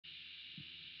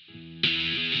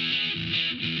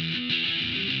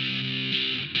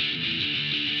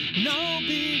No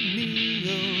big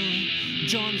deal,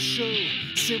 join the show,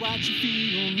 say what you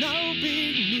feel. No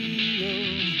big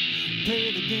deal,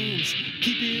 play the games,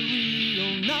 keep it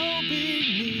real. No big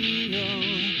deal,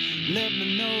 let me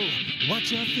know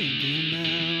what you're thinking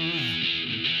now.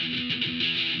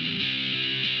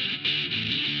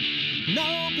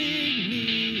 No big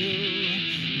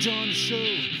deal, join the show,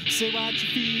 say what you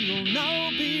feel. No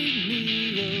big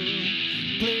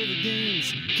deal, play the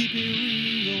games, keep it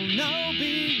real. No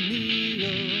big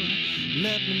deal,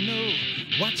 let me know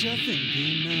what you're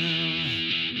thinking now.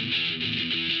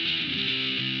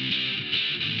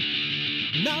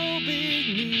 No big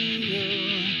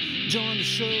deal, join the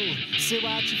show, say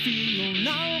what you feel.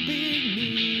 No big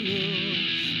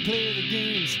deal, play the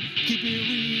games, keep it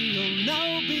real.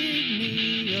 No big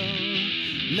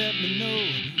deal, let me know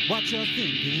what you're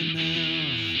thinking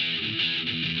now.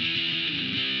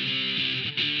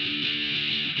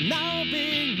 No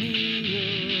big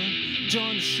deal,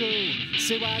 join the show,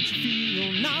 say what you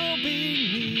feel. No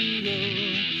big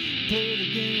deal, play the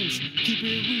games, keep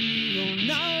it real.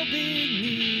 No big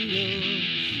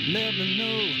deal, let me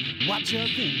know what you're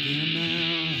thinking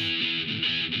now.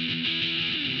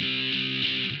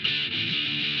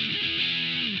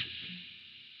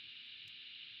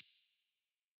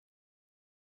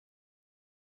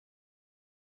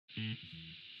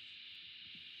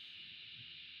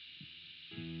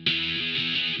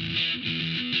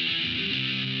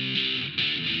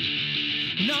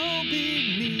 No big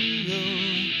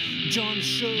deal, join the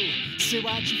show, say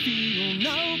what you feel.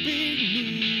 No big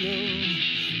deal,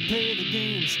 play the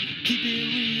games, keep it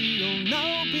real.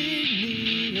 No big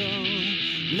deal,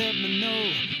 let me know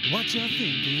what you're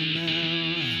thinking now.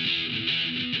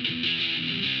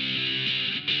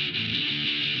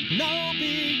 No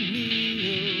big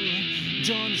deal,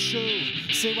 join the show,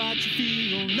 say what you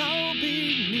feel. No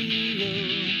big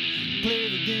deal, play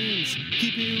the games,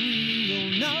 keep it real.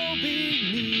 No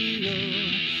big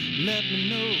deal, let me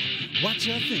know what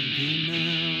you're thinking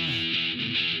now.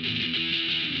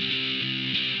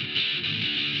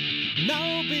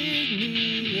 No big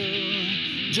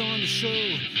deal, join the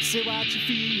show, say what you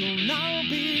feel. No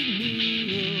big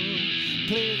deal,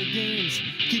 play the games,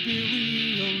 keep it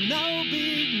real. No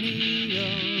big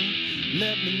deal,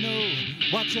 let me know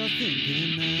what you're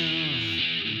thinking now.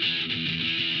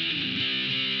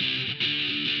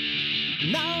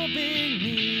 No big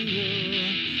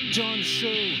deal, join the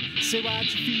show, say what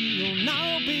you feel.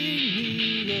 No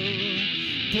big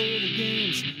deal, play the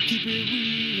games, keep it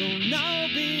real. No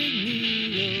big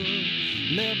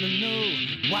deal, let me know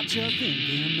what you're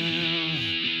thinking now.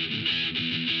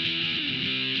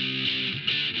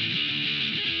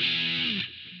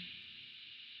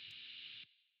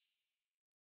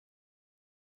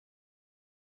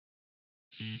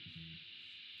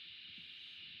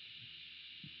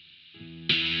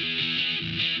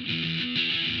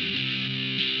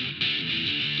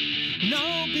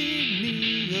 No big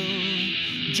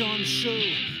deal, join the show,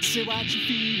 say what you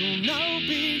feel. No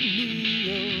big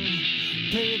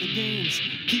deal, play the games,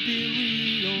 keep it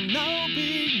real. No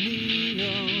big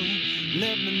deal,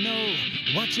 let me know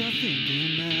what you're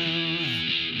thinking now.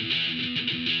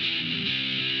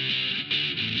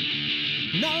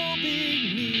 No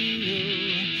big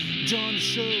deal, join the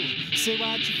show, say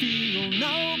what you feel.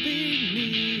 No big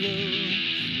deal,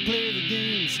 play the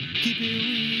games, keep it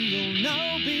real. No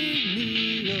big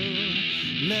deal,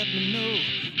 let me know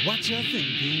what you're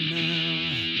thinking now.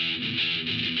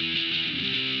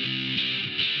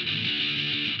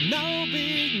 No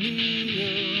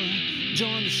big deal,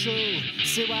 join the show,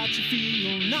 say what you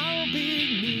feel. No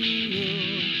big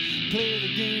deal, play the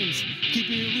games, keep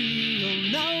it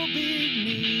real. No big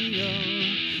deal,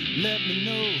 let me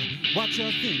know what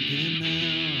you're thinking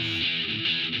now.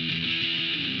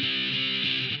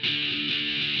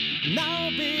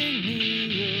 No big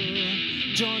deal,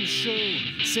 join the show,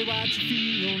 say what you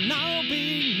feel. No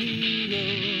big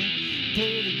deal,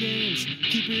 play the games,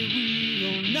 keep it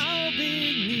real. No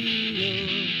big deal,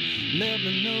 let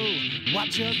me know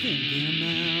what you're thinking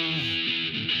now.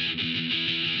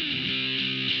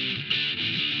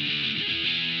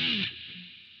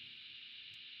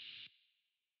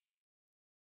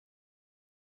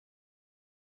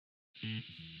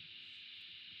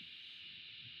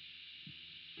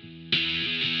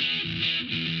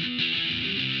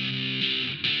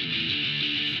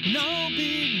 No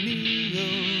big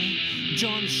deal,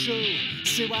 join the show,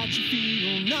 say what you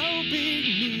feel. No big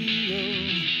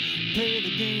deal, play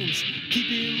the games, keep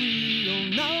it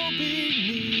real. No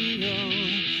big deal,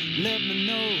 let me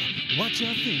know what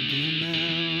you're thinking now.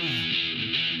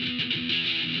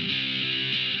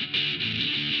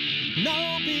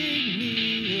 no big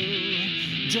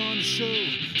deal. Join the show,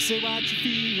 say what you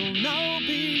feel, no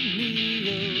big deal.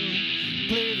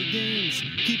 Play the games,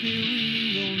 keep it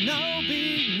real, no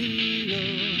big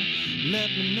deal. Let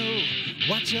me know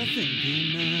what you're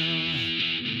thinking now.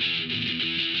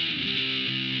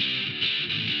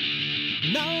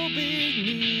 No big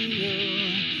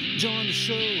deal. Join the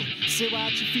show, say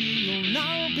what you feel,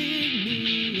 no big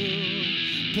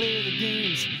deal. Play the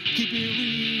games, keep it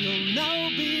real, no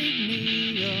big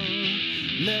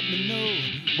deal. Let me know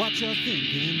what you're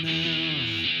thinking now.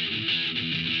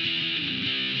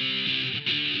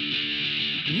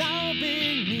 No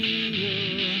big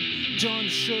deal. Join the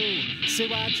show, say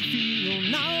what you feel,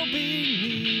 no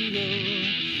big deal.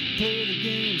 Play the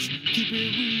games, keep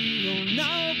it real,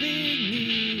 no big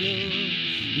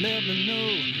deal. Let me know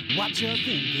what you're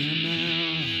thinking now.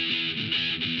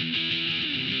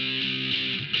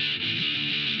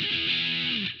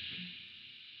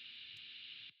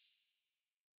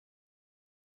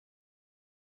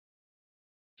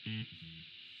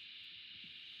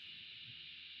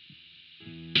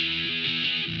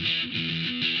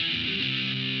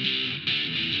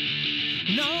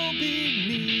 No big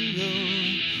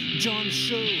deal. Join the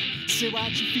show, say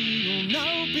what you feel,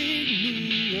 no big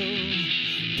deal.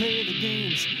 Play the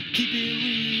games, keep it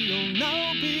real,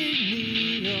 no big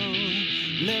deal.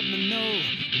 Let me know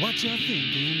what you're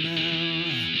thinking now.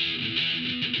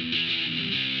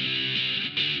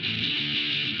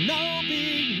 No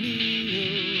big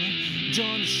deal.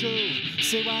 Join the show,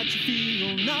 say what you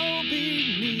feel, no big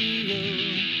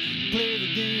deal. Play the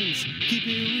games, keep it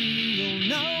real,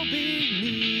 no big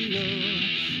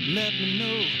deal. Let me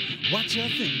know what you're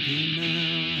thinking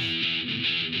now.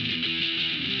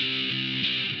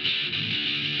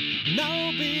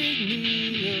 No big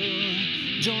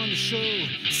deal. Join the show,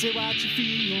 say what you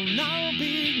feel, no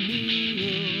big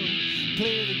deal.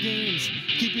 Play the games,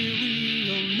 keep it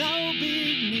real, no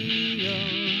big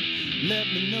deal. Let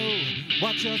me know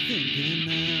what you're thinking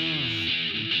now.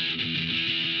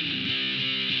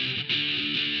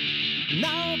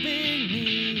 No big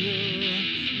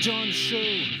deal. Join the show,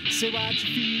 say what you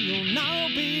feel, no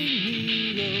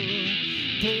big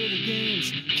deal. Play the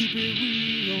games, keep it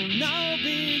real, no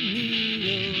big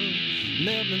deal.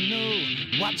 Let me know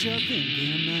what you're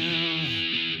thinking now.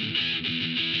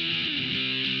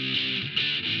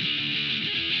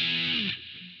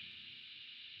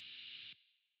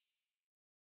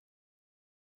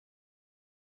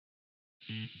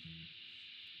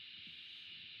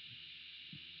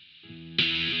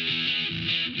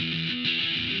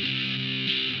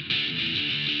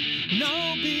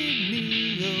 No big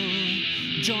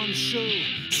deal. Join the show,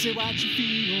 say what you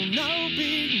feel, no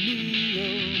big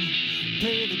deal.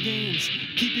 Play the games,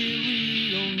 keep it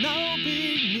real, no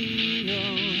big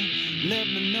deal. Let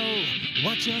me know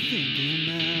what you're thinking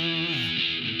now.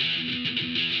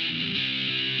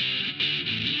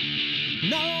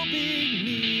 No big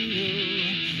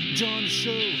deal. Join the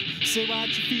show, say what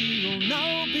you feel,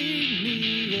 no big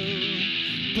deal.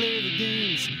 Play the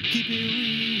games, keep it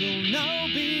real, no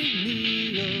big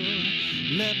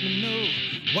deal. Let me know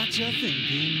what you're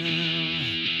thinking now.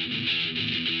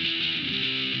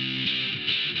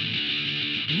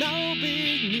 No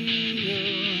big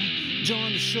deal.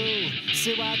 Join the show,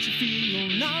 say what you feel,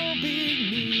 no big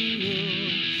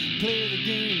deal. Play the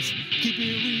games, keep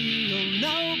it real,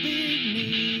 no big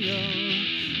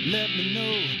deal. Let me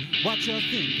know what you're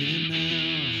thinking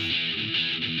now.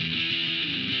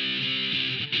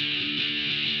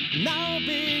 No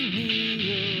big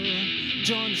deal.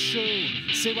 Join the show,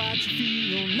 say what you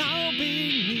feel, no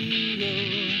big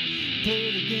deal.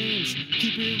 Play the games,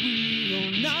 keep it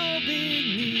real, no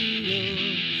big deal.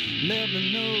 Let me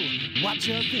know what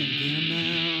you're thinking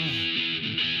now.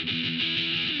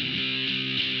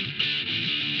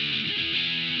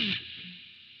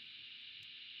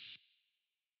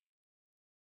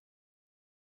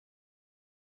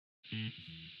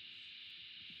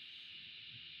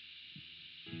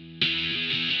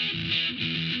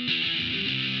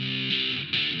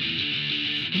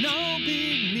 No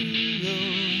big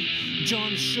deal.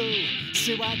 Join the show,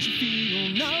 say what you feel,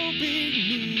 no big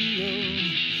deal.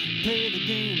 Play the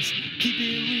games, keep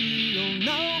it real,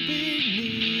 no big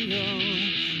deal.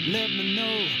 Let me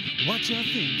know what you're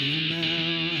thinking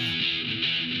now.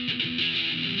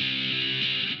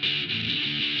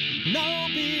 No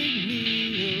big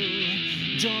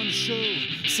deal. Join the show,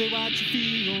 say what you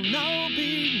feel, no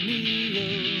big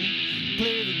deal.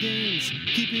 Play the games,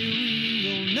 keep it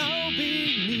real, no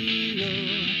big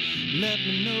deal. Let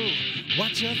me know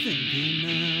what you're thinking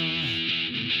now.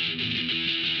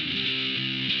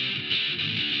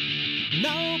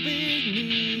 No big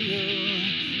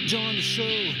deal. Join the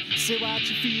show, say what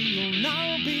you feel.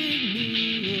 No big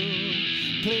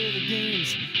deal. Play the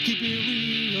games, keep it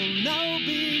real. No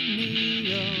big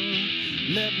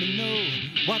deal. Let me know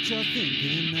what you're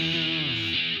thinking now.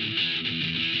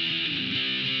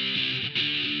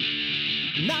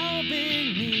 No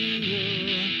big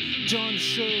deal. Join the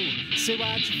show, say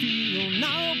what you feel.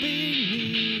 No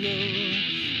big deal.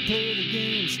 Play the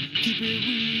games, keep it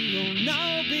real.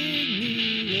 No big deal.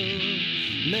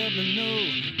 Let me know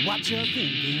what you're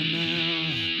thinking now.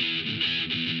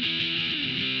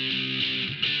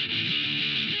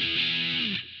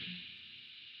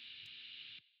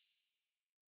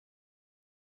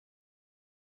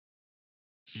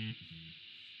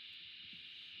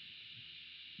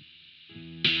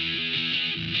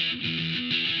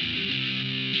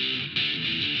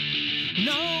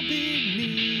 No big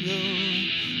deal.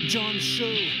 Join the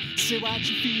show, say what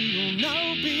you feel.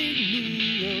 No big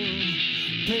deal.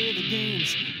 Play the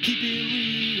games, keep it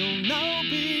real. No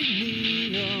big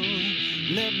deal.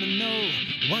 Let me know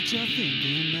what you're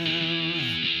thinking now.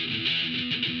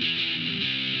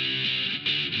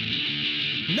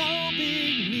 No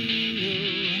big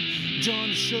deal. Join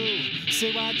the show,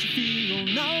 say what you feel.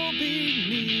 No big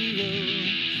deal.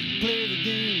 Play the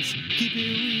games, keep it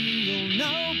real.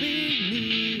 No big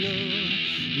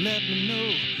deal. Let me know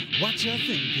what you're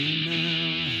thinking now.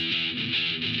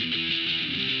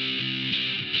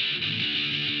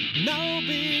 No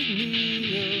big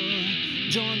deal.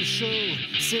 Join the show,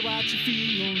 say what you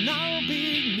feel. No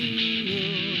big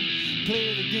deal.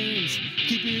 Play the games,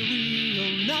 keep it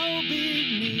real. No big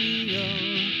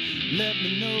deal. Let me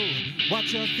know what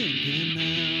you're thinking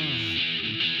now.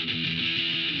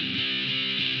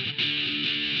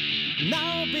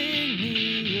 No big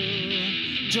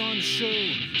deal. Join the show,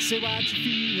 say what you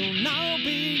feel. No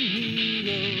big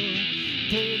deal.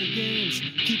 Play the games,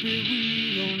 keep it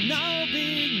real. No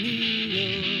big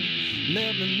deal.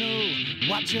 Let me know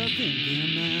what you're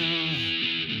thinking now.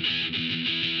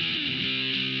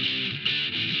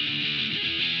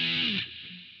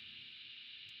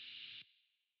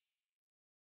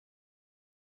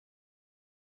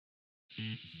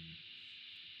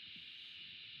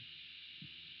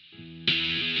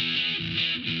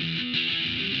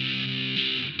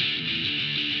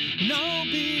 No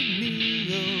big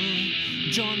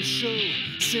deal. Join the show,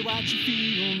 say what you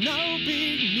feel. No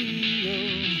big deal.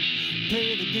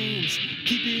 Play the games,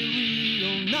 keep it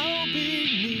real. No big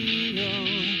deal.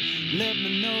 Let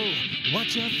me know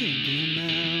what you're thinking now.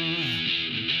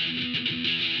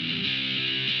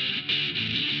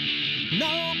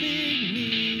 No big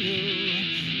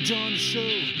deal. Join the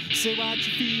show, say what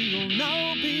you feel.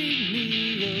 No big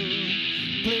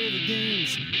deal. Play the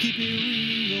games, keep it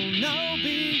real. No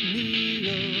big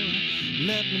deal.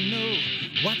 Let me know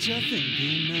what you're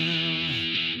thinking now.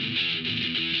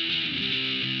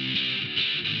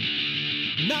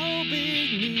 No big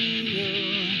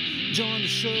deal. Join the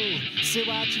show, say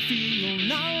what you feel.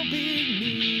 No big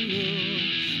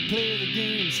deal. Play the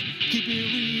games, keep it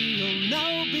real.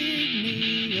 No big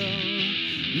deal.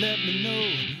 Let me know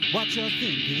what you're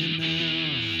thinking now.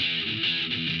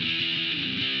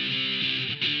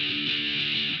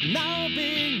 No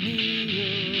big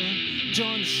deal.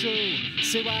 Join the show,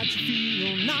 say what you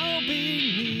feel. No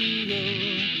big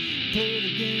deal. Play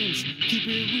the games, keep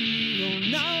it real.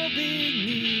 No big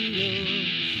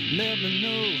deal. Let me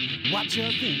know what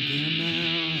you're thinking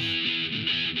now.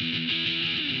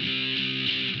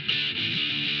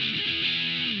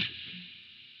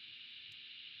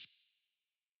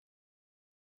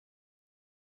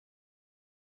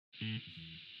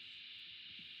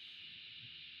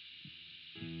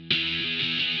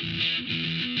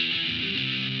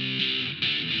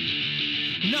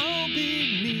 No big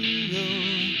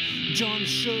deal. Join the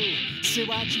show, say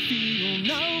what you feel.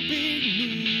 No big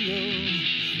deal.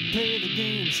 Play the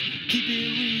games, keep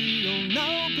it real.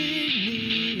 No big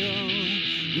deal.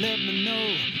 Let me know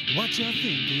what you're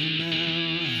thinking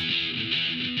now.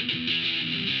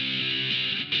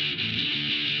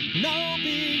 No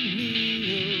big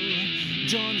deal.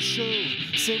 Join the show,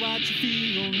 say what you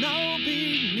feel. No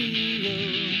big deal.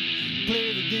 Play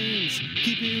the games,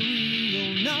 keep it real.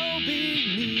 No big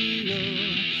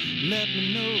deal. Let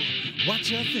me know what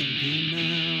you're thinking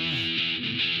now.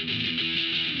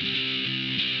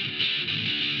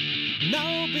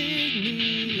 No big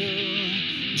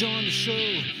deal. Join the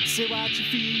show, say what you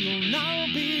feel. No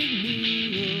big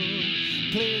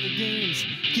deal. Play the games,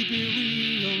 keep it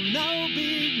real. No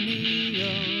big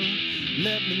deal.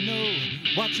 Let me know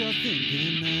what you're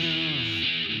thinking now.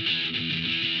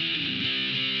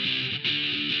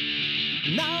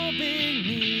 No big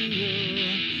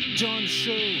deal. Join the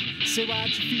show, say what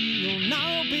you feel.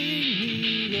 No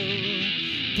big deal.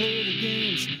 Play the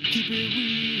games, keep it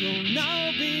real.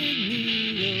 No big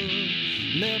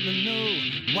deal. Let me know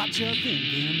what you're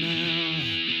thinking now.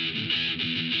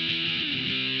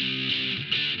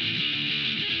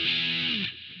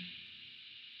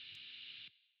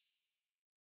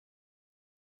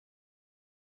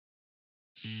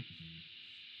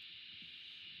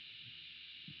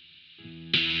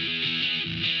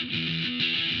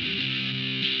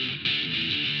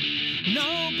 No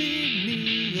big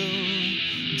deal.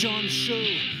 Join the show,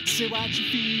 say what you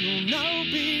feel. No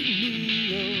big deal.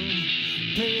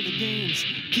 Play the games,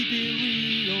 keep it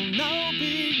real. No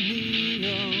big deal.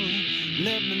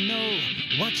 Let me know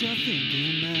what you're thinking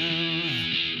now.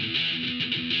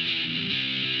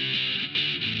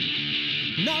 No big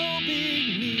deal.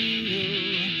 Join the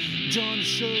show, say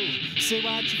what you feel.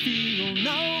 No big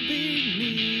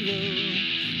deal. Play the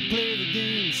games,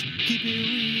 keep it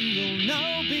real. No big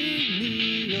deal.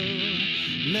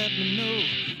 Let me know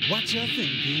what you're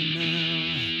thinking now.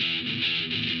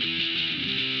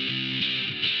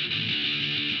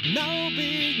 No big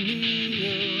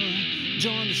deal. Join the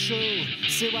show, say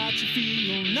what you feel. No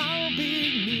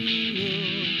big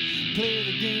deal. Play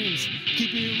the games, keep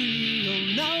it real.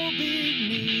 No big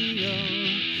deal.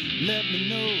 Let me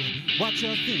know what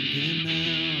you're thinking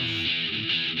now.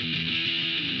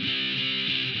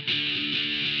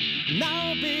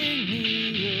 No big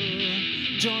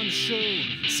deal. Join the show,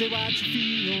 say what you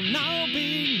feel. No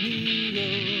big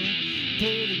deal.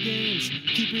 Play the games,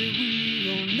 keep it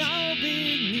real. No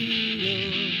big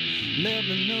deal. Let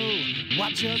me know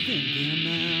what you're thinking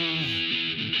now.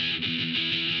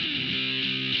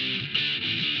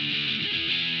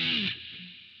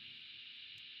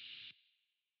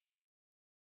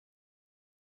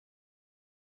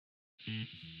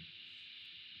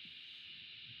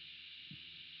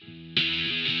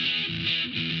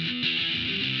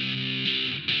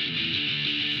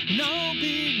 No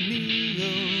big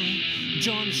deal.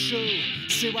 Join the show,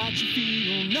 say what you feel.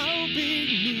 No big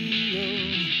deal.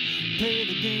 Play the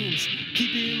games, keep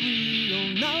it real.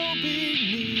 No big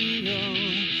deal.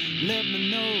 Let me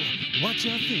know what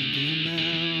you're thinking now.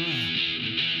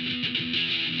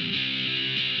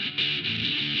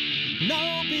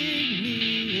 No big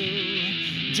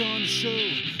deal. Join the show,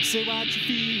 say what you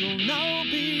feel. No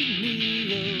big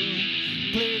deal.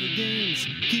 Play the games,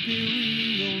 keep it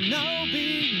real. No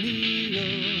big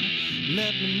deal.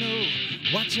 Let me know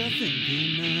what you're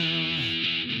thinking now.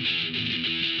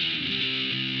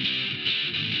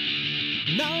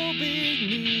 No big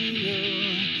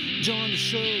deal. Join the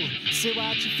show, say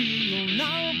what you feel.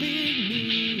 No big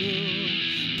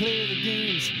deal. Play the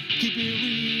games, keep it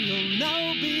real.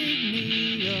 No big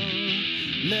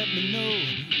deal. Let me know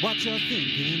what you're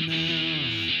thinking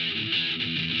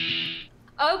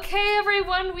now. Okay,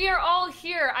 everyone, we are all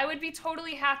here. I would be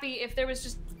totally happy if there was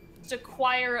just a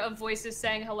choir of voices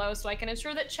saying hello so I can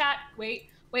ensure that chat... Wait.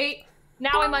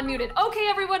 Now I'm unmuted. Okay,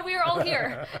 everyone, we are all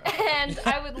here. And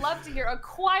I would love to hear a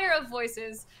choir of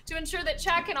voices to ensure that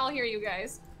chat can all hear you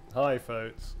guys. Hi,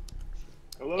 folks.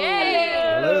 Hello. Yay!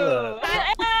 Hello there.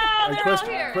 And They're all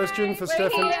here. question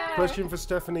for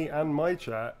Stephanie and my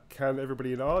chat. Can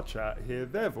everybody in our chat hear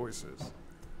their voices?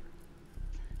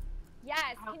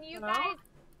 Yes, can you guys...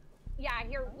 Yeah,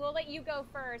 here, we'll let you go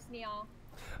first, Neil.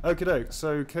 Okay,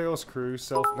 so Chaos Crew,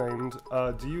 self-named.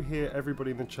 Do you hear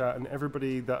everybody in the chat and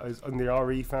everybody that is in the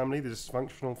RE family, the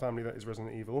dysfunctional family that is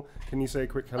Resident Evil? Can you say a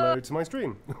quick hello to my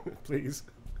stream, please?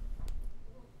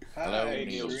 Hello,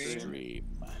 Neil Stream.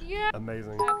 Yeah.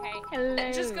 Amazing. Okay.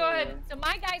 Hello. Just go ahead. So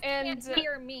my guys And, can't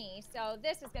hear me, so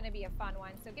this is going to be a fun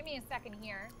one. So give me a second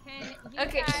here. Can you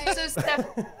Okay, guys... so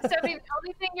Stephanie, the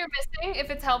only thing you're missing, if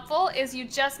it's helpful, is you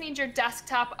just need your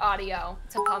desktop audio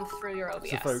to pump through your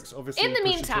OBS. So folks, obviously, in the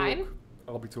push to meantime, talk.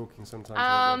 I'll be talking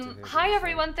sometimes. hi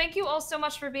everyone, thank you all so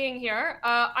much for being here.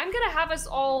 I'm gonna have us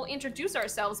all introduce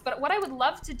ourselves, but what I would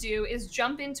love to do is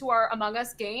jump into our Among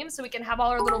Us game so we can have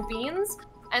all our little beans,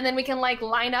 and then we can like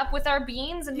line up with our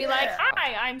beans and be like,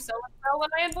 hi, I'm so-and-so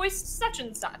and I invoiced such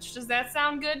and such. Does that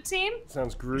sound good, team?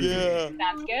 Sounds groovy. Yeah.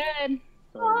 That's good.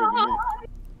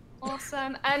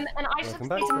 Awesome. And I just have to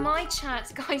say to my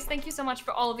chat, guys, thank you so much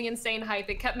for all of the insane hype.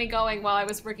 It kept me going while I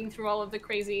was working through all of the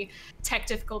crazy tech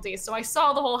difficulties. So I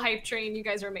saw the whole hype train. You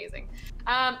guys are amazing.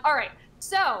 All right.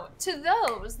 So to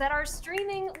those that are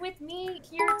streaming with me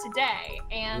here today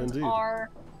and are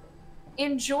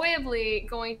enjoyably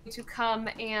going to come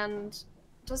and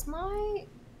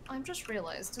I just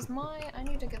realized, I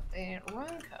need to get the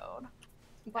run code,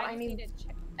 but I need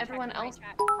everyone else to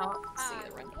see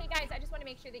the run code. Hey guys, I just want to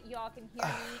make sure that you all can hear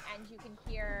me and you can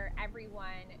hear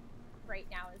everyone right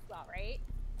now as well, right?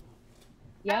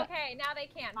 Yep. Okay, now they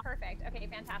can. Perfect. Okay,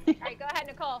 fantastic. All right, go ahead,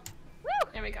 Nicole.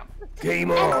 Woo! There we go.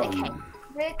 Game on! Okay,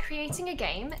 we're creating a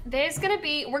game.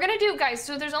 We're gonna do, guys,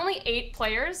 so there's only 8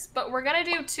 players, but we're gonna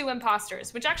do 2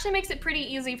 imposters, which actually makes it pretty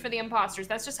easy for the imposters.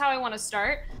 That's just how I want to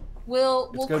start.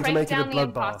 We'll crank down the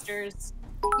imposters.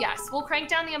 Yes, we'll crank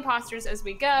down the imposters as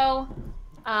we go,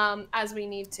 as we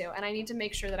need to. And I need to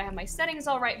make sure that I have my settings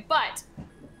all right, but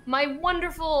my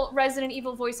wonderful Resident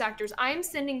Evil voice actors, I'm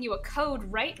sending you a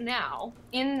code right now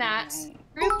in that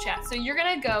group chat. So you're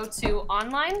gonna go to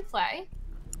online play,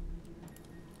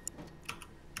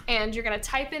 and you're gonna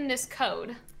type in this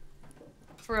code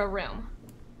for a room.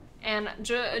 And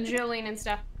Jolene and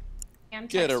Steph, I'm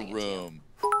Get a texting it to you. room.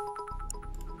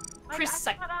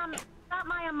 Precise. Got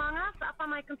my Among Us up on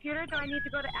my computer. Do I need to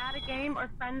go to add a game or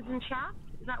friends and chat?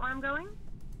 Is that where I'm going?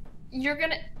 You're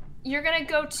gonna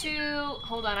go to,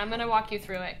 hold on, I'm gonna walk you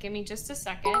through it. Give me just a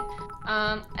second.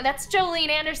 That's Jolene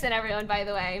Anderson, everyone, by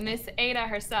the way, Miss Ada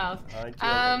herself.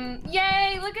 Hi,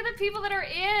 yay, look at the people that are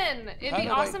in. It'd be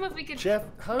awesome if we could. Jeff,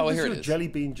 how does here your it is. jelly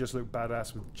bean just look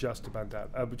badass with just a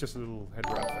bandana, with just a little head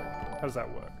wrap thing? How does that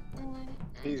work?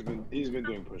 He's been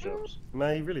doing push-ups.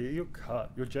 May, really, you're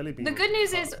cut. Your jelly bean. The good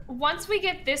news is, once we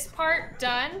get this part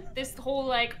done, this whole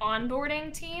like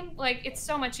onboarding team, like it's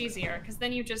so much easier because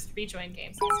then you just rejoin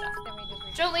games and stuff.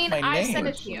 Jolene, I sent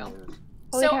it to you.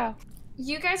 So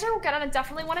you guys are gonna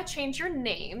definitely want to change your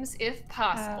names if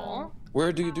possible.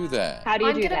 Where do you do that? How do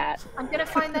you do that? I'm gonna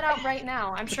find that out right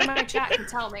now. I'm sure my chat can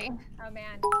tell me. Oh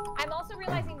man. I'm also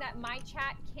realizing that my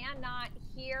chat cannot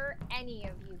hear any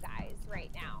of you guys right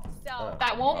now. So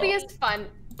that won't be as fun.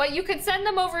 But you could send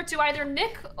them over to either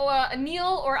Nick or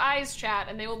Neil or I's chat,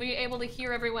 and they will be able to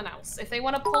hear everyone else. If they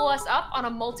want to pull us up on a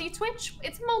multi-twitch,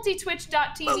 it's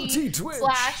multitwitch.tv/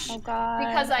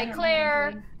 because I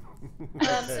Claire.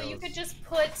 So you could just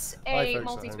put a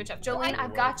multi-switch up. Jolene,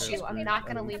 I've got you. I'm not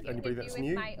gonna leave you. Anybody that's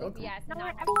new? My OBS and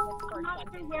not I'm not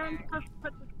sure where I'm supposed to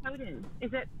put this code in.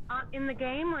 Is it in the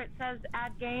game where it says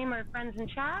add game or friends and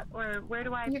chat, or where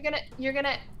do I? You're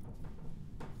gonna.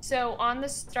 So on the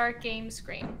start game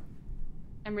screen,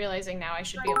 I'm realizing now I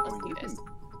should be able to see this.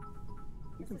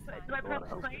 Do I press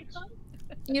play?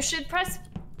 You should press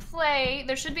play.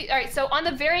 There should be. All right. So on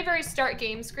the very, very start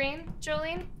game screen,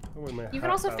 Jolene. You can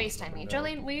also FaceTime me.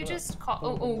 Jolene, will you just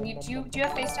call? Do you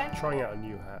have FaceTime? Trying out a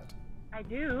new hat. I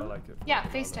do. I like it. Yeah,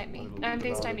 FaceTime me. I'm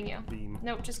FaceTiming you.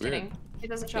 Nope, just kidding. It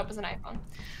doesn't show up as an iPhone.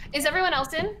 Is everyone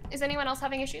else in? Is anyone else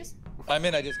having issues? I'm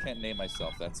in, I just can't name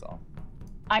myself, that's all.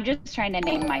 I'm just trying to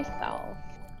name myself.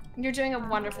 You're doing a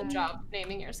wonderful job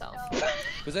naming yourself.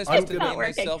 Was I supposed to name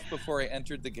myself before I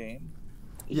entered the game?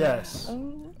 Yes.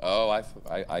 Oh, I pooped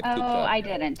up. I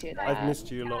didn't do that. I've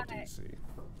missed you a lot, DC.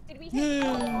 Did we hit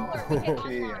or we hit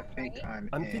online, I think right?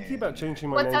 I'm thinking about changing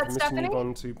my name from Mr.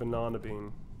 Newbon to Banana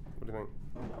Bean. What do you think?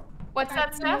 What's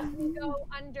that stuff? We go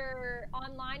under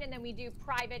online and then we do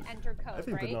private enter code, I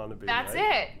think right? Banana Bean. That's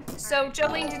right? it. So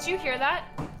Jolene, did you hear that?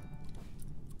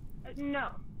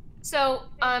 No. So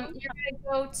you're gonna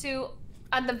go to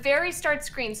on the very start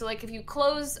screen. So like if you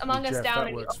close Among Us down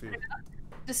and you open it up,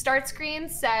 the start screen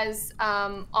says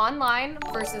online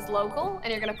versus local,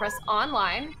 and you're gonna press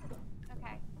online.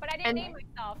 Okay, but I didn't name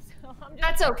myself, so I'm just.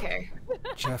 That's okay.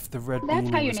 Jeff, the red. That's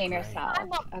how you was name great. yourself.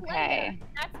 I'm a Okay.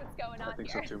 That's what's going on I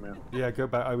think here. so too, man. Yeah, go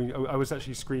back. I mean, I was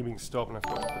actually screaming stop, and I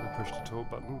forgot to push the talk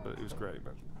button, but it was great,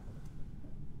 man.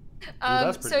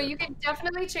 So you can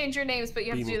definitely change your names, but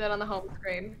you have to do that on the home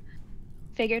screen.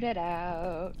 Figured it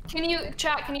out. Can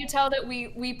you tell that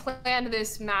we planned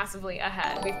this massively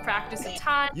ahead? We've practiced a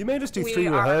ton. You made us do 3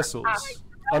 rehearsals,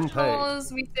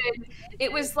 unpaid. We did.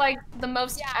 It was like the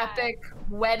most epic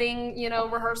wedding,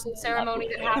 rehearsal ceremony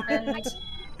that happened.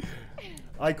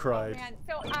 I cried.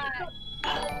 So,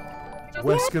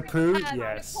 Weskapoo?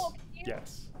 Yes.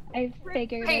 Yes. I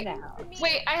figured it out.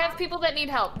 Wait, I have people that need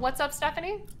help. What's up,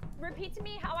 Stephanie? Repeat to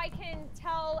me how I can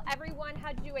tell everyone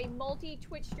how to do a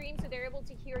multi-Twitch stream so they're able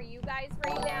to hear you guys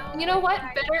right now. You know what?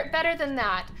 Better than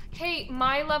that. Hey,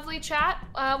 my lovely chat,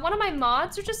 one of my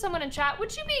mods or just someone in chat,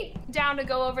 would you be down to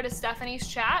go over to Stephanie's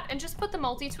chat and just put the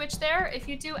multi-Twitch there? If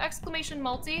you do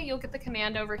 !multi, you'll get the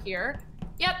command over here.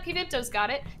 Yep, Pvimto's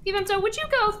got it. Pvimto, would you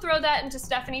go throw that into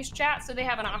Stephanie's chat so they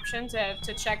have an option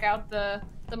to check out the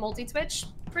multi-Twitch?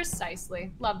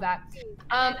 Precisely. Love that.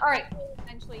 All right. We'll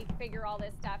eventually figure all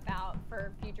this stuff out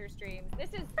for future streams.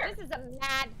 This is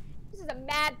a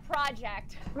mad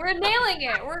project. We're nailing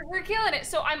it. We're killing it.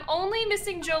 So I'm only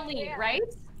missing Jolene, right?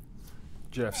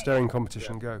 Jeff, staring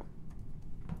competition, go.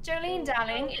 Jolene,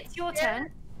 darling, it's your turn.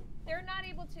 They're not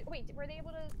able to. Wait, were they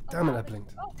able to? Damn it, I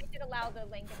blinked. Oh, they did allow the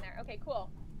link in there. Okay, cool.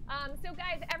 So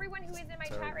guys, everyone who is in my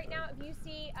chat right now, if you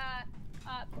see,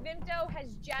 Vimto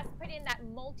has just put in that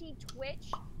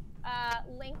multi-Twitch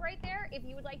link right there. If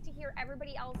you would like to hear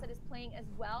everybody else that is playing as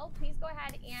well, please go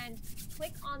ahead and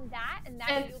click on that, and that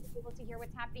way you'll be able to hear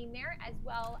what's happening there, as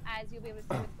well as you'll be able to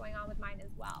see what's going on with mine as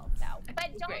well. So,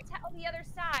 but don't tell the other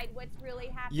side what's really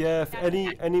happening. Yeah, if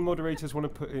any moderators want to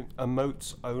put in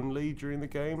emotes only during the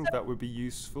game, that would be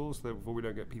useful, so that we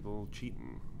don't get people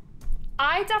cheating.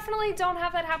 I definitely don't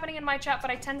have that happening in my chat, but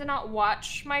I tend to not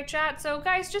watch my chat. So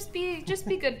guys, just be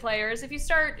good players. If you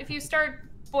start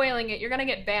spoiling it, you're gonna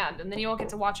get banned, and then you won't get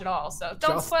to watch it all. So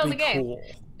don't spoil the game. Cool.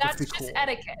 That's just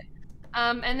etiquette.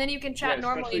 And then you can chat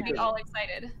normally and be all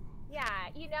excited. Yeah,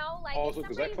 you know, like. Also,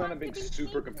 because I plan on being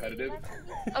super competitive.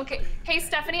 Okay, hey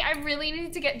Stephanie, I really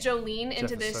need to get Jolene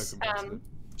into this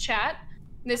chat,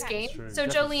 this game. So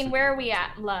Jolene, where are we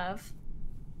at, love?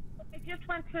 I just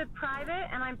went to private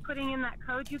and I'm putting in that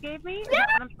code you gave me. Is yes! that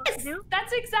what I'm supposed to do?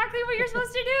 That's exactly what you're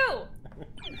supposed to do.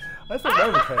 I thought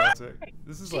that was chaotic.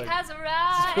 This is she has a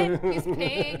ride, she's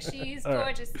pink, she's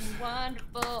gorgeous and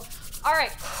wonderful. All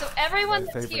right, so everyone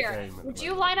that's here, would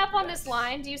you line up on this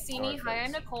line? Do you see me? Hi,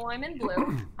 I'm Nicole, I'm in blue.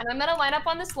 And I'm gonna line up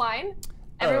on this line.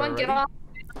 Everyone get on,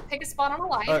 pick a spot on the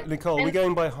line. Nicole, we're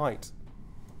going by height.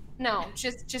 No,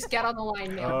 just get on the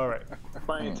line, Neil. All right.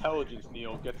 By intelligence,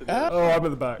 Neil. Get to the. Oh, I'm at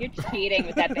the back. You're cheating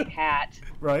with that big hat.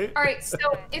 Right? All right, so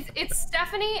it's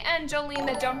Stephanie and Jolene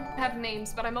that don't have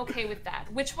names, but I'm okay with that.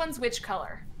 Which one's which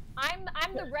color? I'm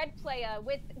the red player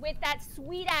with that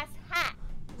sweet ass hat.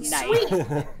 Nice.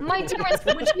 Sweet. My dearest,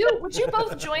 would you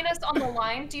both join us on the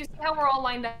line? Do you see how we're all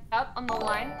lined up on the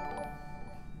line?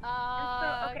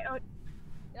 Okay.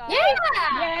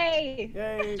 Yay!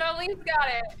 Yay! Jolene's got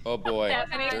it. Oh boy,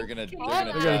 Stephanie. they're gonna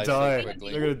die. So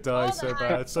quickly. They're gonna die so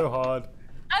bad. It's so hard.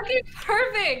 Okay,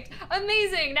 perfect.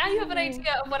 Amazing. Now you have an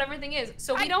idea of what everything is.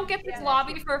 So we don't get this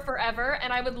lobby for forever,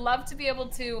 and I would love to be able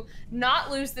to not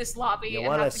lose this lobby. You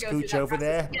want to scooch over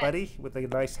there, buddy, with a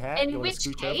nice hat? In which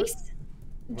case,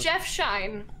 Jeff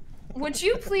Shine, would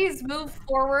you please move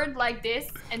forward like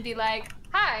this and be like,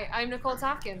 "Hi, I'm Nicole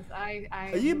Tompkins.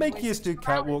 Are you making us do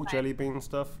catwalk jelly bean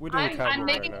stuff? We're doing catwalk I'm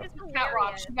making right this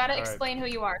catwalk. You gotta explain who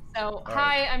you are. So,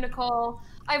 hi, I'm Nicole.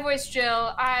 I voice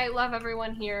Jill. I love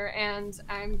everyone here, and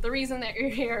I'm the reason that you're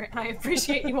here. And I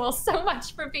appreciate you all so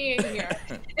much for being here,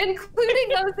 including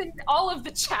those in all of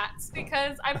the chats,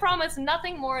 because I promise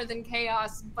nothing more than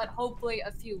chaos, but hopefully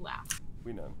a few laughs.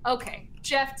 We know. Okay,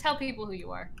 Jeff, tell people who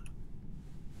you are.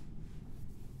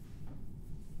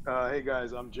 Hey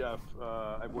guys, I'm Jeff.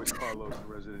 I voice Carlos in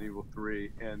Resident Evil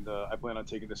 3, and I plan on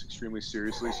taking this extremely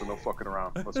seriously, so no fucking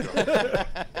around. Let's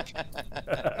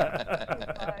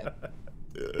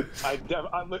go.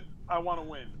 I want to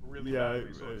win, really badly.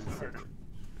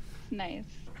 Nice.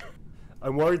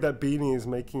 I'm worried that Beanie is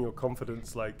making your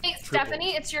confidence like. Hey, triple.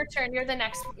 Stephanie, it's your turn. You're the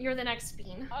next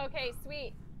Bean. Okay,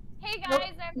 sweet. Hey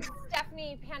guys, I'm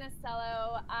Stephanie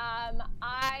Panicello.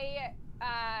 I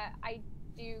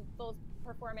do full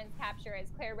performance capture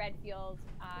as Claire Redfield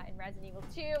in Resident Evil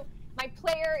 2. My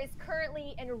player is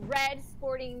currently in red,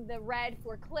 sporting the red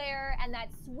for Claire and that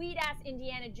sweet-ass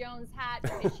Indiana Jones hat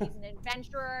because she's an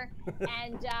adventurer.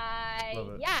 And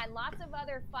yeah, and lots of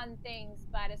other fun things.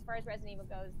 But as far as Resident Evil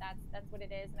goes, that's what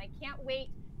it is. And I can't wait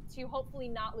to hopefully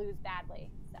not lose badly.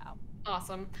 So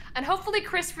awesome. And hopefully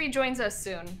Chris rejoins us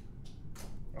soon.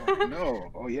 Oh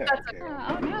no! Oh yeah. Okay.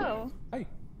 Oh no! Hi.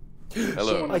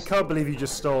 Hello. I can't believe you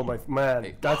just stole my man.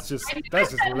 Hey. That's just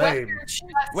lame.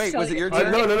 Wait, was it your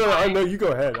turn? No, you go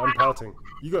ahead. I'm pouting.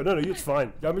 You go. No, it's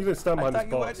fine. I'm gonna stand behind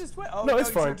this box. No, it's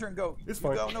fine. It's your turn. Go. It's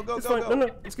fine. Go. It's fine. No,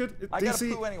 it's good. I got a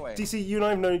clue anyway. DC, you and I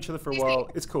have known each other for a while.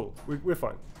 It's cool. We're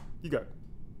fine. You go.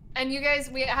 And you guys,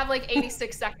 we have like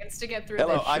 86 seconds to get through this.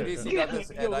 Hello, I'm DC Douglas,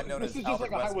 and I'm known as Albert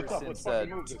Wesker since I'm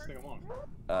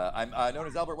known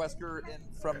as Albert Wesker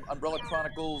from Umbrella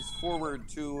Chronicles forward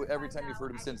to every time you've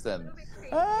heard him since then.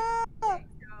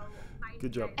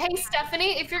 Good job. Hey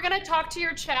Stephanie, if you're gonna talk to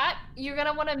your chat, you're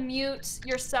gonna want to mute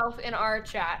yourself in our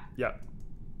chat. Yeah.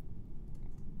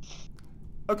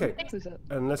 Okay.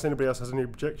 Unless anybody else has any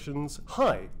objections.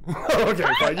 Hi. Okay,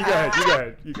 fine. You go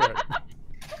ahead.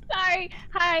 Sorry.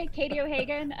 Hi, Katie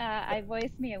O'Hagan. I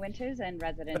voice Mia Winters in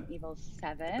Resident Evil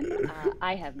 7.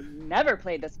 I have never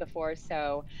played this before,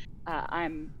 so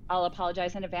I'll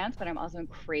apologize in advance, but I'm also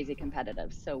crazy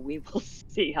competitive, so we will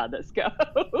see how this goes.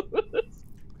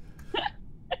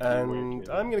 And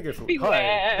I'm going to go for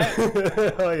Beware.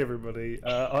 Hi. Hi, everybody.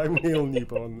 I'm Neil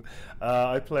Newborn.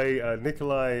 I play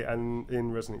Nikolai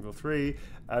in Resident Evil 3,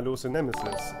 and also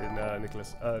Nemesis in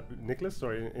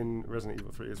in Resident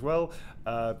Evil 3 as well.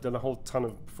 Done a whole ton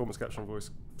of performance capture and voice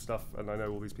stuff, and I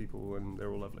know all these people, and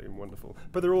they're all lovely and wonderful.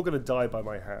 But they're all going to die by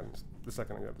my hand the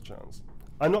second I get the chance.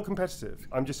 I'm not competitive.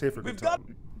 I'm just here for a good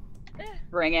time.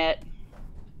 Bring it.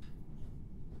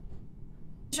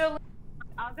 I'll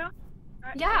go.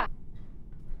 Yeah,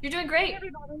 you're doing great. Hey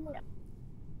everybody,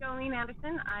 Jolene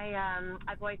Anderson. I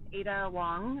voiced Ada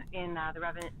Wong in the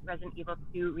Resident Evil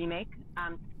 2 remake.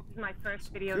 This is my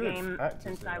first video game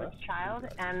since I was a child,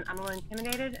 and I'm a little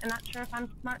intimidated and not sure if I'm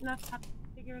smart enough to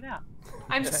figure it out.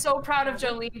 I'm so proud of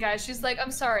Jolene, guys. She's like, I'm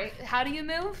sorry, how do you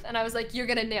move? And I was like, you're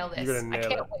gonna nail this. You're gonna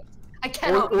nail it. Wait. I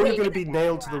cannot wait. Or you're going to be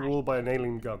nailed to the wall by a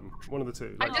nailing gun. One of the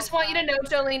two. I just want you to know,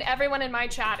 Jolene, everyone in my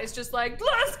chat is just like,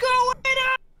 let's go,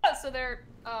 Ada! So they're,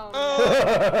 and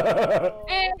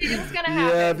it's gonna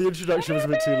happen. Yeah, the introduction was a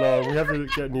bit too long. We have to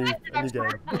get a new game.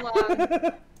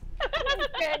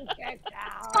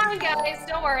 Fine, guys,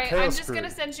 don't worry. Chaos I'm just Crew. gonna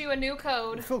send you a new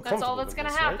code. I feel That's all comfortable that's with gonna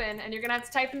this, right? happen, and you're gonna have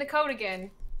to type in the code again.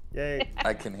 Yay.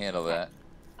 I can handle that.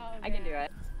 I can do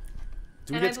it.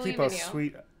 Do we And I get to keep believe our in you.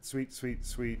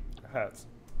 sweet hats?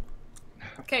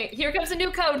 Okay, here comes a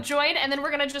new code. Join, and then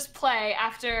we're gonna just play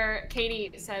after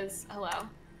Katie says hello.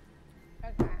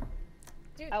 Okay.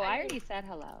 Dude, Oh, I already said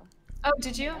hello. Oh,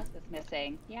 did you? What else is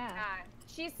missing? Yeah.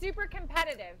 She's super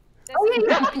competitive. Oh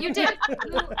yeah, you did.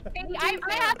 Baby, I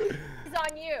have eyes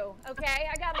on you, okay?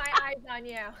 I got my eyes on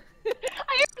you.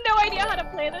 I have no idea how to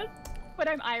play this, but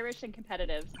I'm Irish and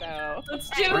competitive, so Let's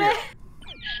do it.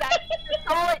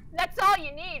 That's all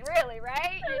you need, really,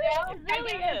 right? You know, it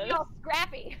really is. All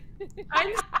scrappy.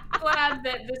 I'm glad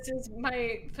that this is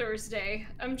my Thursday.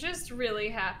 I'm just really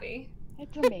happy.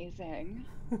 it's amazing.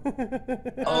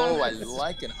 Oh, I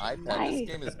like an iPad. Nice. This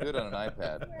game is good on an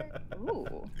iPad. Ooh,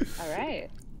 all right.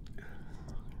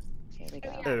 Here we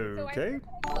go. So Okay.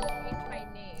 I changed my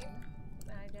name.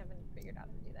 I haven't figured out how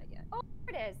to do that yet. Oh,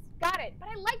 there it is. Got it. But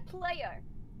I like player.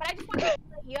 But I just want to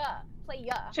play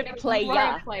Playa. Should be play Right,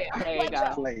 ya. play ya. There you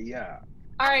go. Play, yeah.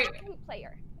 All right,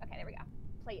 Player. Okay, there we go.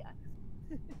 Playa.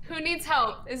 who needs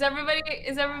help? Is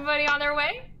everybody on their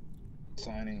way?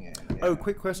 Signing in. Oh,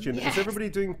 quick question. Yes. Is everybody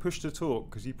doing push to talk?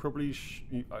 Because you probably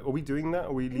are we doing that, or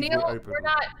are we leaving Neil, it open? we're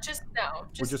not. Just no.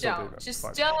 just not doing that. Just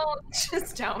Fine. don't.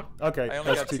 Just don't. Okay, I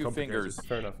only that's got too 2 complicated. fingers.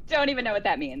 Fair enough. Don't even know what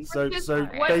that means. So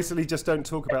What- basically, just don't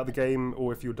talk about the game,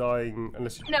 or if you're dying,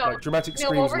 unless you, No, like dramatic No,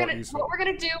 screams what we're not useful. What we're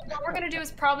gonna do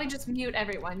is probably just mute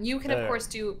everyone. You can Yeah. of course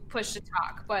do push to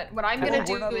talk, but what I'm Oh, gonna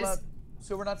do we're not is allowed,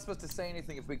 so we're not supposed to say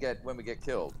anything if when we get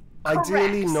killed.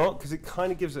 Ideally Correct. not, because it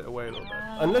kind of gives it away a little bit.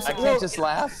 Unless I can't just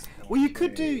laugh. Well, you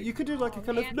could do like a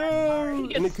kind of no,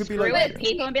 and it could be like Screw it,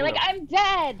 people, and be like, I'm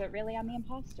dead, but really I'm the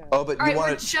imposter. Oh, but all you right.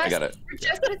 want to. I got it. We're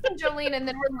just missing Jolene, and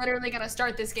then we're literally gonna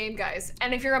start this game, guys.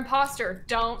 And if you're imposter,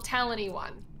 don't tell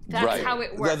anyone. That's Right. how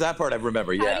it works. That part I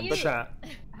remember. How Yeah, do you- but chat.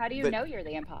 How do you But- know you're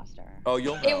the imposter? oh,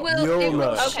 you'll know. It will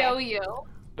know. show you.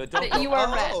 But don't that you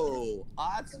are red. Oh,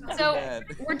 odds So man.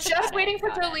 we're just waiting for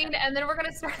Jolene, and then we're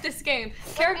gonna start this game. This is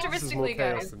more Characteristically,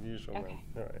 chaos guys, than usual. Okay.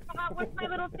 Then. All right. What's my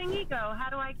little thingy go? How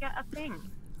do I get a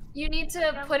thing? you need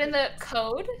to put in the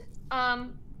code.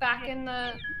 Back in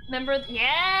the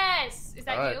Yes. Is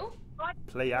that All right. you?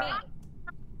 Play out.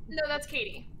 No, that's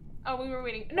Katie. Oh, we were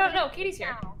waiting. No, Katie's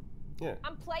here. Yeah.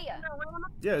 I'm Playa.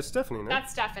 Yeah, it's Stephanie. No?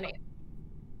 That's Stephanie.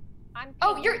 I'm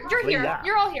Oh, Katie. you're here. Yeah.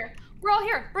 You're all here. We're all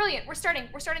here. Brilliant. We're starting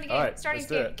the game. All right, starting let's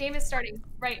the do game. it. Game is starting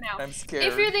right now. I'm scared.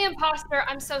 If you're the imposter,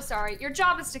 I'm so sorry. Your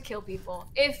job is to kill people.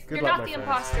 If Good you're luck, not my the friend.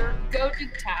 imposter, go do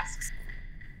the tasks.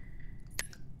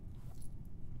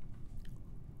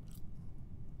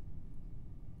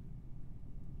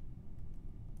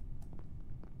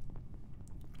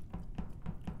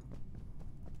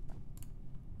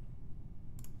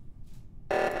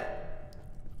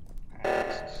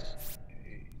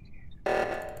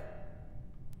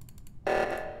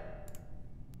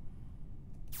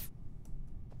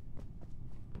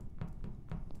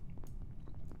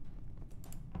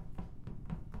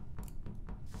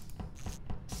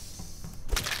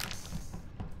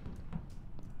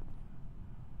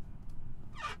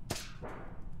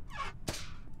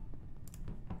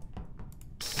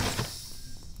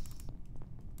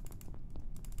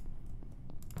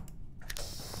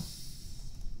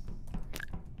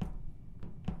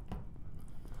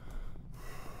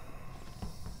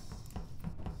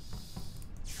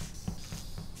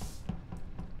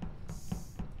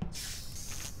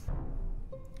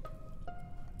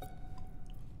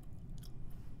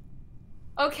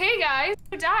 Okay, guys,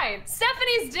 who died?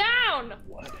 Stephanie's down!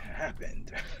 What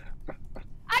happened?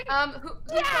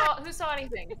 Who saw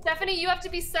anything? Stephanie, you have to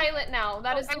be silent now.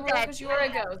 That is the rule because you are a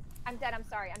ghost. I'm dead. I'm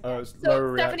sorry. I'm dead.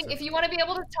 So Stephanie, if you want to be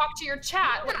able to talk to your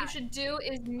chat, what you should do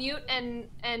is mute and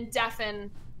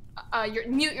deafen.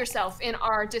 Mute yourself in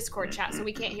our Discord chat so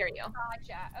we can't hear you.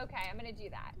 Gotcha. Okay, I'm gonna do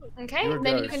that. Okay,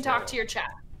 then you can talk to your chat.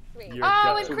 Sweet.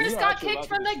 Oh, and Chris got kicked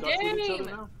from the game.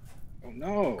 Oh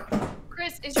no.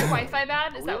 Chris, is your Wi-Fi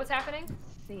bad? Is that what's happening?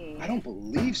 I don't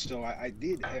believe so. I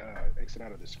did exit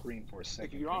out of the screen for a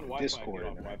second. You're on Wi-Fi. Discord.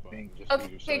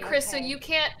 Okay, Chris, so you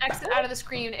can't exit out of the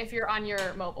screen if you're on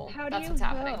your mobile. That's what's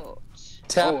happening.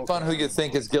 Tap on who you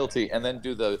think is guilty, and then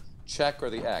do the check or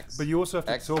the X. But you also have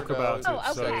to talk about it. Oh,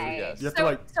 So okay. you have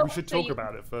to we should talk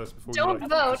about it first before don't you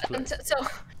vote until. So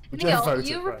Neil,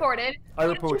 you reported. I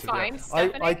reported. Fine.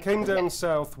 Yeah. I came down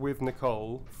south with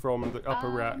Nicole from the upper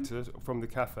reactor from the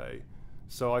cafe.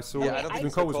 So I saw. Yeah, I don't think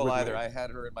Nicole was with either. me. I had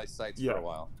her in my sights for a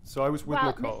while. So I was with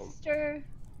Nicole.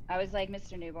 I was like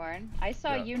Mr. Newborn. I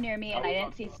saw you near me, and I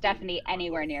didn't see Stephanie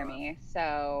anywhere near me.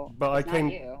 So. But I came.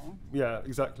 You. Yeah,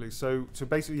 exactly. So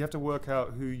basically, you have to work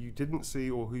out who you didn't see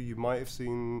or who you might have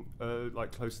seen,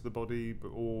 like close to the body,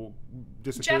 or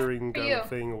disappearing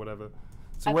thing or whatever.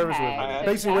 So where was everybody?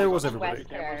 Basically, where was everybody?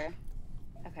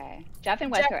 Okay, Jeff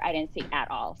and Wesker, I didn't see at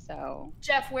all. So.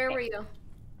 Jeff, where were you?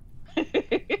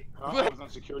 I was on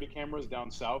security cameras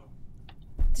down south.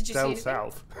 Did you down see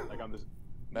south? Like on this.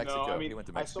 Mexico. No, I mean, he went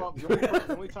to Mexico.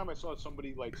 the only time I saw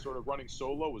somebody like sort of running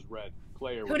solo was Red.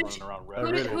 Player was running around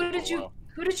Red.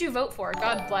 Who did you vote for?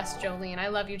 God bless Jolene. I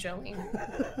love you, Jolene.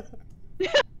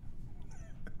 I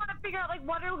want to figure out like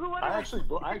I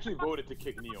actually voted to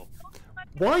kick Neil.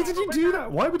 Why did you do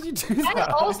that? Why would you do that?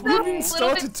 And also, we haven't even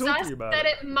started sus talking about that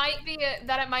it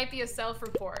might be a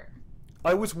self-report.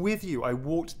 I was with you. I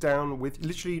walked down with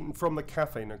literally from the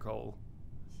cafe, Nicole.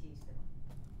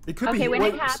 It could be. When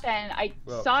it happened, I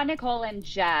saw Nicole and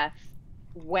Jeff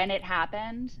when it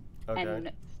happened,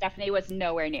 and Stephanie was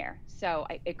nowhere near. So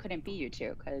it couldn't be you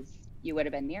two because you would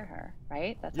have been near her,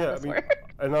 right? That's how this works.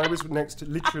 And I was next to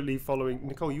literally following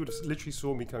Nicole. You would have literally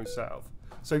saw me go south.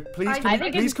 So please,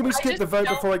 can we skip the vote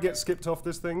before I get skipped off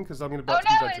this thing? Because I'm going to be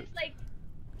voted. It's like.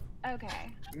 Okay.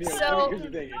 So, here's the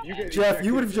thing. Jeff,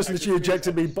 you would have just literally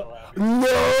ejected me.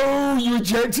 No, you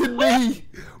ejected me.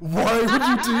 Why would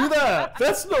you do that?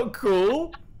 That's not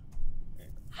cool.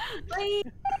 I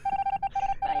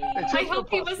hope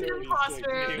he was an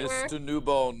imposter. Mr.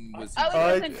 Newborn was.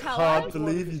 I can't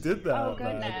believe you did that. Oh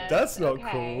goodness. That's not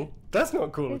cool. That's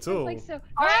not cool at all. Like so...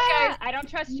 All right, guys. I don't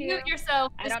trust you. Mute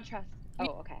yourself. I don't trust.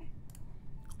 Oh, okay.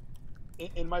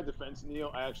 In my defense,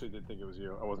 Neil, I actually didn't think it was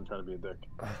you. I wasn't trying to be a dick.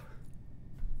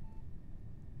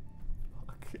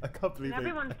 I can't believe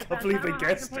they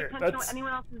guessed it. That's what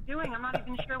anyone else is doing. I'm not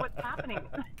even sure what's happening.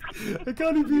 I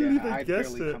can't even believe they I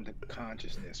guessed barely it. come to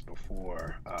consciousness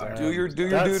before. Do your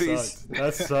duties. Sucked.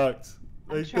 That sucked.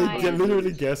 They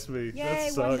literally guessed me. Yay,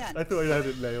 that sucked. I thought I had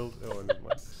it nailed. Oh, never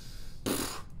mind.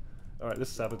 All right, let's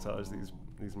sabotage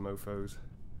these mofos.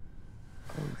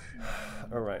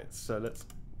 All right, so let's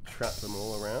trap them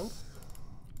all around.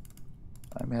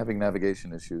 I'm having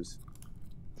navigation issues.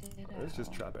 Let's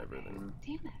just trap everything.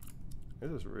 Damn it.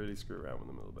 Let's just really screw around with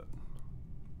them a little bit.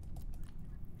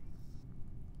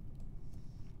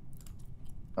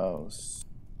 Oh,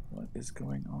 what is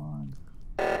going on?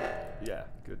 Yeah,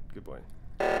 good boy.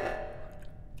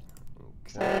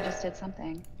 Somebody just did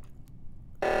something.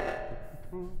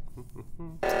 You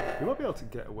might be able to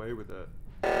get away with it.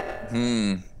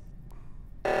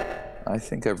 I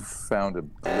think I've found a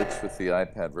glitch with the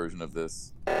iPad version of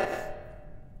this.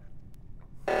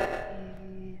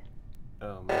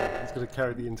 Oh man, he's gonna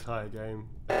carry the entire game.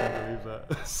 I can't believe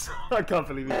that. I can't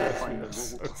believe he gets me.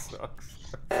 That sucks.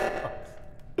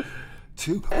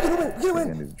 Two. We're gonna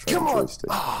win. Come on.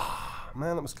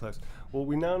 Man, that was close. Well,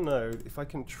 we now know if I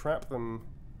can trap them.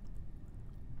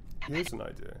 Here's an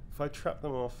idea. If I trap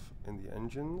them off in the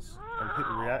engines and hit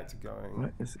the reactor going,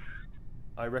 What is it?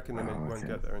 I reckon they won't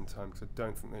get there in time because I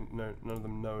don't think none of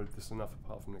them know this enough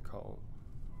apart from Nicole.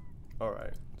 All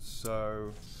right,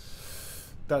 so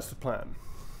that's the plan.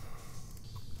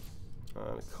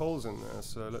 Nicole's in there,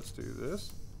 so let's do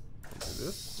this. Do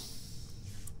this.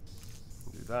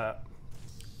 Do that.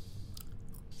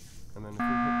 And then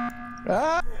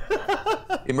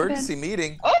if we Emergency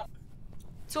meeting. Oh!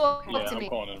 So Yeah, I'm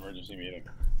calling an emergency meeting.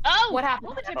 Oh, what happened?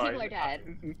 All the two people are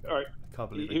dead. All right. Can't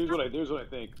believe it. Here's what I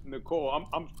think. Nicole,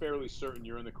 I'm fairly certain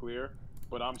you're in the clear,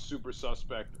 but I'm super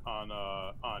suspect on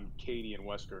Katie and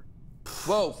Wesker.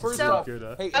 Whoa! First off,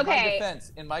 hey, okay.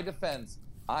 in my defense,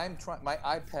 I'm trying. My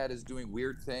iPad is doing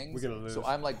weird things. We're gonna lose. So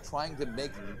I'm like trying to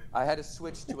make. I had to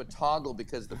switch to a toggle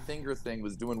because the finger thing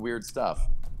was doing weird stuff.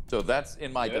 So that's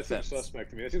in my That defense. seems suspect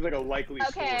to me. That seems like a likely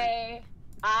story. Okay.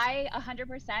 I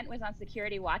 100% was on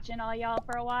security watching all y'all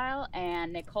for a while,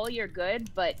 and Nicole, you're good,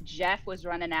 but Jeff was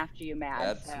running after you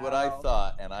mad. That's so what I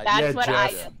thought, and I. That's Yeah, what Jeff. I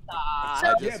just thought.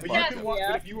 I Yeah, just but, marked you it. can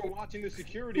but if you were watching the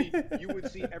security, you would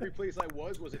see every place I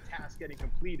was a task getting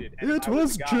completed. And It I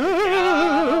was the Jeff.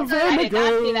 guy. I did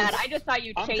not see that. I just saw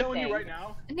you I'm chasing. telling you right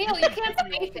now. Neil, you can't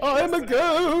say anything. I'm a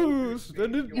ghost,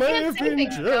 and it You may can't have say been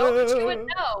anything, Joe, but you would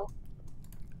Jeff. know.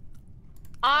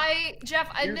 Jeff,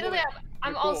 admittedly,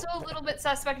 I'm also a little bit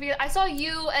suspect because I saw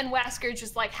you and Wesker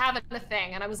just like having a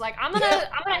thing, and I was like, I'm gonna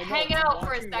hang out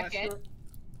for a second.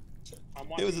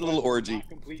 It was a little orgy.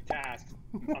 Complete task.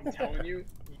 I'm telling you,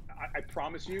 I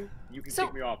promise you, you can So,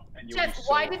 take me off. And you'll Jeff, be so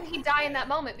why didn't he die in that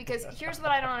moment? Because here's what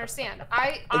I don't understand.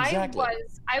 I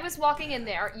was walking in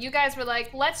there. You guys were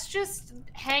like, let's just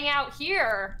hang out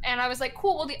here, and I was like,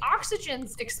 cool. Well, the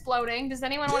oxygen's exploding. Does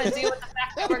anyone want to deal with the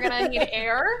fact that we're gonna need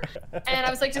air? And I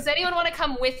was like, does anyone want to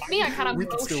come with me? I kind of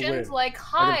motioned like,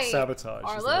 hi,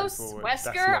 Carlos,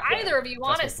 Wesker, either of you,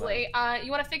 honestly.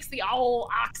 You want to fix the whole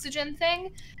oxygen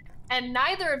thing? And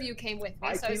neither of you came with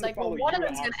me, so I was like, well, one of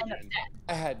them's gonna end up dead.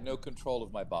 I had no control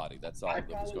of my body. That's all that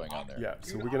was going on there. Yeah,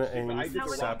 so we're gonna aim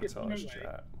for sabotage anyway,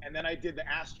 chat. And then I did the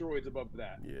asteroids above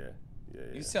that. Yeah.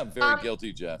 You sound very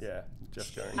guilty, Jeff. Yeah,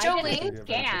 Jeff going.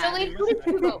 Jolene, who did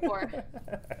you vote for?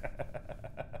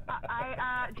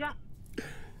 Jeff.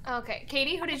 Okay,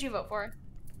 Katie, who did you vote for?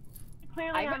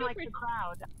 Clearly, I'm like the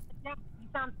crowd. Jeff, you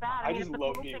sound bad. I just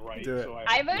love being right. So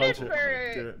I voted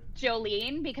for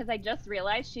Jolene because I just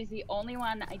realized she's the only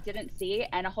one I didn't see,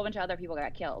 and a whole bunch of other people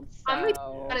got killed. So. I'm gonna be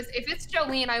honest, if it's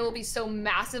Jolene, I will be so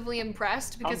massively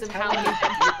impressed because of how many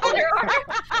people there are.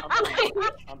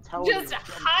 I'm telling you. Just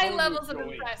high levels of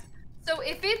impressed. So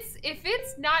if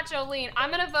it's not Jolene, I'm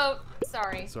gonna vote.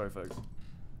 Sorry. Sorry, folks.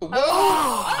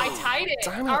 Oh, I tied it.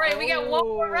 Damn it. All right, we got one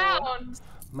more round.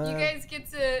 Man. You guys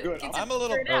get to. I'm a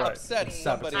little upset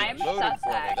somebody voted for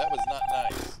me. That was not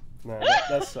nice. No,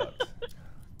 that sucked.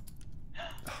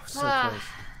 Oh, so close.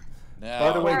 Now,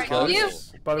 by the way,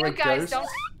 right,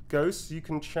 Ghosts, you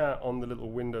can chat on the little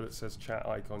window that says chat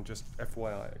icon, just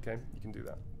FYI, okay? You can do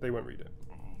that. They won't read it.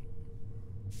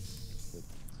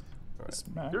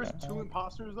 Right. There's 2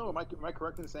 imposters, though? Am I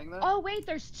correct in saying that? Oh, wait,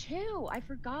 there's 2. I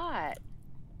forgot.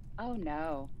 Oh,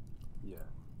 no. Yeah.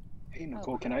 Hey,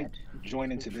 Nicole, can I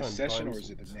join into this session, or is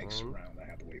it the next round I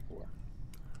have to wait for?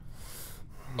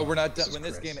 Oh, we're not done. When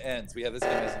this game ends, this game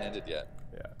hasn't ended yet.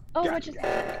 Yeah. Oh, what just...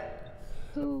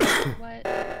 Who, what?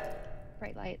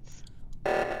 Bright lights.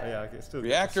 Yeah, I can still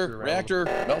reactor,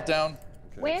 meltdown.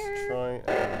 Okay,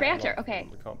 where? Reactor, okay.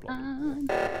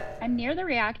 I'm near the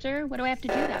reactor. What do I have to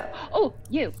do now? Oh,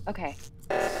 you. Okay.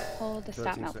 Hold the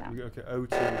stop meltdown. Okay, O2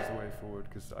 is the way forward,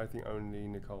 because I think only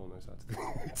Nicole knows how to do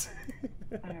it.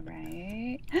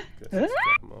 Alright. Okay,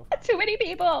 too many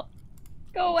people!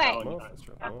 Go away! Let's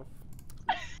drop them off.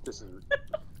 This is...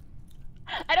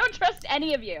 I don't trust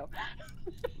any of you.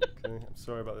 Okay, I'm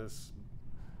sorry about this,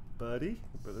 birdie,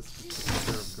 but let's put the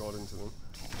fear of God into them.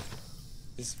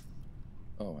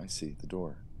 Oh, I see the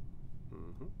door.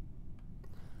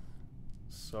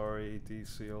 Sorry,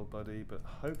 DC old buddy, but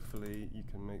hopefully you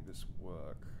can make this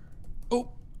work.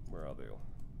 Oh, where are they all?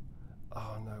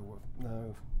 Oh no,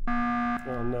 no.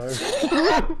 Oh no.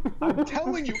 I'm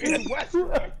telling you, it's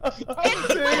Wesker. It's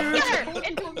Wesker!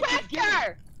 It's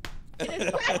Wesker!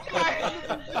 It's Wesker!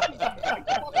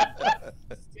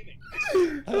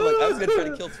 I was gonna try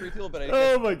to kill 3 people, but I didn't.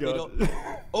 Oh my god.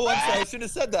 Oh, I'm sorry. I shouldn't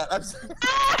have said that. I'm sorry.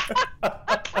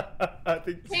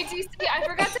 Hey, DC, I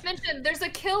forgot to mention, there's a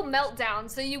kill meltdown,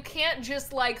 so you can't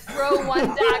just like throw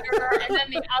one dagger and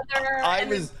then the other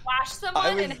then flash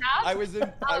someone in half. I was in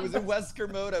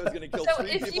Wesker mode. I was gonna kill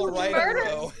 3 people right in a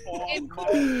row. In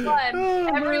cold blood,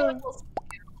 everyone will see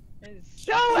you.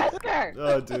 Show Wesker!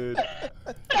 Oh, dude.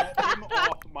 I'm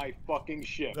off my fucking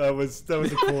ship. That was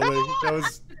appalling. That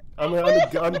was.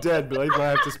 I'm dead, but I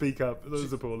have to speak up. That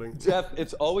was appalling. Jeff,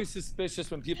 it's always suspicious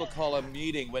when people call a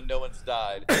meeting when no one's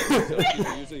died. So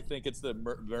people usually think it's the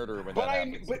murder when that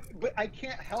happens. But I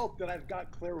can't help that I've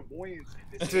got clairvoyance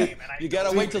in this Dude, game. And you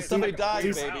gotta wait till somebody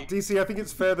dies, baby. DC, I think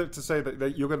it's fair to say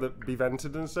that you're going to be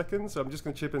vented in a second, so I'm just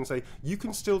going to chip in and say, you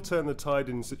can still turn the tide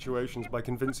in situations by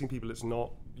convincing people it's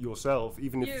not yourself,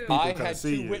 even if people can't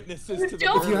see you. I had 2 witnesses to the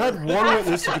If you had one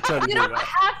witness, you could turn You don't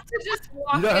have to just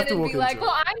walk in and be like,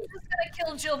 well, I'm just gonna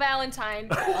kill Jill Valentine.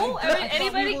 Cool.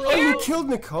 Anybody care? Oh, you killed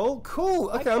Nicole? Cool.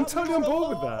 Okay, I'm totally on board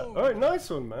with that. All right, nice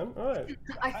one, man. All right.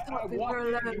 I thought we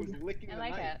were alone. I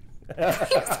like it.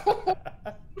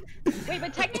 Wait,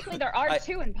 but technically there are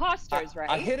 2 imposters, right?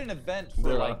 I hit an event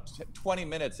for like 20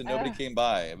 minutes and nobody came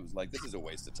by. I was like, this is a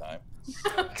waste of time.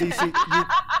 DC,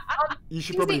 you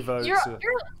should probably vote. You're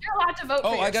allowed to vote.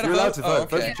 Oh, I gotta vote. You're allowed to vote. Oh,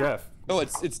 okay. Vote for Jeff. Oh,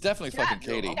 it's definitely fucking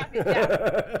Katie. I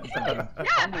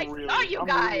saw you guys.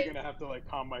 I'm really gonna have to like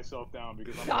calm myself down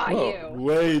because I'm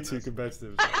way too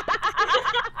competitive.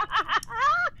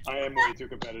 I am way too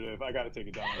competitive. I gotta take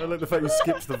it down. I like the fact you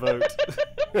skipped the vote.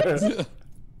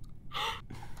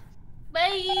 Bye.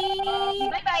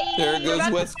 Bye. There goes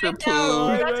Wesker Poo.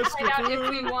 We're about to find out if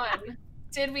we won.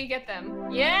 Did we get them?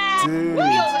 Yeah. Dude.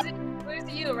 Neil, it was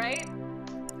you, right?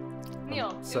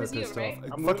 Neil, So it was you, pissed right?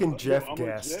 off. Fucking Jeff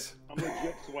guessed. I'm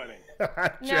legit sweating.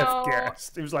 Jeff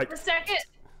guessed. It was like the second.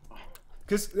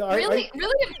 Because really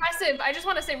impressive. I just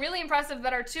want to say, really impressive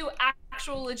that our 2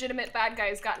 actual legitimate bad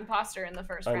guys got imposter in the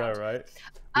first round. I know, right?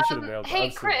 We should have nailed hey,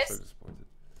 that. Chris, so disappointed.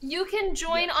 you can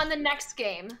join on the next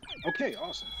game. Okay,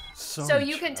 awesome. So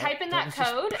you can type in that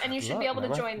code, and you should be able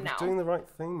to join now. Doing the right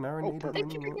thing, marinated.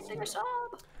 Thank you for giving your sub.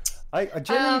 I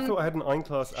genuinely thought I had an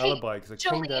Ein-class alibi because I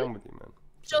came down with you, man.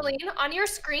 Jolene, on your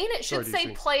screen, it should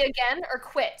say play again or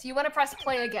quit. You want to press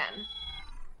play again.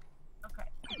 Okay.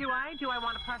 Do I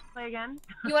want to press play again?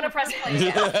 You want to press play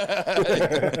again.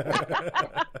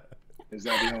 Is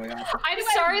that the only option? I'm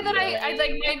sorry that I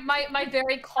like my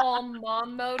very calm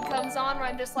mom mode comes on where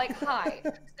I'm just like, hi.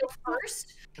 So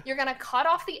first, you're gonna cut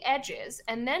off the edges,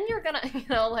 and then you're gonna,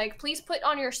 like, please put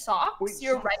on your socks,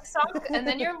 your right sock, and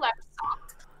then your left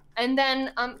sock. And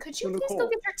then, could you please go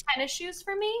get your tennis shoes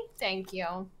for me? Thank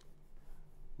you.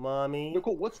 Mommy.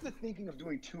 Nicole, what's the thinking of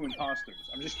doing 2 imposters?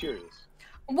 I'm just curious.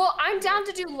 Well, I'm down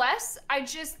to do less.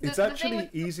 It's actually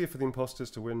easier for the imposters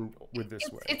to win with this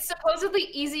way. It's supposedly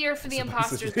easier for the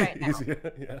imposters right now.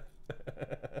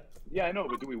 Yeah, I know,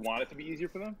 but do we want it to be easier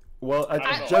for them? Well,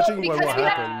 judging by what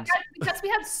happened... Because we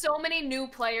had so many new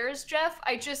players, Jeff,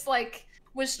 I just, like,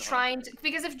 was trying to...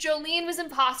 Because if Jolene was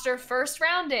imposter first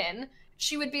round in,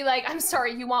 she would be like, I'm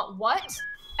sorry, you want what?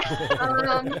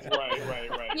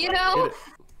 Right. You know?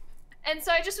 And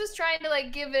so I just was trying to,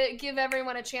 like, give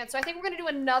everyone a chance. So I think we're gonna do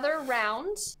another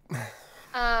round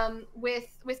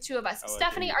with 2 of us.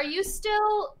 Stephanie, are you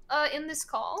still in this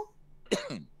call?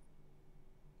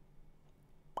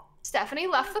 Stephanie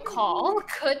left the call.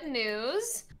 Good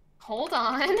news. Hold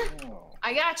on.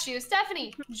 I got you.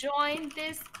 Stephanie, join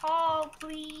this call,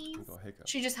 please.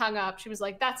 She just hung up. She was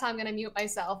like, that's how I'm going to mute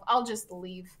myself. I'll just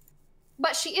leave.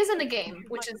 But she is in the game,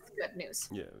 which is good news.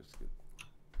 Yeah, it was good.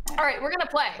 All right, we're going to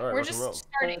play. Right, we're just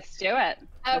starting. Let's do it.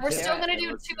 We're still going to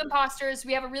do 2 imposters.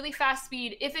 We have a really fast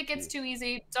speed. If it gets too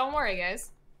easy, don't worry,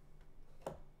 guys.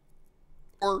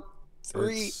 4,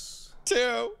 3, 2.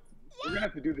 We're going to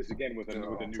have to do this again with a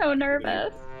new... So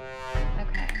nervous.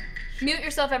 Okay. Mute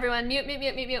yourself, everyone. Mute.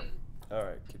 All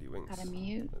right, kitty wings. Gotta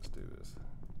mute. Let's do this.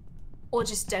 Or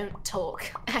just don't talk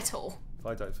at all. If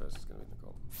I die first, it's gonna be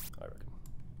Nicole. I reckon.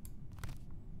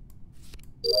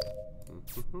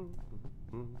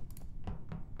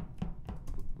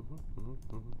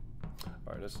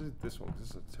 All right, let's do this one because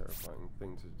this is a terrifying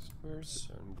thing to just sit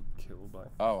there and be killed by.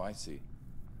 Oh, I see.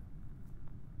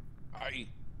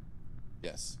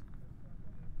 Yes.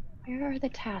 Where are the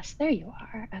tasks? There you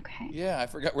are. Okay. Yeah, I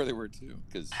forgot where they were too.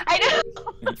 Because I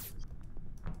know.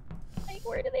 Like,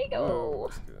 where do they go? Oh,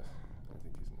 that's good. I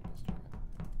think he's in the mystery.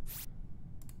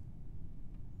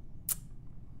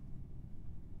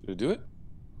 Did it do it?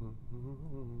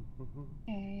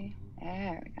 Okay.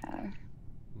 There we go.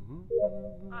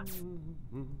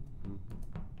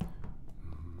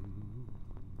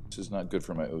 This is not good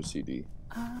for my OCD.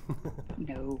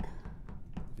 No.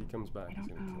 If he comes back, he's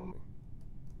gonna kill me.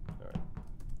 Alright.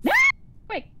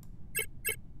 Wait.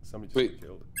 Somebody just got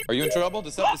killed. Are you in trouble?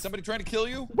 Is somebody trying to kill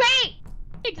you? Wait!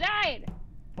 He died!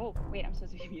 Oh, wait, I'm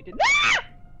supposed to be muted.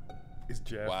 It's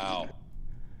Jeff. Wow.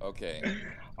 Okay.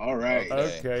 All right.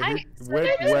 Okay.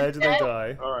 Where did they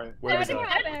die? All right. There was a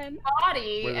dead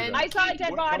body, and I saw a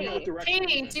dead body.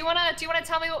 Katie, do you wanna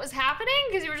tell me what was happening?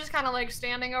 Because you were just kind of like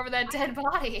standing over that dead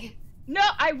body. No,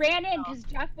 I ran in because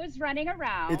Jeff was running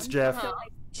around. It's Jeff. So,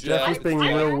 Jeff was being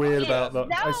real weird about that.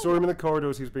 I saw him in the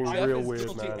corridors. He was being real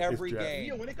weird, man. Every game.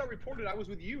 Yeah, when it got reported, I was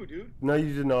with you, dude. No,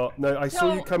 you did not. No, I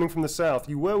saw you coming from the south.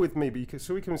 You were with me, but you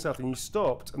saw you coming south, and you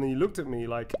stopped, and then you looked at me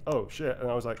like, "Oh shit!"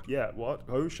 And I was like, "Yeah, what?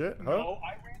 Oh shit? Huh?" No,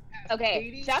 I ran past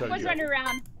okay, Jeff was running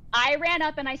around. I ran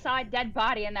up and I saw a dead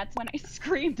body, and that's when I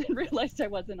screamed and realized I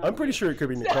wasn't on I'm pretty sure it could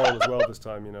be Nicole as well this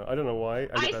time, you know. I don't know why.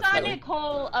 I saw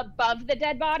Nicole above the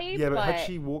dead body, yeah, but had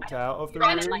she walked out of the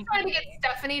I'm room? trying to get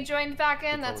Stephanie joined back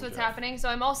in. That's what's happening. So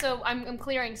I'm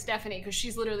clearing Stephanie because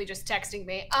she's literally just texting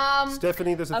me.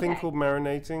 Stephanie, there's a thing called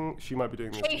marinating. She might be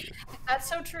doing this. Katie, that's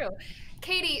so true.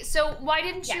 Katie, so why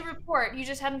didn't you report? You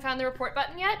just hadn't found the report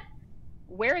button yet?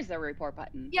 Where is the report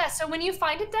button? Yeah, so when you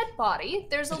find a dead body,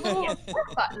 there's a little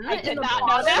report button I in did the not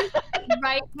know that.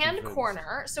 right-hand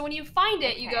corner. So when you find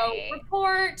it, you go,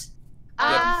 report.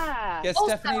 Yeah, Also,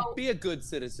 Stephanie, be a good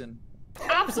citizen.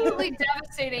 Absolutely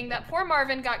devastating that poor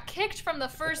Marvin got kicked from the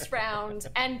first round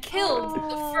and killed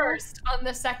the first on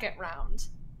the second round.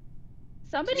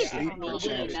 Somebody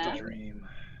dream.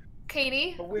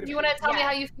 Katie, do you want to tell me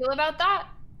how you feel about that?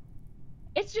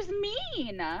 It's just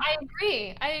mean. I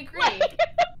agree.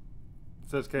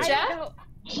 So it's Katie. Jeff,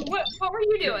 what were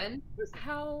you doing? Listen,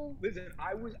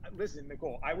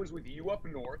 Nicole, I was with you up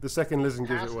north. The second Lizen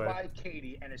gives it away. By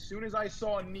Katie, and as soon as I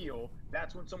saw Neil,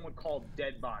 that's when someone called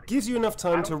dead body. Gives you enough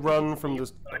time to run from the...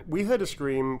 We heard a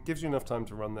scream. Gives you enough time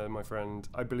to run there, my friend.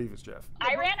 I believe it's Jeff.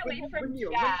 I ran away from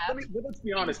Neil, Jeff. let's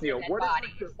be honest, Neil. What is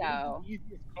the so.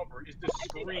 easiest cover is to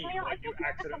scream like you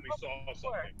accidentally saw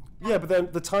something. Yeah, but then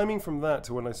the timing from that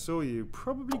to when I saw you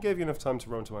probably gave you enough time to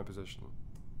run to my position.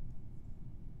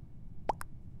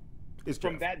 It's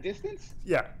From Jeff. that distance?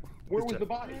 Yeah. Where it's was Jeff. the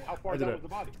body? How far down was the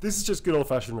body? This is just good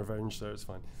old-fashioned revenge, so it's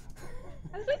fine.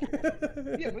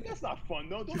 Yeah, but that's not fun,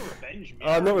 though. Don't revenge me.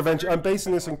 Not revenge. I'm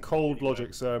basing this on cold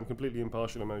logic, so I'm completely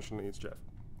impartial emotionally. It's Jeff.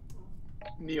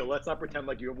 Neil, let's not pretend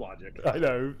like you have logic. I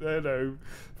know.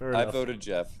 Fair enough. I voted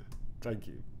Jeff. Thank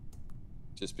you.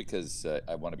 Just because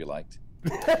I want to be liked.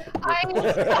 I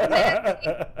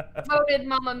voted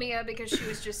Mamma Mia because she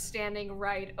was just standing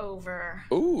right over.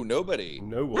 Ooh, nobody.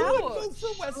 No one. Vote for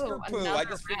Wesker Poo. I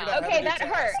just figured out Okay, how to that do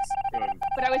hurt. tasks.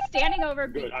 But I was standing over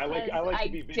because I like to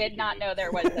be did not know there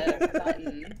was a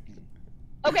button.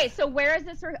 Okay, so where is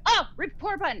this?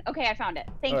 Report button. Okay, I found it.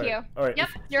 Thank you. All right. Yep,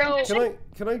 you're in mission.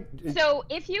 Can I? So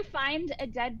if you find a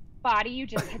dead body, you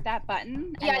just hit that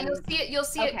button. Yeah, and you'll see it. You'll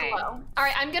see it Okay. below. All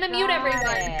right, I'm gonna mute everyone.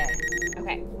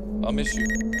 Okay. I'll miss you.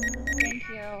 Thank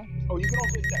you. Oh, you can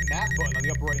also hit that map button on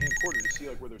the upper right-hand corner to see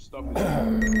like where their stuff is.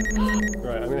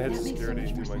 Right, I'm gonna head to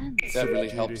security. Do my That really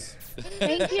duty. helps.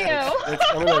 Thank you.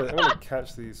 I'm gonna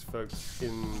catch these folks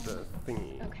in the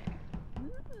thingy. Okay.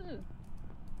 Ooh.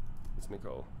 It's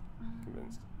Nicole.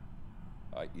 Convinced.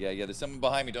 Yeah, there's someone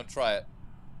behind me. Don't try it.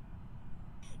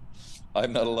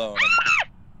 I'm not alone.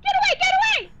 Get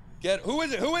away! Get away! Who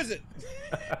is it? Who is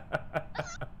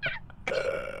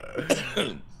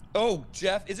it? Oh,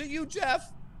 Jeff. Is it you,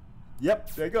 Jeff?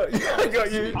 Yep, I got you. I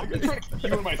got you.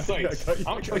 You were my sights.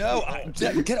 No,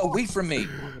 Jeff, get away from me.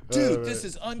 Dude, this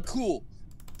is uncool.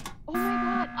 Oh my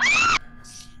god. Ah!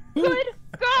 Good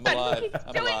God! I'm alive. Keep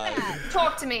I'm doing alive. that.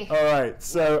 Talk to me. All right,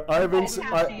 so I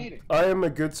am a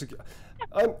good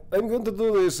I'm going to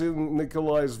do this in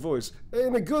Nikolai's voice.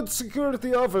 I'm a good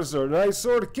security officer, and I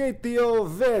saw Katie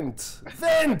vent,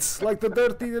 like the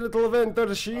dirty little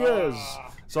venter she is.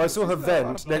 So I saw her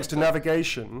vent next to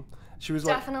navigation. She was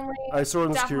like, Definitely. I saw her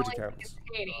on the security Definitely cams.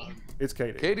 it's Katie. It's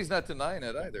Katie. Katie's not denying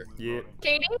it either. Yeah.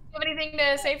 Katie, do you have anything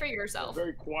to say for yourself?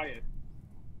 Very quiet.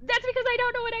 That's because I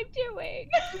don't know what I'm doing.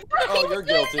 Oh, you're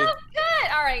guilty. Good.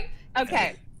 All right.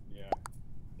 Okay. Yeah.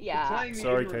 Yeah.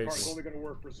 Sorry, Katie. Casey. It's only gonna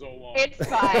work for so long. It's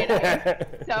fine.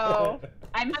 So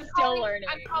I'm still learning.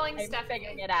 I'm calling Stephanie.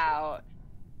 Figuring it out.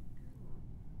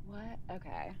 What?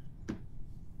 Okay.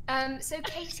 So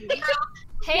Katie.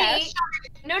 Hey. Yes.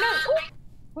 No.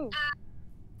 Ooh.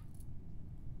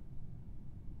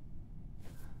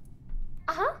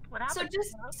 So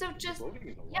just.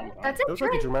 Yep, that's That it. was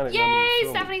like a dramatic moment in Yay! the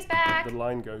film. Stephanie's back. The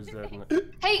line goes there. Doesn't it?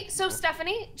 Hey, so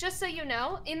Stephanie, just so you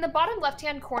know, in the bottom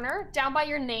left-hand corner, down by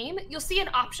your name, you'll see an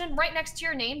option right next to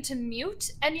your name to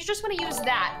mute, and you just want to use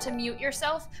that to mute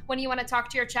yourself when you want to talk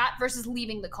to your chat versus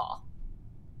leaving the call.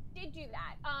 Did do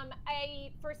that.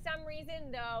 For some reason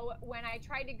though, when I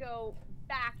tried to go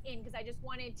back in, because I just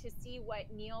wanted to see what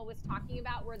Neil was talking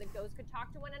about, where the ghosts could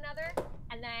talk to one another,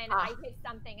 and then I hit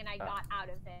something and I got out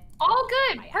of it. All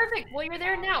good, perfect. Well, you're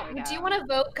there now. Do you want to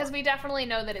vote? Because we definitely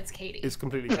know that it's Katie. It's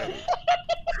completely Katie.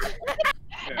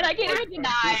 And I can't even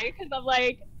deny because I'm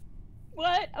like,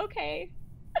 what? Okay.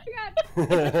 Wait,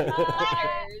 you can't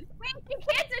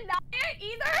deny it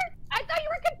either? I thought you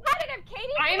were competitive,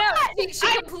 Katie. I know. She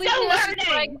I'm completely still was just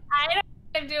learning. like, I know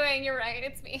what I'm doing. You're right.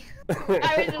 It's me. I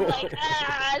was just like,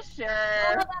 sure.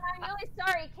 Well, then I'm really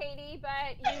sorry, Katie,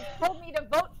 but you told me to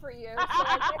vote for you, so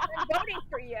I guess I'm voting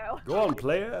for you. Go on,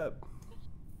 play it.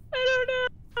 I don't know.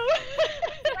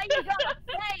 Then you gotta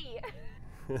play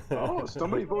Oh,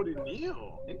 somebody voted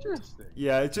Neil. Interesting.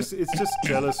 Yeah, it's just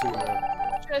jealousy, man.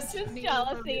 Just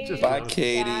jealousy. Just Bye, jealousy.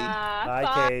 Katie. Yeah, Bye,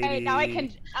 bye. Katie. Now I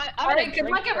can. I'm All right, gonna good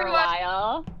drink luck, for a everyone.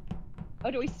 while.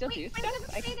 Oh, do we still do Wait,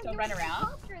 stuff? I can still run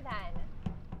around. Then.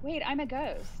 Wait, I'm a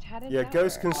ghost. How did Yeah, that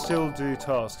ghosts work? can still do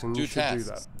tasks, and Do you should do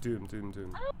tasks. that. Do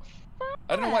them. Oh,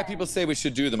 I don't know why people say we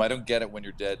should do them. I don't get it when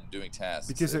you're dead and doing tasks.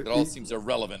 Because it all seems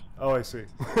irrelevant. Oh, I see.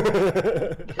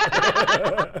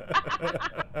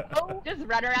 Just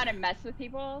run around and mess with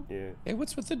people? Yeah. Hey,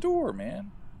 what's with the door,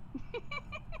 man? I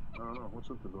don't know. What's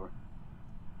with the door?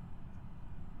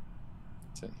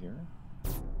 Is it here?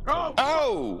 Oh!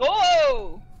 Oh!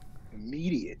 Whoa!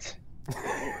 Immediate.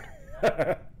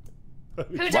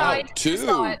 Who died? Who two.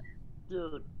 saw it?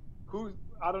 Dude, who?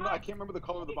 I don't know. I can't remember the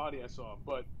color of the body I saw,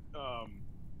 but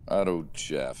Oh,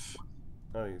 Jeff.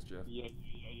 I think it's Jeff. yeah.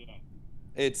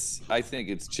 I think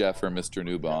it's Jeff or Mr.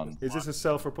 Newbon. Is this a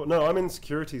self-report? No, I'm in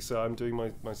security, so I'm doing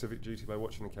my civic duty by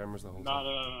watching the cameras the whole time.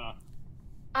 No.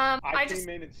 I came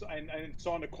in and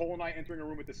saw Nicole and I entering a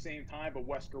room at the same time, but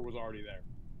Wesker was already there.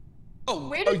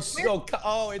 Oh, it's Jeff.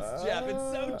 It's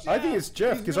so Jeff. I think it's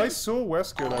Jeff because I saw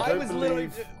Wesker and I don't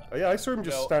believe. Yeah, I saw him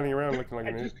just standing around looking like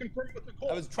an I idiot. just confirmed with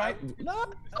Nicole. I was trying. No.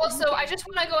 Also, I just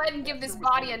want to go ahead and give this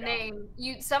body a name.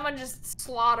 Someone just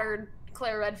slaughtered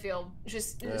Claire Redfield.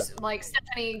 Just like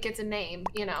Stephanie gets a name,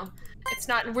 you know. It's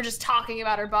not. We're just talking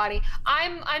about her body.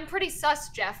 I'm pretty sus,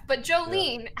 Jeff. But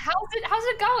Jolene, how's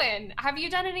it going? Have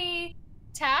you done any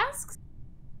tasks?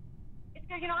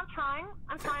 You know, I'm trying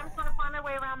to find my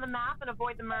way around the map and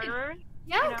avoid the murderers.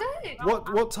 Yeah, you know?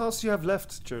 good. What tasks do you have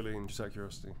left, Jolene? Just out of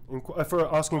curiosity,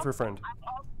 for asking for a friend.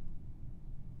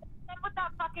 With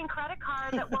that fucking credit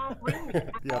card that won't ring.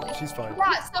 Yeah, she's fine.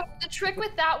 Yeah. So the trick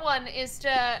with that one is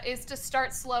to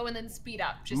start slow and then speed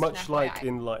up. Just Much an like FYI.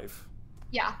 in life.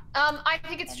 Yeah. I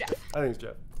think it's Jeff. I think it's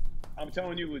Jeff. I'm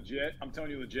telling you legit.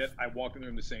 I walked in the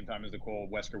room the same time as Nicole.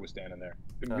 Wesker was standing there.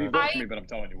 It Uh, would be vote for me, but I'm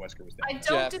telling you, Wesker was I standing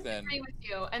don't there. disagree with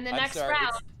you. And the I'm next sorry,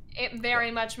 round, it very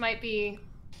much might be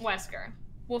Wesker.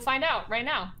 We'll find out right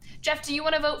now. Jeff, do you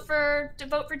want to vote for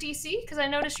DC? Because I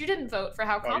noticed you didn't vote for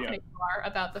how confident you are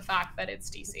about the fact that it's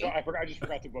DC. No, I just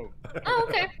forgot to vote. Oh,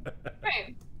 okay.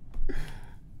 Great.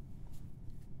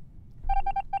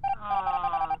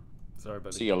 Sorry,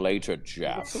 buddy. See you later, It's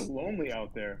Jeff. so lonely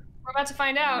out there. We're about to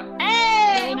find out.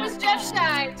 Hey, it was Jeff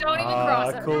Shine. Don't even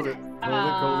cross it. Called it.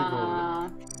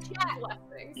 Called it. Jeff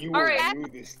blessings. You All will right. rue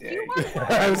this day.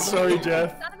 I'm sorry,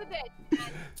 Jeff. Son of a bitch.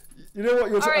 You know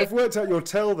what? All right. I've worked out your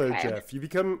tell though, Jeff. You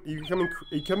become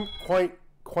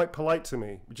quite polite to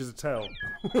me, which is a tell.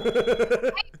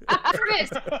 Chris,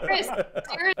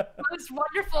 you're the most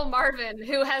wonderful Marvin,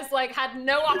 who has like had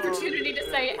no opportunity to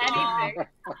say anything.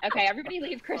 Okay, everybody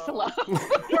leave Chris alone.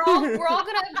 We're all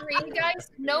gonna agree,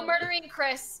 guys. No murdering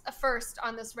Chris first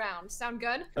on this round. Sound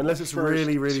good? Unless it's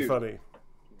really, really funny.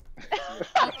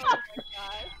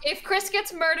 If Chris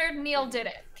gets murdered, Neil did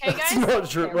it. Okay, guys? That's not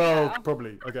true. There Well, go.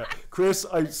 probably. Okay. Chris,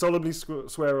 I solemnly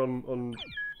swear on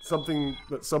something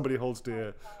that somebody holds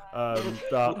dear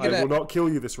that I will not kill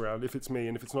you this round if it's me,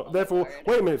 and if it's not. Therefore,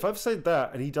 wait a minute. If I've said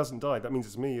that and he doesn't die, that means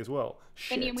it's me as well.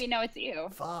 Shit. Then we know it's you.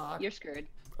 Fuck. You're screwed.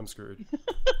 I'm screwed.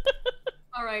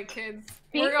 All right, kids.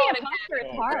 Being We're going the imposter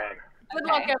is hard. Good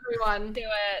luck, everyone. Do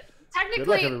it. Technically, Good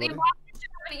luck, the everybody. imposters should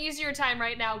have an easier time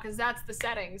right now because that's the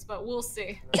settings, but we'll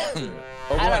see. I don't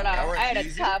know. I had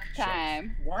a tough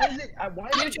time. Why is it? Why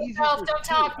is Mute it easier yourself. for Don't kids?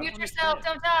 talk. I Mute don't yourself.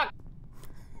 understand. Don't talk.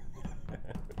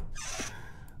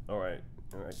 All right,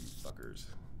 you fuckers.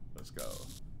 Let's go.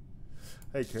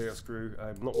 Hey, Chaos Crew.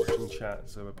 I'm not watching chat,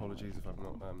 so apologies if I'm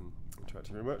not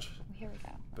interacting very much. Here we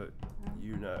go. But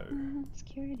you know,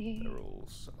 Security. they're all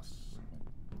sus.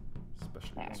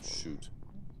 Especially this one. Shoot.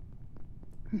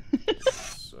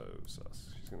 So sus.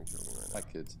 She's gonna kill me right now. Hi,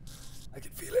 kids. I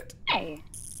can feel it. Hey.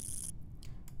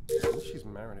 She's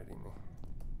marinating me.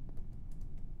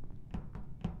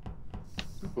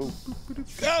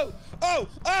 Go!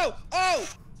 Oh!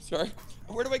 Sorry.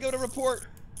 Where do I go to report?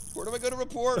 Oh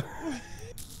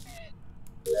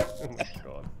my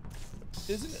god.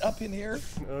 Isn't it up in here?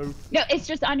 No. No, it's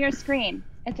just on your screen.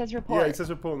 It says report. Yeah, it says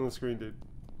report on the screen, dude.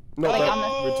 Not Like that on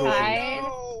the we're talking. side?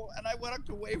 No! And I walked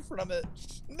away from it.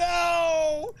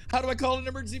 No! How do I call an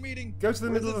emergency meeting? Go to the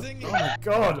Where's middle of the thing? Oh my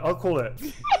god, I'll call it.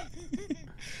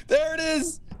 There it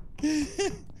is!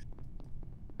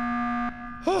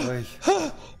 Oy.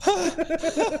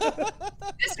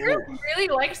 This group really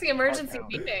likes the emergency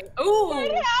meeting. Ooh.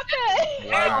 What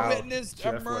happened? I witnessed Jeff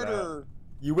a went murder.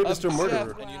 You witnessed a of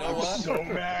murder. Jeff, and you know what? So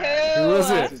mad. Who was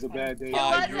This it? is a bad day.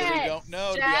 I was really it? don't know,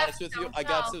 to be Jeff, honest with you. don't I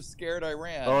got tell. so scared I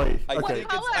ran. Oy, I okay.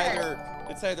 think What color?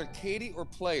 it's either Katie or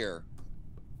Player.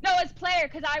 No, it's player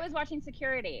because I was watching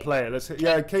security. Player.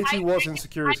 Yeah, Katie was in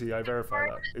security. I verify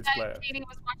that. It's player. Katie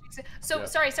was watching. So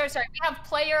sorry. We have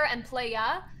player and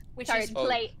playa, which is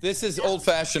play. This is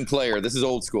old-fashioned player. This is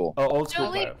old school. Oh, old school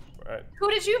player. Right. Who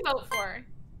did you vote for?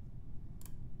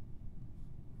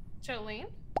 Jolene.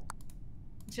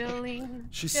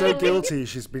 She's so guilty.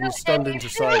 She's been stunned into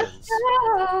silence.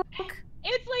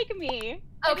 It's like me.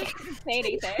 Okay. I didn't say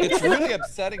anything. It's really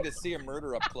upsetting to see a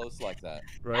murder up close like that.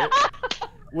 Right?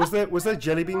 Was there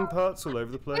jelly bean parts all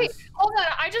over the place? Wait, hold on.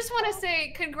 I just want to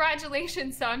say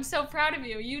congratulations. So I'm so proud of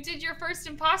you. You did your first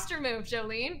imposter move,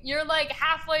 Jolene. You're like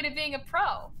halfway to being a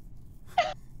pro.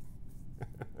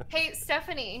 Hey,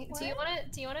 Stephanie, do you want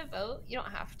to vote? You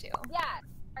don't have to. Yeah.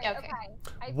 Right,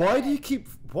 okay. Why do you keep?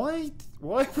 Why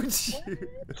would you?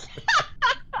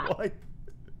 Why?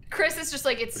 Chris is just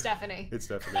like, it's Stephanie. It's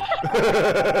Stephanie.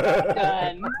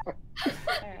 Done.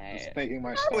 Just thinking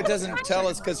my. Oh, it doesn't tell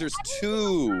us because there's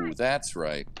 2. That's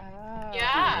right.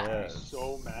 Yeah. I'm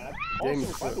so mad. Game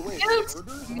Also, by the way,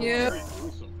 Yeah.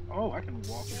 Oh, I can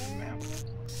walk with the map.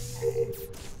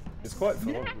 It's quite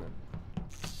fun, isn't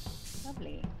it?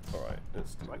 Lovely. All right,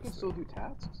 let's do So I can this still thing. do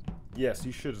tasks. Yes,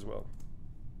 you should as well.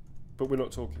 But we're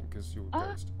not talking because you're a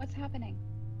ghost. What's happening?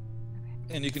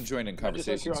 And you can join in Just out of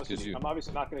conversations curiosity, because you. I'm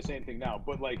obviously not going to say anything now,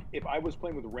 but like, if I was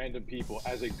playing with random people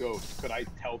as a ghost, could I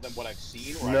tell them what I've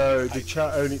seen? Or No, the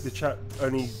chat only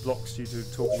blocks you to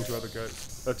talking to other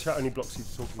ghosts. The chat only blocks you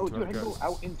to talking to dude, other I can ghosts. go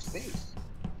out in space.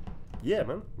 Yeah,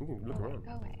 man, you can look around.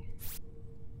 Go away.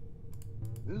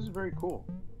 This is very cool.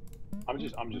 I'm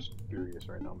just furious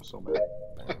right now. I'm so mad.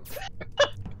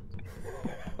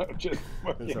 I'm just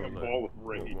fucking a ball of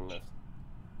rage.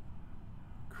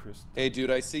 Hey,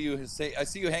 dude, I see you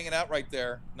hanging out right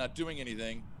there, not doing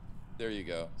anything. There you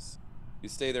go. You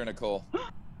stay there, Nicole.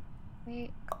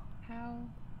 Wait, how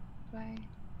do I?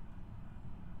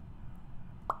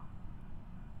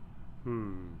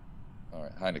 All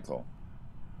right. Hi, Nicole.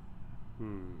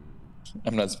 Hmm.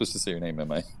 I'm not supposed to say your name,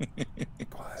 am I?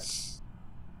 Quiet.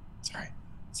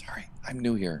 Sorry. I'm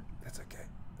new here. That's okay.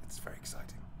 It's very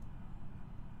exciting.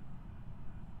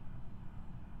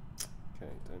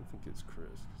 Okay, don't think it's Chris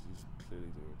because he's clearly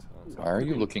doing a task. Why are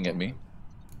you looking at me?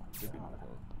 Could be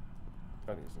Nicole. I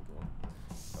think it's Nicole.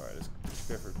 All right, let's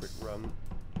go for a quick run.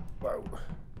 Whoa.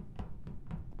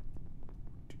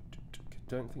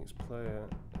 Don't think it's player.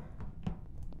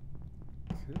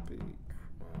 Could be.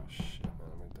 Oh shit, man,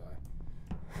 I'm gonna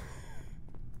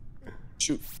die.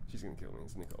 Shoot. She's gonna kill me.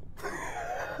 It's Nicole.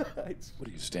 What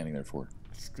are you standing there for?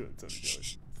 It's good.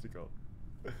 It's Nicole.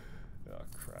 Oh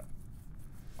crap.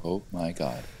 Oh my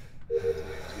God.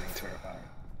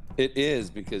 It is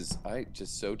because I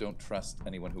just so don't trust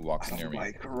anyone who walks near me.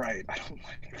 I don't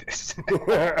like this.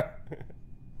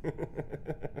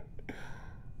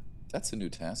 That's a new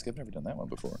task. I've never done that one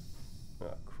before.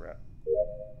 Oh crap.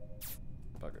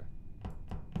 Bugger.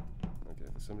 Okay,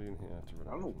 there's somebody in here I have to run.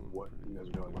 I don't know what you guys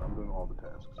are doing, but I'm doing all the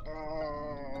tasks.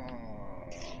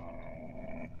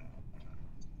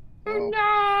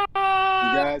 No!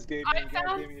 You guys gave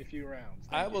me a few rounds.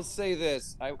 I will say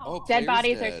this. Dead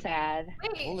bodies are sad.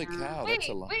 Wait, holy cow, that's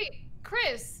a lot. Wait,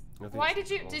 Chris, why did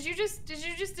you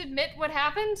just admit what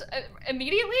happened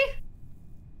immediately?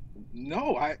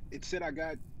 No, it said I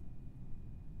got.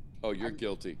 Oh, you're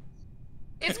guilty.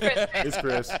 It's Chris. It's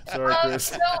Chris. Sorry, Chris.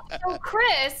 So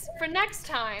Chris, for next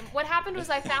time, what happened was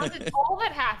I found it. All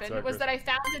that happened was that I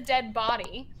found a dead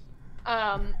body,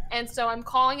 and so I'm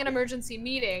calling an emergency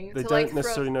meeting. They to, don't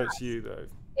necessarily know it's you, though.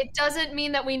 It doesn't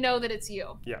mean that we know that it's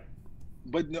you. Yeah.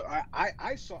 But no, I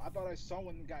thought I saw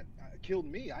someone got killed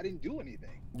me. I didn't do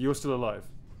anything. You're still alive.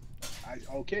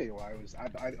 Okay, well,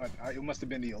 it must have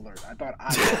been the alert. I thought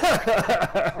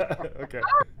Okay.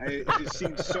 It just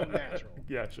seemed so natural.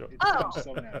 Yeah, sure. It seemed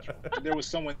so natural. There was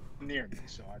someone near me,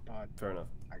 so I thought. Fair enough.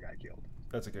 I got killed.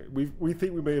 That's okay. We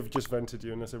think we may have just vented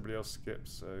you unless everybody else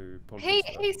skips. So. Hey,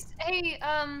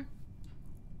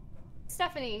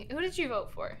 Stephanie, who did you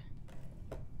vote for?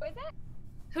 What is it?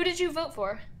 Who did you vote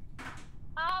for?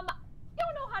 I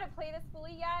don't know how to play this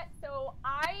fully yet, so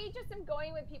I just am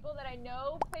going with people that I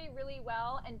know play really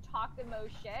well and talk the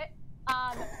most shit.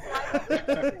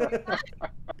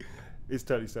 It's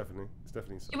totally Stephanie.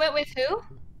 Stephanie's. You went with who?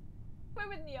 Went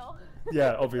with Neil.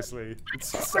 Yeah, obviously.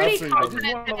 It's pretty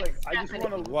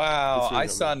confident. Wow, I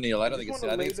saw Neil. I don't think it's.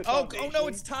 I think it's. Oh no,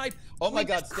 it's tied. Oh my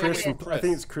God, stay away from Chris. I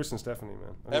think it's Chris and Stephanie,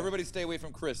 man. Everybody, stay away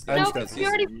from Chris. And No, Stephanie. we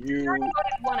already voted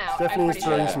one out. Stephanie's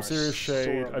throwing sure. some serious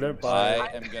shade. I don't buy I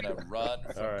it. am gonna run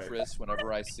from Chris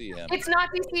whenever I see him. It's not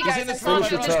DC, He's guys. in the It's not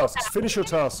Finish your DC. tasks. Finish your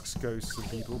tasks, ghosts and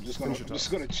people. I'm just Finish gonna, your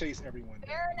just tasks. gonna chase everyone.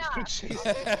 Fair enough.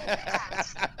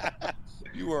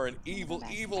 You are an evil,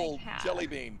 evil jelly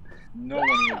bean. No one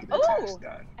will get a task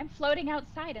done. I'm floating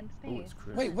outside in space.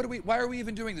 Wait, what are we? Why are we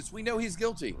even doing this? We know he's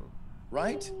guilty,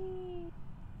 right?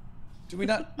 Do we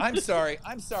not? I'm sorry.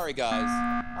 I'm sorry, guys.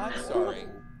 I'm sorry.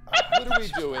 What are we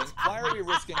doing? Why are we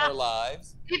risking our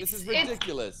lives? This is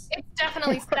ridiculous. It's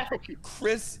definitely Stephanie.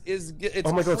 Chris is. It's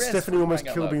oh my God, Chris Stephanie almost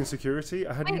killed me me in security.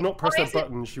 Had you not pressed that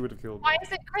button, she would have killed me. Why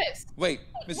is it Chris? Wait,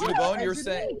 Mr. Dubone, you're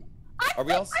saying? Are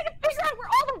we all? I'm trying to figure out where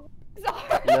all the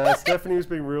are. Nah, Stephanie was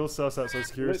being real sus outside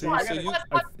security.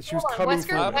 She was coming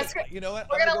through. You know what?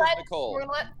 We're gonna let Nicole.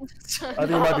 I think it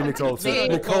might be Nicole. So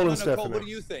Nicole and Stephanie. Nicole, what do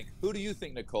you think? Who do you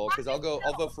think, Nicole? Because I'll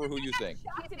vote for who you think.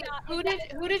 Who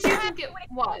did you think it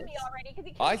was?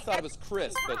 I thought it was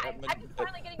Chris, but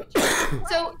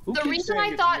so the reason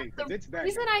I thought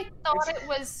it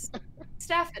was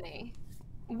Stephanie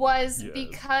was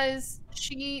because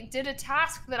she did a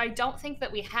task that I don't think that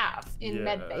we have in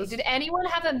medbay. Did anyone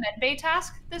have a medbay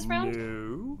task this round?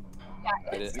 No.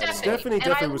 Yeah, it's Stephanie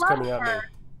definitely was coming at me.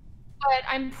 But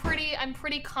I'm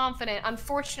pretty confident,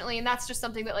 unfortunately, and that's just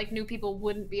something that like new people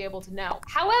wouldn't be able to know.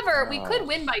 However, we could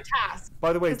win by task.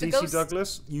 By the way, DC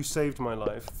Douglas, you saved my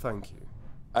life. Thank you.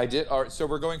 I did. All right, so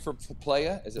we're going for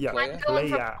Playa? Is it Playa? I'm going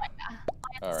for Playa.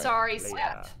 All right. Sorry,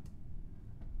 Steph.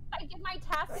 I did my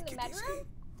task in the bedroom?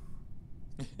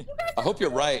 I hope you're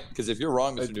right, because if you're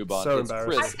wrong, Mr. Newbon, so it's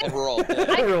Chris, and we're all dead.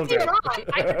 I could be wrong.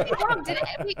 I could be wrong. Did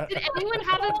anyone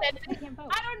have a medbay?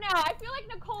 I don't know. I feel like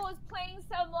Nicole is playing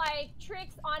some like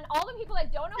tricks on all the people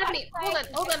that don't know how to play.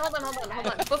 Hold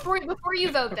on. Before you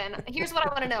vote, then here's what I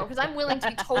want to know, because I'm willing to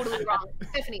be totally wrong.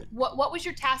 Tiffany, what was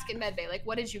your task in medbay? Like,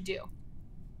 what did you do?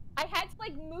 I had to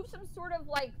like move some sort of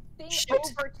like thing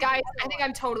over to guys. I think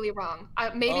I'm totally wrong.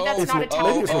 Maybe that's not a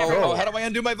task. How do I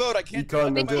undo my vote? I can't. You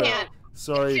can't undo it.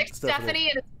 Sorry, Stephanie,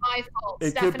 and it's my fault.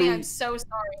 Stephanie, I'm so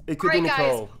sorry. It could be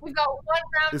Nicole. Guys, we've got one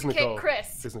round to kick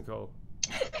Chris. It's Nicole.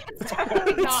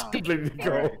 It's completely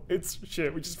Nicole. It's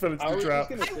shit. We just fell into the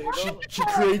trap. She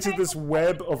created this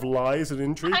web of lies and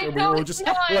intrigue, and we were all just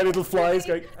like little flies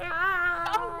going. Listen,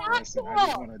 I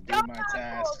just want to do my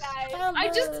task. I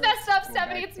just messed up,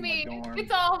 Stephanie. It's me.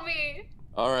 It's all me.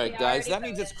 All right, guys. That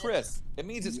means it's Chris. It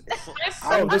means it's Chris.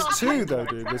 Oh, there's two though,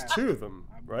 dude. There's two of them,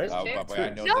 right? Oh, but I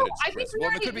know that it's Chris.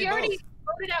 Well, it could be both.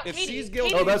 If she's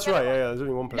guilty. Oh, that's right. Yeah, there's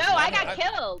only one person. No, I got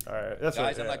killed. All right, that's right.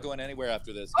 Guys, I'm not going anywhere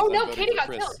after this. Oh no, Katie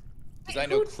got killed. Because I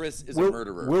know Chris is a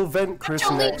murderer. We'll vent Chris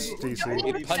next,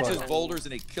 DC. He punches boulders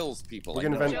and he kills people. We're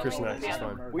gonna vent Chris next. It's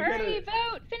fine. Hurry,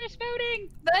 vote! Finish voting!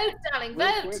 Vote, darling,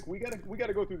 vote! Quick, we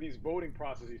gotta go through these voting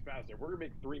processes faster. We're gonna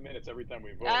make 3 minutes every time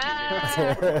we vote.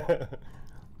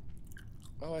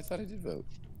 Oh, I thought I did vote.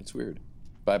 It's weird.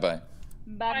 Bye-bye.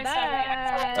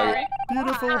 Bye-bye.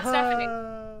 Beautiful.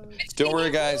 Don't worry,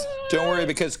 guys. Don't worry,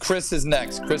 because Chris is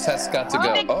next. Chris has got to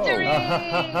go.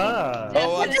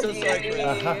 Oh, I'm so sorry, Chris.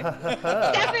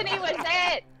 Stephanie was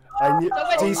it. I knew,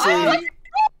 DC.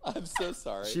 I'm so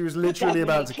sorry. She was literally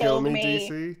about to kill me,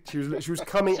 DC. She was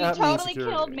coming at me in security. She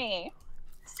totally killed me.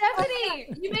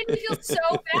 Stephanie, you made me feel so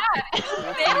bad.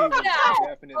 Oh my gosh!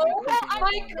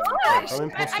 I'm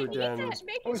imposter again. It's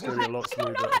going to be a lot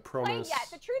smoother, I promise.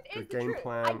 The truth is the game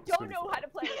plan. I don't know how to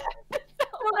play yet.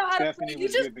 Stephanie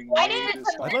was giving me I'd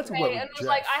like to work with and was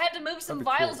like, I had to move some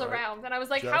vials around, and I was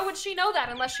like, how would she know that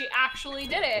unless she actually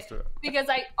did it? Because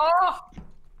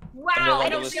wow, I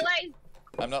don't realize.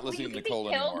 I'm not listening to Nicole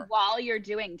anymore. While you're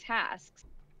doing tasks.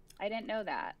 I didn't know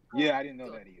that. Yeah, I didn't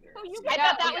know that either. I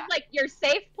thought that was like your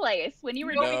safe place when you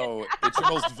were doing it. No, it's your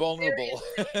most vulnerable.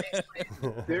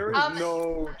 There is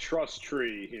no trust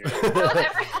tree here.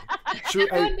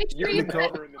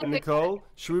 Nicole,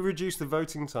 should we reduce the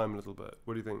voting time a little bit?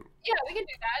 What do you think? Yeah, we can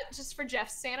do that, just for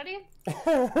Jeff's sanity.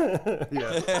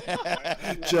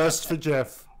 Yeah. Just for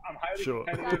Jeff. I'm highly sure.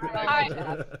 Voting time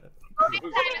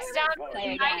is down to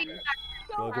 90 seconds.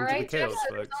 Welcome to the chaos, Jeff,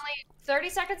 folks. only 30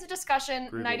 seconds of discussion,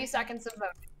 90 seconds of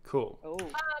voting. Cool.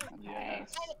 Okay.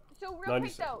 So real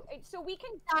quick though, so we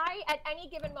can die at any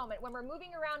given moment when we're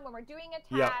moving around, when we're doing a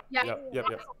task.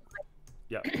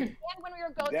 Yeah. And when we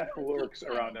were going. Death lurks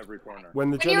around every corner.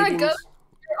 When you're a ghost,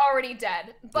 you're already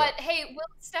dead. But hey, will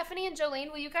Stephanie and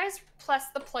Jolene, will you guys press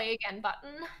the play again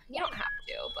button? You don't have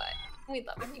to, but we'd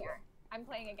love it here. I'm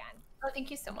playing again. Oh,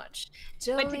 thank you so much.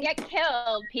 But to get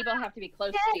killed, people have to be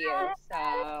close to you,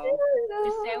 so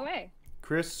just stay away.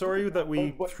 Chris, sorry that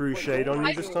we threw shade on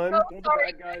you this time.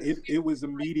 It was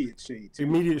immediate shade.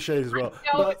 Immediate shade as well.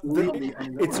 But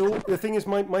the thing is,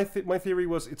 my theory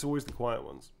was it's always the quiet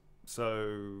ones.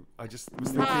 So I just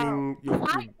was thinking you're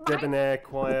debonair,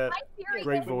 quiet,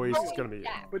 great voice. It's gonna be you.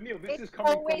 But Neil, this is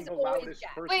coming from the loudest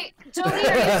person. Wait, Jolie,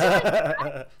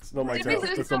 are you It's not my tale.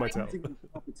 It's not my tale.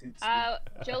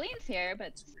 Jolene's here,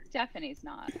 but Stephanie's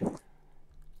not.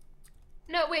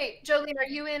 No, wait, Jolene, are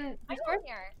you in? I'm in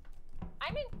here.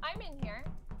 I'm in here.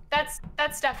 That's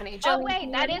Stephanie. Oh Jolene,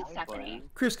 wait, that is Stephanie.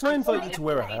 Chris, can I invite you to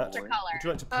wear a hat? Would you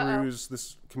like to peruse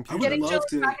this computer? I would love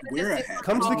to wear a hat.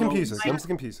 Come to the computer. Come to the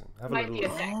computer. Have a Might little be a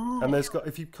look. thing. And there's got,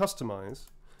 if you customize,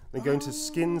 then go into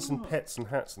skins and pets and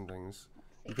hats and things.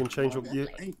 You can change your.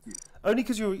 Thank you. Only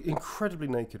because you're incredibly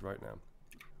naked right now.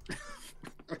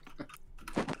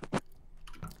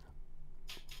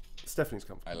 Stephanie's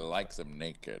come. I like them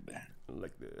naked. I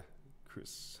like the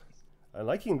Chris. I'm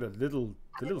liking the little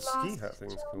ski hat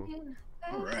thing. It's cool.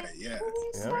 All right, yeah.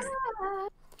 Yeah.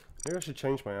 Maybe I should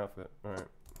change my outfit. All right.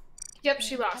 Yep,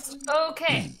 she lost.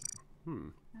 Okay.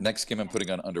 Next game, I'm putting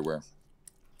on underwear.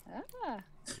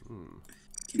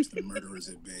 Keeps the murderers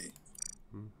at bay.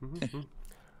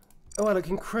 Oh, I look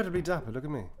incredibly dapper. Look at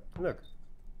me. Look.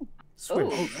 Swim.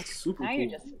 Oh, that's super Now cool.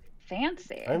 you're just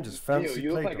fancy. I'm just fancy. Neil,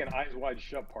 you look like Play-Doh. an Eyes Wide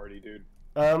Shut party, dude.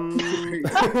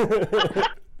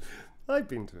 I've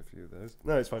been to a few of those.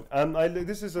 No, it's fine.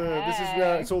 This is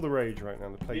now. It's all the rage right now.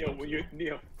 The play. Neil,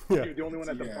 Neil, Yeah. you're the only one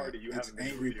at the party. You it's haven't been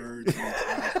to Angry a video. Birds.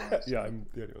 And it's Yeah, I'm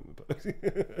the only one at the party.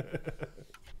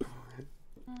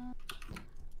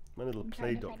 My little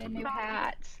play Trying to find a doctor. new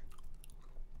hat.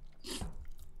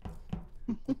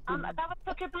 That was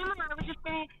such a bummer. I was just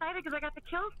getting excited because I got to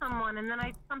kill someone, and then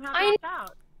I somehow I- dropped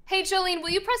out. Hey, Jolene, will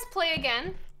you press play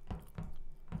again?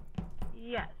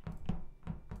 Yes.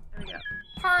 There we go.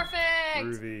 Perfect.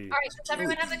 Groovy. All right, does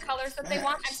everyone have the colors that they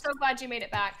want? I'm so glad you made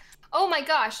it back. Oh my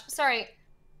gosh, sorry.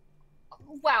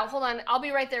 Wow, hold on. I'll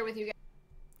be right there with you guys.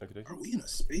 Okay. Are we in a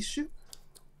spaceship?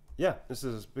 Yeah, this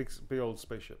is a big old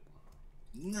spaceship.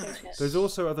 Nice. There's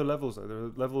also other levels though.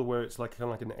 There's a level where it's like kind of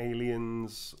like an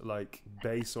aliens like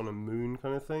base on a moon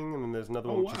kind of thing, and then there's another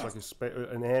one which is like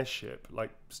an airship,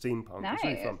 like steampunk. It's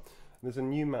really Nice. fun. There's a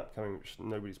new map coming which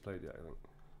nobody's played yet, I think.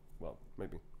 Well,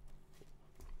 maybe.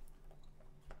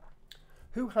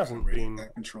 Who hasn't been?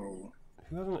 Control.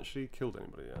 Who hasn't actually killed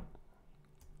anybody yet?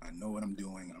 I know what I'm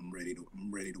doing. I'm ready to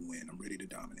win. I'm ready to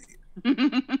dominate.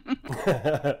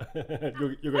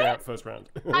 You're going out first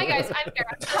round. Hi guys, I'm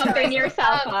Kara. Pumping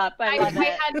yourself up. I love it.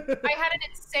 I had an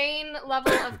insane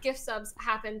level of gift subs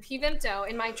happen. Pvimto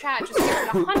in my chat just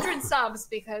gifted 100 subs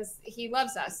because he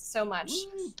loves us so much.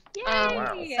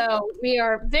 So we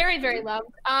are very, very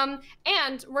loved.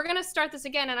 And we're gonna start this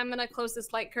again, and I'm gonna close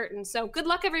this light curtain. So good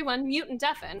luck, everyone. Mute and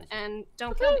deafen, and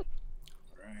don't kill me.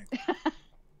 All right.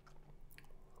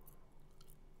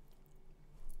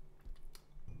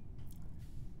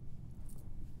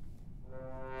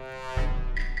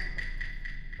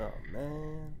 Oh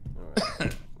man.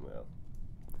 Alright. Well.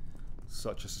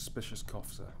 Such a suspicious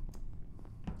cough, sir.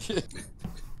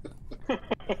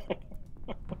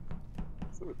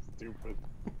 So stupid.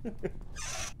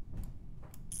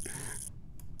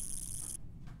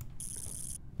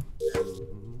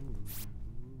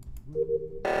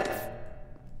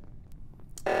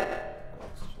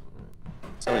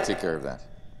 Somebody take care of that.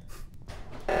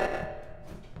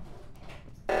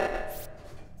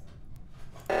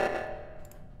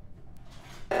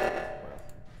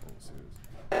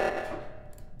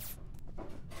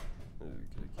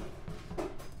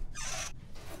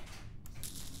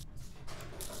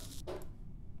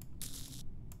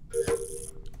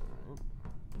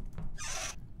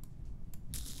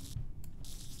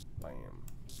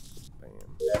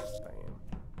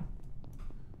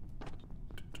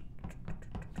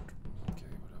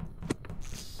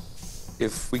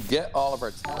 If we get all of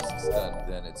our tasks done,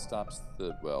 then it stops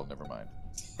the. Well, never mind.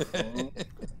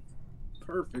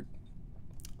 Perfect.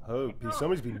 Oh,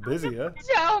 somebody's been busy, huh?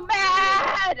 So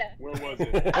mad! Where was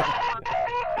it?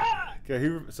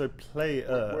 Okay, so play.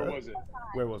 Where was it?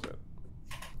 Where was it?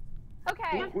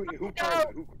 Okay. Who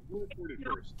reported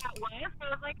first? I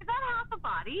was like, is that half a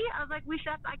body? I was like,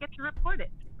 I get to report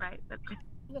it, right? That's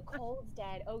Nicole's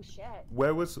dead. Oh shit.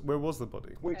 Where was the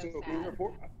body? Wait, so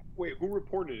who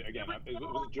reported it again? Was it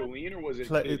Jolene or was it?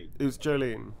 It was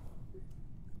Jolene.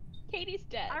 Katie's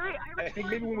dead. I think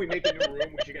maybe when we make a new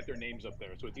room, we should get their names up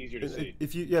there, so it's easier to see.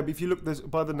 If you look, there's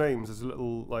by the names, there's a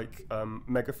little like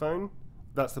megaphone.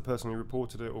 That's the person who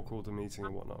reported it or called a meeting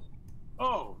or whatnot.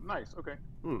 Oh, nice. Okay.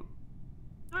 Hmm.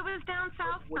 It was down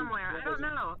south somewhere. I don't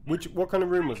know. What kind of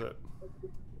room was it?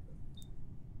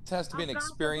 It has to be an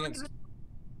experienced.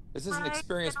 This is an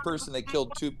experienced person. They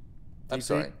killed two. I'm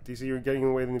sorry. DC, you're getting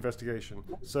away with the investigation.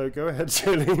 So go ahead,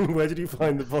 Jolene. Where did you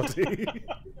find the body?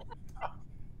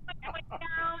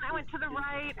 I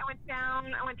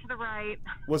I went to the right.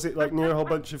 Was it like near a whole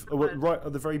bunch of right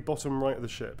at the very bottom right of the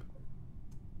ship?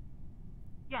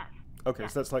 Yes. Okay,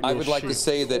 so that's like. I would like to shields.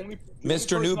 say that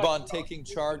Mr. Newbon taking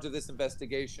charge of this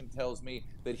investigation tells me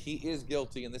that he is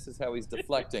guilty, and this is how he's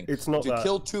deflecting. It's not to that.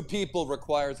 kill 2 people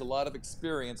requires a lot of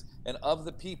experience, and of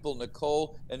the people,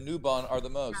 Nicole and Newbon are the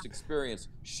most experienced.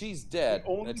 She's dead,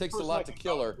 and it takes a lot to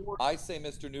kill her. I say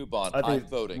Mr. Newbon. I'm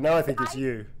voting. No, I think it's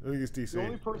you. I think it's DC. The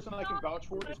only person I can vouch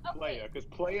for is Playa, because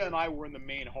Playa and I were in the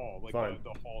main hall, like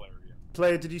the hall area.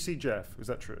 Playa, did you see Jeff? Is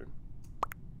that true?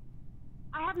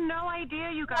 I have no idea,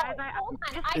 you guys. Hold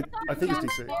on. I think it's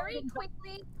DC. Very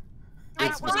quickly.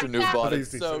 It's Mr. Newbon.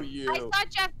 It's so you. I saw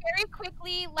Jeff very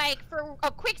quickly, like for a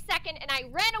quick second, and I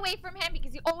ran away from him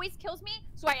because he always kills me.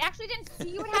 So I actually didn't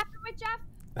see what happened with Jeff,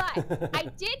 but I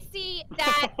did see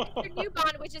that Mr.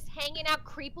 Newbon was just hanging out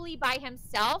creepily by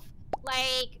himself,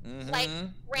 like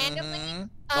randomly.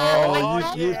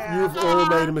 You've all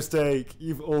made a mistake.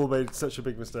 You've all made such a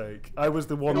big mistake. I was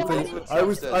the one thing. I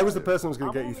was the person who was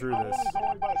going to get you through this.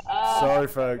 Sorry,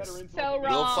 folks. So wrong.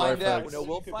 We'll find out. No,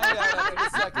 we'll find out in a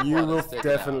second. You will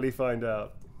definitely find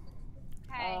out.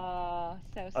 So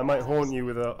sad. I might haunt you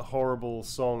with a horrible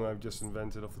song I've just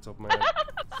invented off the top of my head.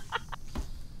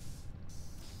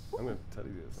 I'm going to tell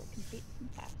you this. Complete some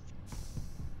tasks.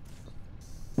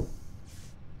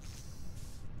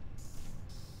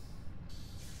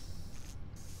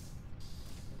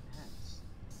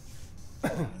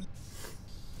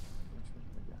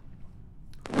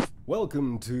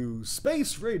 Welcome to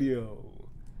Space Radio.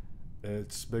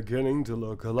 It's beginning to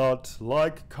look a lot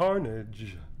like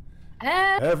carnage.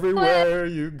 Everywhere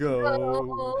you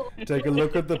go, take a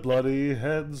look at the bloody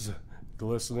heads,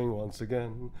 glistening once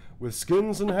again, with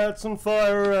skins and hats on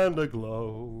fire and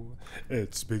aglow.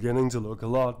 It's beginning to look a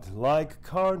lot like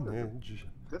carnage.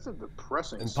 That's a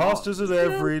depressing Imposters song. at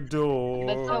every door.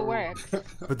 But so it works.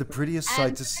 But the prettiest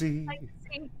sight to see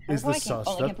is the I can sauce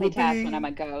only that will complete tasks be when I'm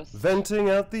a ghost. venting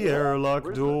out the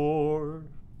airlock door.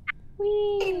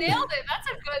 He nailed it.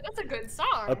 That's a good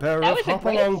song. A pair That of was a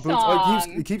great hop-along boots. Oh,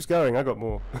 song. it keeps going. I got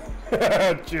more.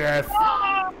 Jeff.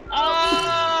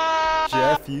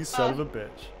 Jeff, you son of a bitch.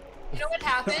 You know what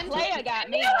happened? Playa got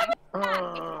me.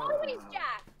 Always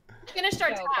Jack. Finished our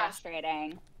So task.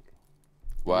 frustrating.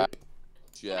 What?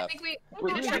 I Jeff. think we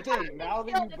But here's the finished our thing, now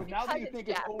that you think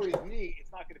it's always me,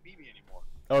 it's not going to be me anymore.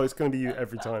 Oh, it's going to be you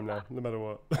every time now, no matter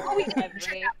what. Every time.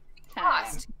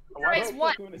 Guys,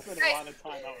 what? We're going to spend a lot of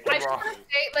time out I just want to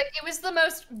say, like, it was the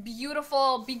most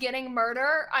beautiful beginning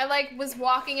murder. I, like, was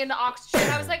walking into oxygen.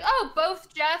 I was like, oh,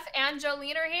 both Jeff and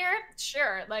Jolene are here?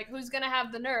 Sure. Like, who's going to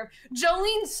have the nerve?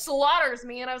 Jolene slaughters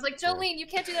me. And I was like, Jolene, you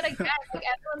can't do that again. Like,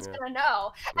 everyone's going to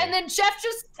know. And then Jeff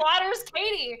just slaughters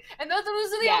Katie. And those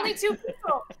are the only 2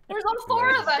 people. There's all 4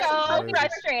 of us. So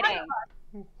frustrating.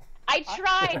 I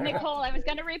tried, Nicole. I was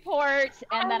gonna report,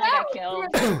 and then I got killed.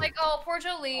 Like, oh, poor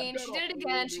Jolene. She did it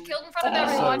again. She killed in front of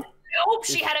everyone. Nope,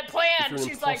 she had it planned.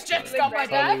 She's like, Jeff's got my I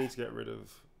need back. to get rid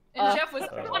of And Jeff was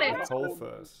on it. Cole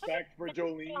first. Respect for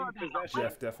Jolene.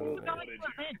 Jeff, definitely.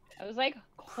 I was like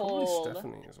Probably cold.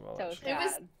 Stephanie as well. So actually.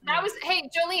 That was hey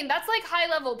Jolene, that's like high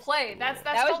level play. That's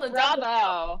That called was a double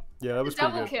bravo. Yeah, that was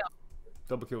double pretty good. kill.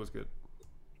 Double kill was good.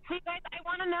 Hey guys, I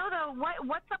want to know though,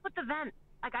 what's up with the vent?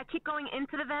 Like I keep going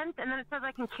into the vent, and then it says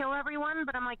I can kill everyone,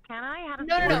 but I'm like, can I? How does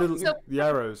No. So the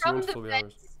arrows. You from want to the pull the vent,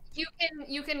 arrows.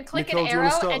 you can click Nicole, an do you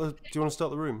arrow. want to start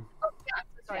the room? Oh, yeah,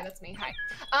 sorry, that's me. Hi.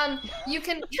 You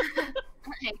can.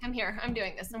 Hey, I'm here. I'm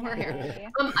doing this, and we're here.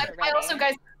 I also,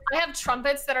 guys, I have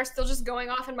trumpets that are still just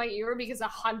going off in my ear because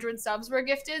 100 subs were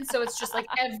gifted, so it's just like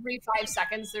every 5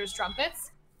 seconds there's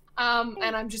trumpets.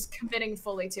 And I'm just committing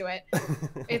fully to it.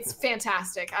 It's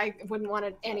fantastic. I wouldn't want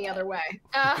it any other way.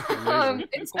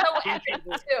 It's so epic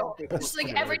too. Just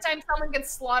like every time someone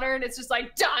gets slaughtered, it's just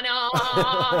like Donna.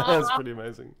 That's pretty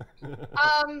amazing.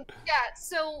 Yeah.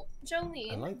 So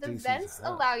Jolene, the vents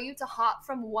allow you to hop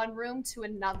from one room to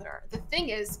another. The thing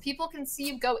is, people can see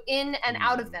you go in and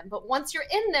out of them, but once you're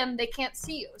in them, they can't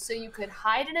see you. So you could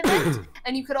hide in a vent,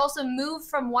 and you could also move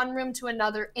from one room to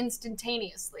another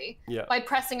instantaneously by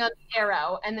pressing on the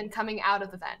arrow and then coming out of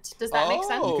the vent. Does that make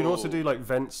sense? You can also do like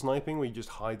vent sniping, where you just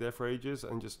hide there for ages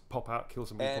and just pop out, kill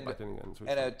somebody, And, pop back in again.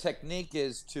 and a technique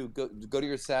is to go to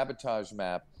your sabotage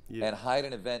map and hide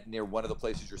an event near one of the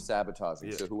places you're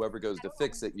sabotaging. So whoever goes to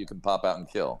fix it, you can pop out and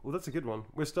kill. Well, that's a good one.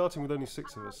 We're starting with only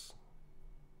 6 of us.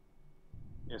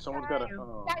 Yeah, someone's got a.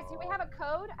 Guys, do we have a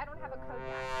code? I don't have a code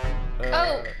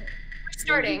yet. We're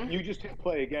starting. You just hit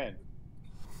play again.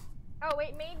 Oh,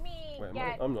 it made me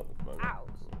get I'm not. out.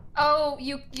 Oh,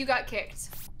 you got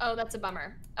kicked. Oh, that's a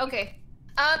bummer. Okay.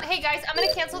 Hey guys, I'm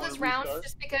gonna cancel this round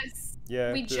just because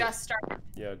we just started.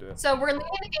 Yeah, do it. So we're leaving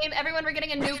the game. Everyone, we're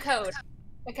getting a new code.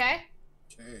 Okay?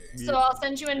 So I'll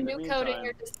send you a new code in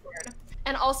your Discord.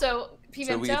 And also,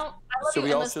 Pimento, so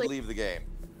we all should leave the game.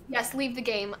 Yes, leave the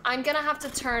game. I'm gonna have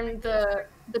to turn the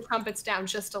trumpets down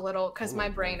just a little because my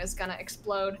brain is gonna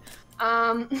explode.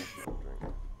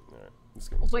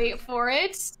 Wait for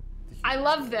it. I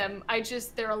love them.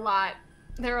 They're a lot.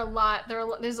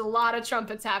 There's a lot of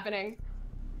trumpets happening.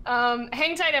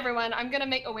 Hang tight, everyone. I'm gonna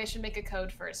make. Oh, wait, I should make a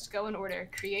code first. Go in order.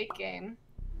 Create game.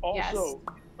 Also,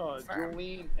 yes.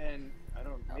 Jolene and I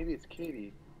don't know, maybe it's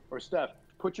Katie or Steph.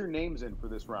 Put your names in for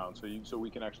this round, so we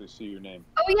can actually see your name.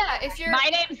 Oh yeah, if you're.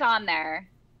 My name's on there.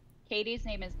 Katie's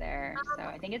name is there, so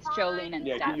I think it's Jolene and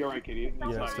Steph. Yeah, you're right, Katie.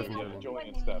 Yeah, Steph and Jolene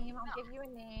and Steph. I'll give you a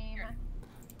name.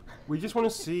 We just want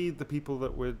to see the people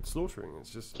that we're slaughtering. It's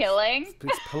just killing.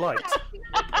 It's polite.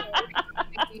 I'm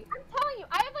telling you,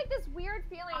 I have like this weird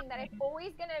feeling that it's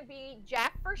always gonna be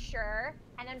Jeff for sure,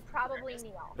 and then probably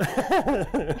Neil.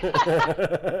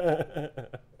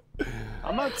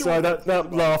 I'm not sure. Sorry,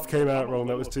 that laugh came out wrong.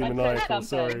 That was too maniacal.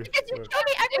 Sorry. Because you kill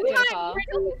me every time.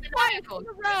 You're quiet in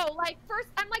a row. Like first,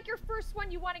 I'm like your first one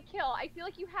you want to kill. I feel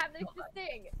like you have this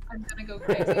thing. I'm gonna go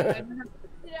crazy.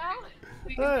 You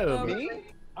know? Oh, me?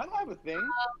 I don't have a thing.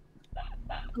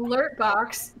 Alert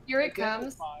box. Here it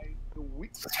comes.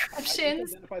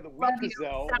 Descriptions. Identify the weak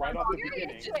gazelle right off the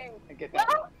beginning and get that.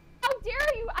 How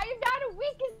dare you? I am not a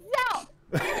weak gazelle.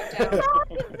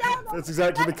 That's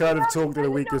exactly the kind of talk that a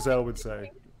weak gazelle would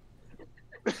say.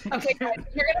 Okay, guys,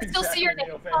 you're gonna still see your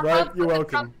name. Right, you're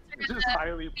welcome. It's just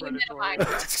highly predatory.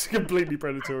 It's completely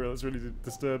predatory. It's really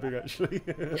disturbing, actually.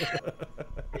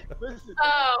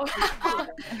 Oh.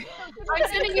 I'm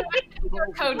sending you your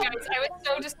code, guys. I was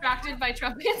so distracted by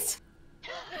trumpets.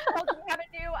 Oh, do we have a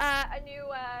new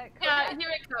code? Yeah,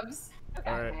 here it comes. Okay.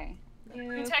 All right.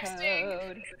 I'm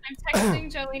texting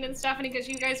Jolene and Stephanie because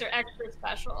you guys are extra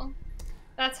special.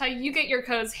 That's how you get your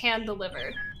codes hand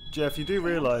delivered. Jeff, you do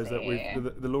realize that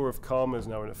the law of karma is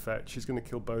now in effect. She's going to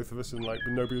kill both of us, and like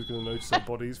nobody's going to notice our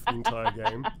bodies for the entire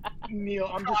game.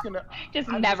 Neil, I'm just gonna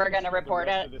never gonna report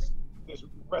it. This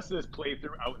rest of this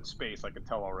playthrough out in space, I can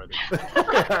tell already.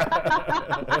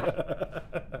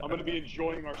 I'm gonna be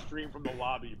enjoying our stream from the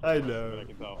lobby. I know. I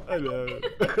can tell. I know.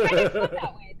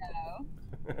 That way,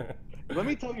 though. Let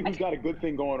me tell you who's got a good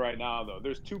thing going right now, though.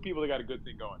 There's two people that got a good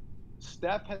thing going.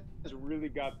 Steph has really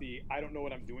got the I don't know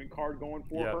what I'm doing card going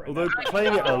for her. Although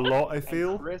playing it a lot, I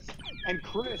feel. And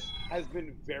Chris has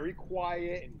been very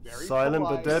quiet and very silent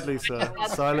polite. but deadly, sir.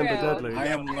 Silent but deadly. I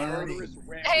am learning.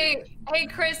 Hey,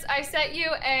 Chris, I sent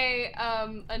you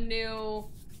a new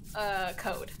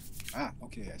code. Ah,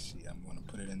 okay, I see. I'm gonna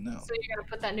put it in now. So you're gonna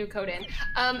put that new code in.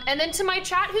 And then to my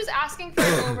chat who's asking for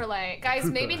an overlay. Guys,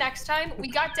 maybe next time we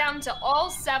got down to all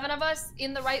 7 of us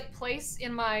in the right place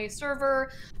in my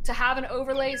server to have an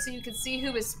overlay so you could see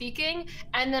who is speaking.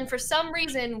 And then for some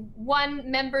reason, one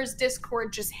member's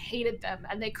Discord just hated them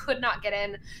and they could not get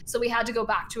in. So we had to go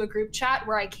back to a group chat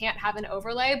where I can't have an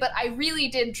overlay, but I really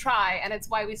did try. And it's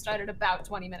why we started about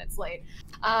 20 minutes late.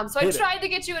 So I tried to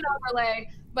get you an overlay.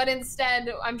 But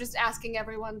instead, I'm just asking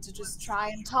everyone to just try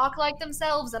and talk like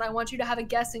themselves, and I want you to have a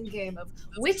guessing game of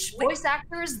which voice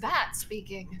actor is that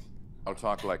speaking. I'll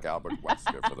talk like Albert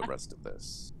Wesker for the rest of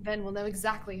this. Then we'll know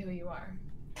exactly who you are.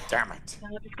 Damn it.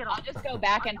 I'll just go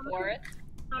back and forth.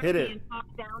 Hit it.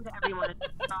 Talk down to everyone,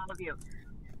 all of you.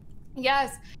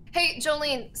 Yes. Hey,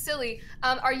 Jolene, silly,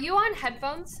 are you on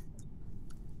headphones?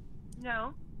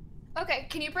 No. Okay,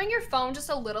 can you bring your phone just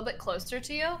a little bit closer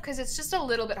to you? Because it's just a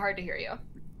little bit hard to hear you.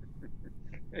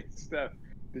 Hey, Steph,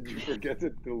 did you forget to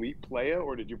delete Playa,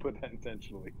 or did you put that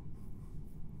intentionally?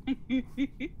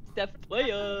 Steph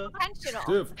Playa. Intentional.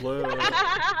 Steph Playa.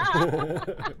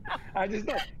 I just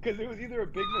thought, because it was either a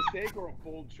big mistake or a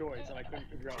bold choice, and I couldn't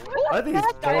figure out what. I think it's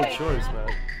a bold choice, man.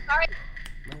 Sorry.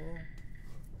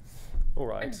 All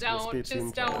right. Don't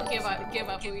give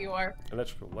up who you are.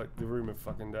 Electrical, like the room of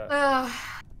fucking death.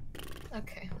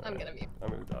 Okay, I'm gonna mute.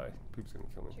 I'm gonna die. Poop's gonna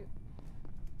kill me.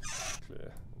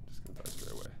 Clear. I'm just gonna die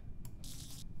straight away.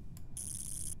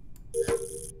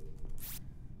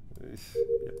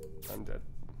 Yep, I'm dead.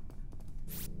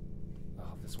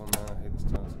 Oh, this one now. I hate this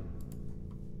task.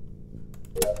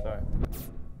 Alright.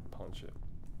 Punch it.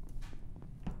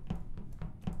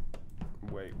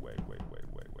 Wait.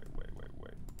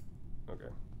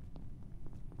 Okay.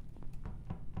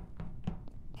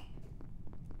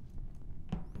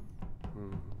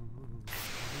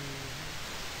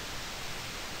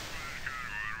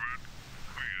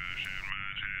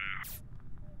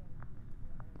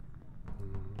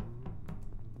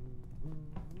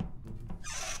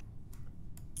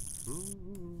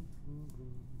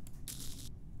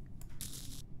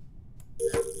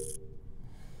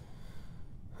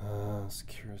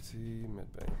 Security,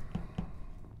 medbay.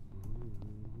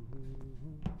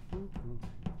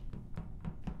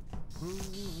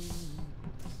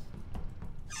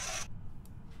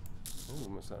 Oh,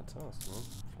 almost out of task, man.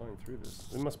 Flying through this.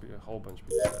 There must be a whole bunch of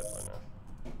people dead by now.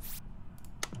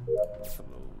 Let's have a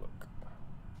little look.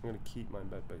 I'm going to keep my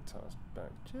medbay task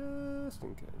back just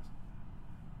in case.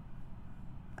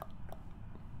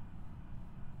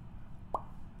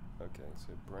 Okay,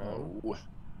 so brown. Oh.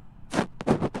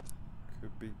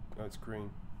 Could be. Oh, it's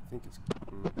green. I think it's.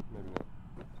 Maybe not.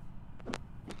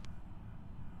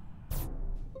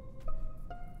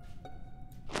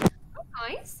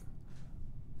 Nice.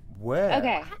 Where?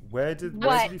 Okay. Where did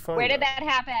you find Where did that? that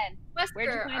happen? Wesker,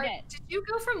 Where'd you find it? did you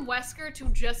go from Wesker to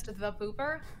just the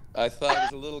pooper? I thought it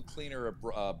was a little cleaner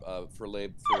for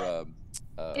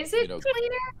Is it you know,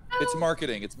 cleaner? It's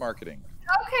marketing. It's marketing.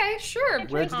 Okay, sure.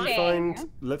 Where did you find?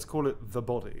 Let's call it the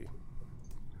body.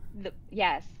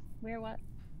 Yes. Where what?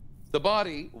 The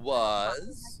body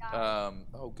was.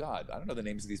 Oh God, I don't know the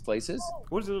names of these places.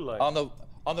 What does it look like?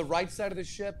 On the right side of the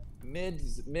ship,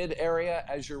 mid area,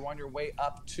 as you're on your way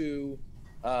up to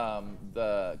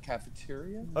the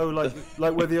cafeteria. Oh,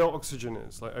 like where the oxygen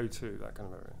is, like O2, that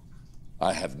kind of area.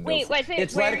 I have no. Wait, was it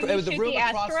it's where right. you It was the shoot room the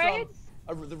across asteroids?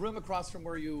 from. The room across from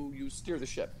where you steer the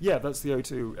ship. Yeah, that's the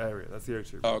O2 area. That's the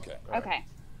O2. Oh, okay. Okay.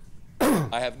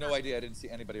 I have no idea. I didn't see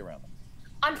anybody around them.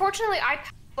 Unfortunately, I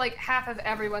passed like half of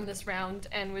everyone this round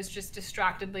and was just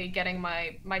distractedly getting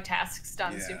my tasks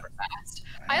done super fast.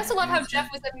 I also love how Jeff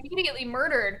was immediately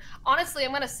murdered. Honestly,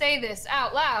 I'm gonna say this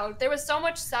out loud. There was so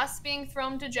much sus being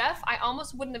thrown to Jeff, I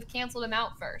almost wouldn't have canceled him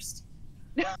out first.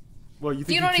 Well, you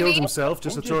think You know he what I killed mean? himself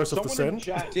just to throw us off the scent?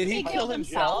 Did he kill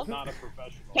himself? Not a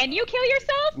professional. Can you kill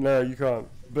yourself? No, you can't.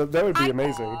 But that would be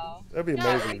amazing. That'd be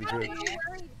amazing if you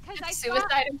could.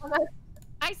 Suicide.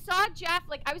 I saw Jeff,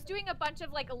 like, I was doing a bunch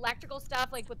of, like, electrical stuff,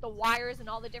 like, with the wires and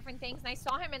all the different things, and I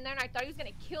saw him in there, and I thought he was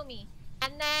gonna kill me.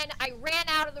 And then I ran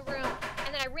out of the room,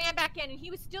 and then I ran back in, and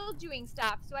he was still doing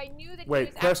stuff, so I knew that he was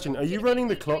Wait, question. Are you actually running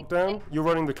the clock down? You're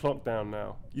running the clock down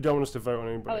now. You don't want us to vote on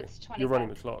anybody. Oh, it's 25. You're running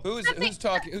the clock. Who's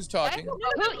talking? Who's talking? Who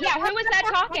was that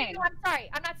talking? I'm sorry,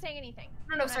 I'm not saying anything.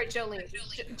 No, sorry, Jolene.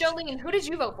 Jolene, who did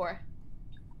you vote for?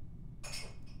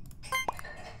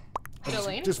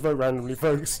 Jolene? Just vote randomly,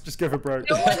 folks. Just give a broke.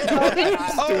 Oh,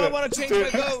 I want to change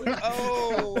my vote.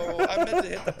 Oh, I meant to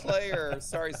hit the player.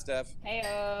 Sorry, Steph.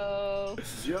 Heyo.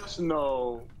 Just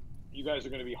know, you guys are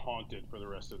going to be haunted for the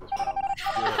rest of this round.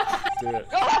 Do it.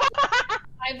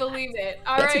 I believe it.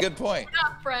 All right. That's a good point. Good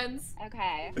job, friends.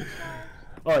 Okay.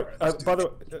 All right. By the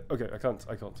way, okay, I can't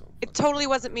talk. It totally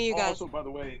wasn't me, you guys. Also, by the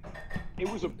way, it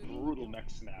was a brutal neck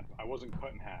snap. I wasn't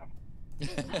cut in half.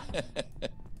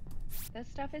 This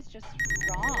stuff is just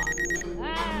wrong.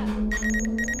 Ah.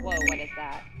 Whoa, what is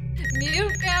that?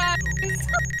 Mute, guys.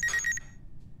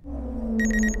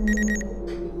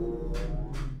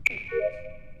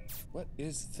 What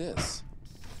is this?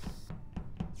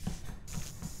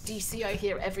 DC, I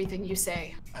hear everything you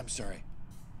say. I'm sorry.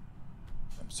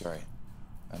 I'm sorry.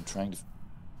 I'm trying to.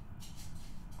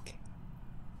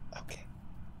 Okay.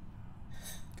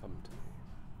 Come to me.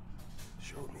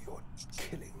 Show me your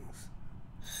killings.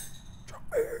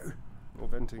 Or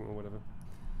venting or whatever.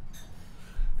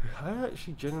 I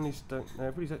actually generally don't know.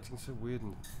 Everybody's acting so weird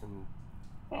and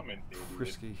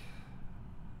frisky.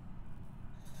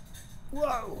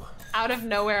 Whoa! Out of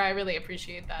nowhere, I really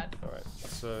appreciate that. Alright,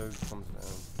 so thumbs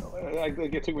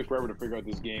down. It took me forever to figure out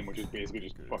this game, which is basically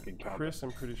just fucking counting. Chris,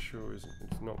 I'm pretty sure it's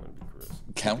not going to be Chris.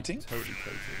 Counting? Totally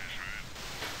counting.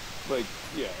 Like,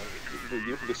 yeah,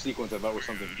 the sequence I thought was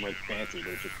something like fancy,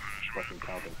 but it's just fucking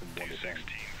counting from 1 to 10.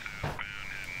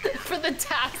 For the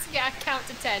task, yeah, count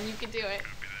to 10. You can do it.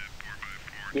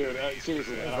 Dude,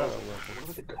 seriously, I was like,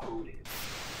 what the code is?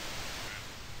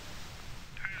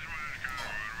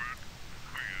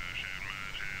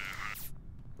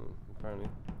 Apparently.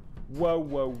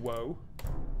 Whoa.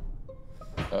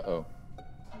 Uh-oh.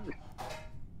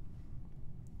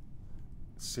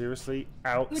 Seriously?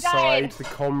 Outside the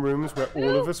comm rooms where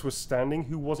all of us were standing?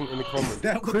 Who wasn't in the comm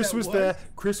room? Chris was there.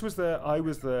 Chris was there. I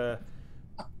was there.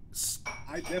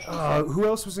 I definitely. Who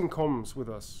else was in comms with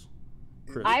us?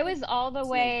 Chris. I was all the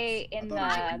way in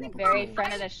the very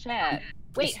front of the ship.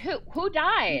 Wait, who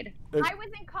died? I was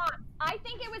in comms. I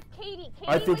think it was Katie.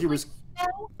 I think it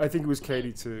was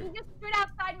Katie too. He just stood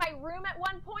outside my room at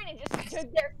one point and just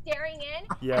stood there staring in,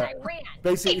 Yeah. and I ran.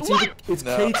 Basically, it's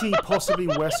Katie, possibly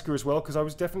Wesker as well, because I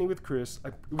was definitely with Chris.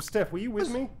 It was Steph. Were you with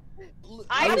me?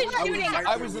 I was shooting.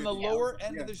 I was in the lower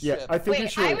end of the ship. Yeah, I think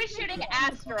Wait, I was shooting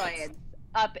asteroids.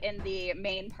 up in the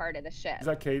main part of the ship. Is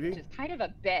that Katie? Which is kind of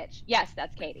a bitch. Yes,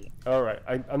 that's Katie. All right,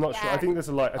 I'm not sure. I think there's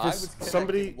a lie. I was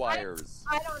somebody. Wires.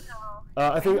 I don't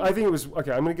know. I think it was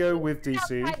okay. I'm gonna go with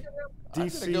DC.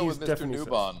 DC go is with Mr. definitely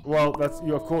Newbon. Well, that's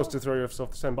you of course to throw yourself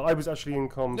off the scent. But I was actually in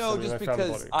comms. No, and just I found the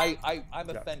because body. I'm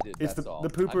offended. It's that's all. the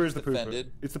pooper I'm is the just pooper.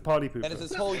 offended. It's the party pooper. And it's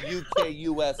this whole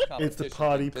UK-US competition. It's the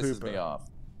party that pisses pooper. me off.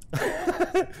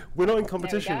 We're not in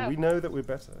competition. go. We know that we're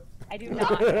better. I do not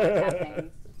know what's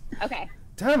happening. Okay.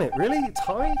 Damn it! Really?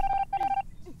 Ty?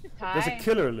 Ty. There's a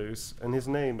killer loose, and his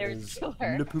name There's is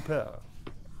killer. Le Pooper.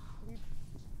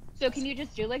 So can you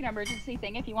just do like an emergency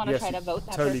thing if you want to Yes, try to vote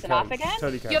that totally person can. off again?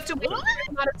 Totally can. You have to wait a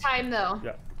certain amount of time, though.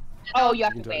 Yeah. Oh, you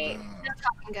have You to can do wait. it. No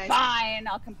talking, guys. Fine,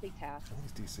 I'll complete task. I think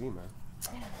it's DC, man.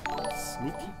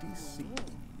 Sneaky DC.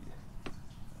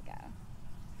 Go.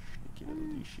 Sneaky little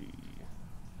DC.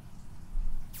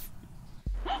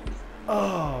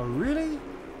 Oh, really?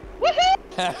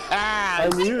 I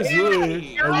knew it was you. I knew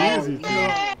it was you.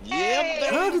 Yeah,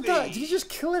 How did that? Did you just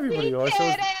kill everybody? Or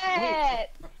Did it!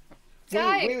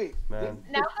 Guys, Wait. Man.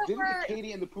 now that Didn't we're...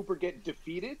 Katie and the Pooper get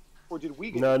defeated, or did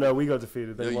we get? No, we got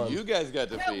defeated. They No, won. you guys got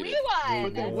No, defeated. we won!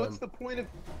 But then Yeah. what's the point of?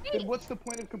 Then what's the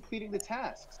point of completing the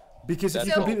tasks? Because if you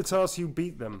That's complete all. the task, you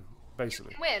beat them,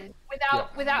 basically. win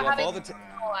without Yeah. You have having all the to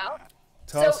all out.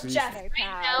 Tasks So is- Jeff, Very right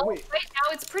proud.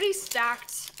 now it's pretty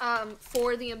stacked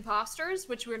for the imposters,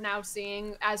 which we're now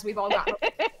seeing as we've all gotten.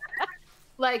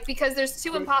 Like, because there's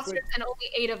 2 imposters and only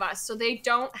 8 of us, so they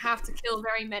don't have to kill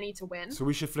very many to win. So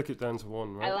we should flick it down to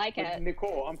 1, right? I like But it.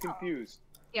 Nicole, I'm confused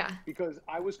Yeah. because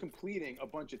I was completing a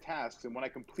bunch of tasks, and when I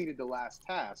completed the last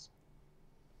task,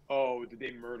 oh, did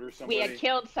they murder somebody? We had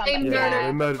killed somebody. They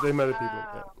Yeah, murdered. they murdered people.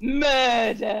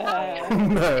 Murder! Yeah. Oh.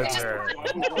 Murder.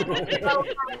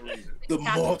 The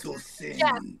mortal sin.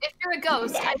 Yeah, if you're a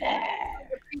ghost, I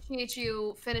appreciate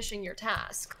you finishing your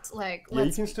tasks. Like, Yeah, you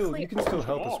let's can be still clear.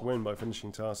 help us win by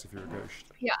finishing tasks if you're a ghost.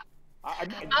 Yeah. I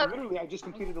literally, I just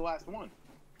completed the last one.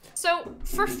 So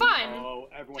for fun, Oh,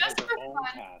 everyone has just their for own fun,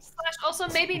 task. / also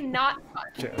maybe not fun.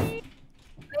 Yeah.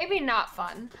 Maybe not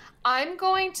fun. I'm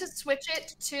going to switch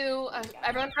it to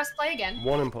everyone press play again.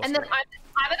 1 imposter. And then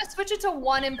I'm going to switch it to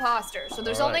 1 imposter. So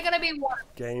there's only Alright. going to be 1.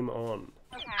 Game on.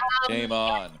 Game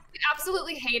on. We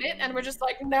absolutely hate it, and we're just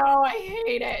like, no, I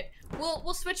hate it.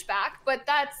 We'll switch back, but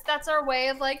that's our way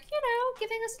of, like, you know,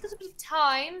 giving us a little bit of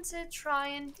time to try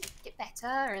and get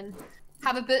better and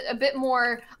have a bit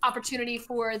more opportunity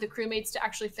for the crewmates to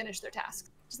actually finish their task.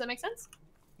 Does that make sense?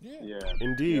 Yeah.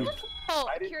 Indeed. Oh,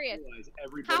 I didn't curious. realize How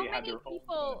everybody had many their own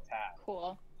people? task.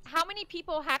 Cool. How many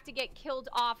people have to get killed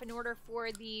off in order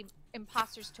for the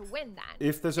imposters to win? Then.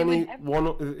 If there's It only would- one,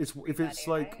 if it's Everybody,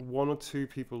 like right? 1 or 2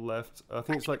 people left, I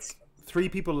think it's like 3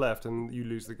 people left and you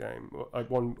lose the game. Or, like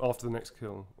 1 after the next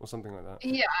kill or something like that.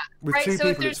 Yeah. With right, 2 so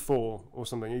if people, there's- it's 4 or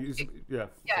something. Yeah. Yeah, something if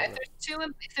like there's 2,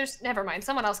 if there's, never mind,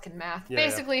 someone else can math. Yeah, yeah.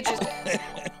 Basically, just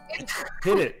that.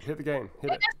 Hit the game.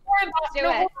 Hit If it. there's 4 imposters, Do no,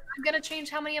 it. hold on, I'm gonna change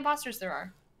how many imposters there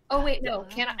are. Oh wait, no,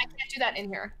 I can't do that in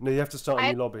here. No, you have to start a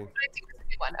I- new lobby. I think it's a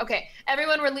new one. Okay,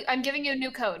 everyone, I'm giving you a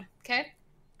new code. Okay.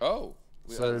 Oh.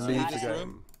 So let's leave leave the this game.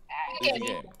 room. Leave the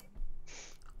game.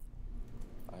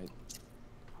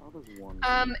 How does one?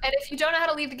 And if you don't know how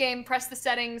to leave the game, press the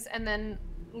settings and then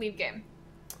leave game.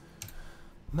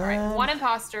 All right, Man. 1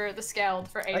 imposter, the scaled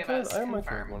for 8 of us. I'm okay with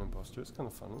Confirm. 1 imposter. It's kind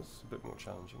of fun. It's a bit more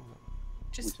challenging.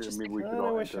 Just maybe we I should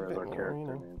all wish enter a bit our more, character you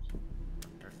know. names.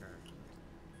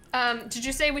 Did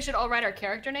you say we should all write our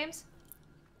character names?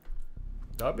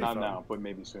 That'd be Not fun. now, but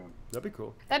maybe soon. That'd be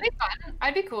cool. That'd be fun.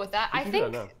 I'd be cool with that. We I can do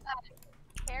think. that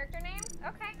Character name?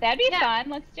 Okay. That'd be Yeah. fun.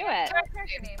 Let's do it. Character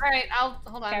name. All right, I'll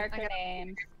hold on. Character I gotta-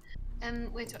 names.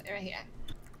 And wait till right here.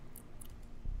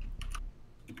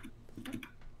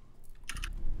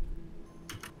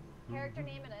 Character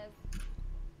name it is.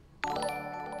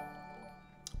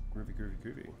 Groovy, groovy,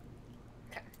 groovy.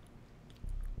 Okay.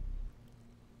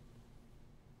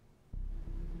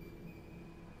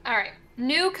 All right,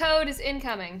 new code is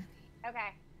incoming. Okay.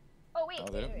 Oh wait. Oh,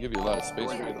 they wait, don't wait, give you a lot of space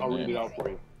I'll for read your it name. out for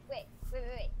you. wait.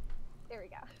 There we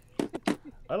go.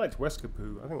 I liked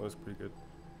Weskapoo. I think that was pretty good.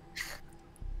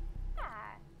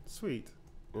 Ah. Sweet.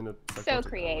 In a So psychotic way.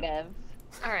 creative.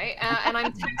 All right, and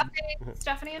I'm tapping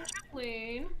Stephanie and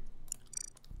Jacqueline.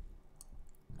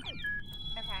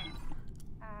 Okay.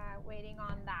 Waiting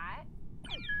on that.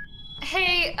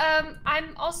 Hey,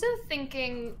 I'm also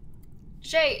thinking,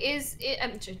 Jay,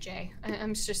 Jay.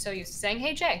 I'm just so used to saying,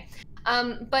 hey, Jay.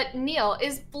 But Neil,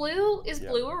 is Blue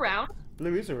around?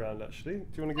 Blue is around, actually. Do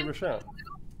you want to give her a shout?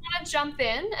 Want to jump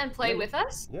in and play with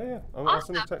us? Yeah. I'll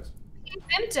send her a text.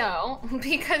 Vimto,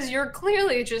 because you're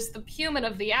clearly just the human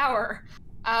of the hour.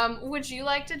 Would you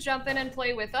like to jump in and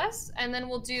play with us? And then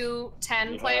we'll do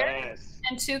 10 players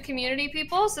and 2 community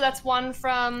people. So that's 1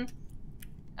 from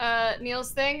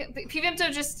Neil's thing.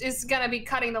 Pvimto just is gonna be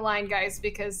cutting the line, guys,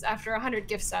 because after 100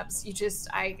 gift subs, you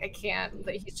just I can't.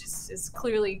 He just is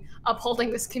clearly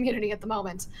upholding this community at the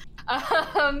moment.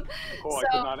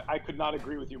 I could not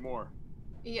agree with you more.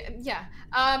 Yeah.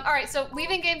 All right. So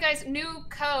leaving game, guys. New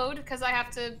code because I have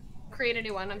to create a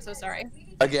new one. I'm so sorry.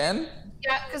 Again?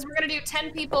 Yeah, because we're gonna do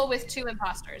 10 people with 2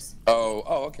 imposters. Oh,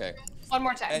 okay. One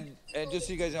more time. And just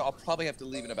so you guys know, I'll probably have to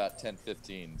leave in about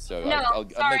 10:15, so No,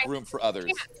 I'll make room for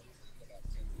others.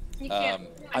 You can't.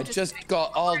 I just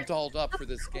got all dolled up for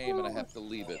this game, and I have to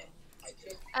leave it.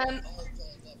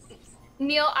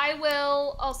 Neil, I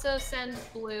will also send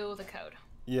Blue the code.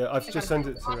 Yeah, I've just sent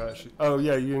it to her, actually. Oh,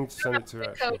 yeah, you need to send it to her,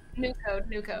 actually. New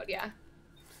code, yeah.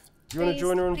 Do you want to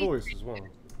join her on voice as well?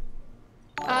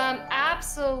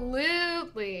 Absolutely.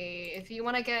 If you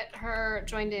want to get her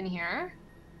joined in here.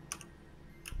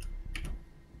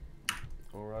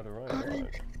 All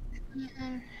right.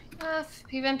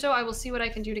 Pvimto, I will see what I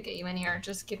can do to get you in here.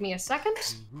 Just give me a second.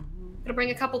 I'm gonna bring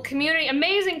a couple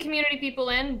amazing community people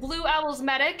in. Blue Owl's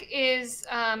Medic is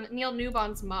Neil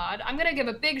Newbon's mod. I'm gonna give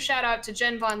a big shout out to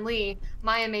Jen Von Lee,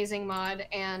 my amazing mod,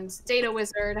 and Data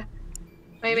Wizard,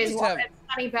 my amazing mod, and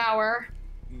Sunny Bauer.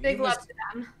 Big love to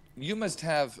them. You must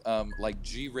have like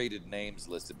G-rated names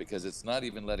listed because it's not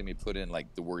even letting me put in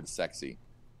like the word sexy.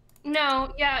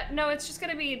 No, it's just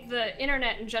going to be the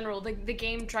internet in general. The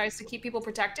game tries to keep people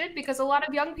protected because a lot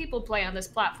of young people play on this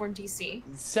platform, DC.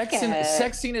 Sexiness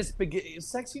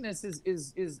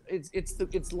is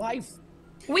it's life.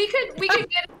 We could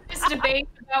get this debate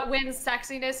about when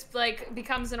sexiness like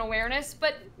becomes an awareness,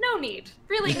 but no need,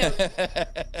 really no.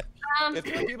 If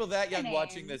there are people that young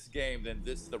watching this game, then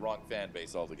this is the wrong fan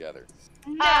base altogether.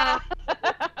 No, we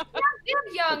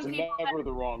have young people. It's never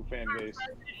the wrong fan base.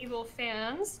 Evil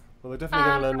fans. Well, they're definitely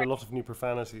going to learn a lot of new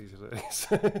profanity today.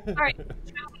 All right,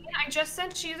 I just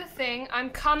sent you the thing.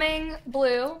 I'm coming,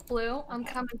 Blue. I'm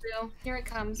coming, Blue. Here it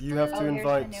comes. You have to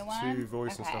invite to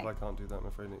voice and stuff. I can't do that, I'm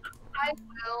afraid. I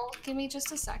will. Give me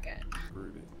just a second.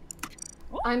 Rudy.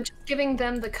 I'm just giving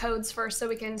them the codes first so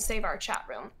we can save our chat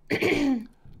room.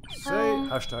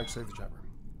 Hashtag save the chat room.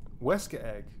 Wesker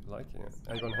egg. Liking it.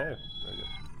 Egg on hair. Very good.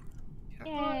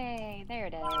 Yay, there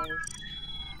it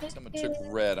is. Someone took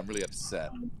red. I'm really upset.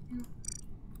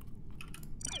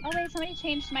 Oh wait, somebody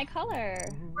changed my color.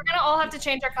 We're gonna all have to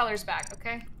change our colors back,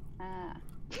 okay?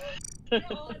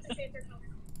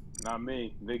 Not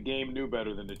me. The game knew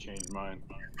better than to change mine.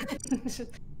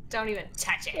 Don't even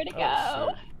touch it. Where'd it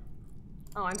go?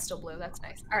 Oh, I'm still blue. That's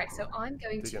nice. All right, so I'm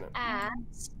going to add.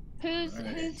 Who's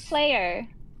player?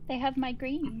 They have my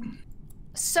green.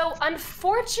 So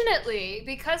unfortunately,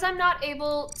 because I'm not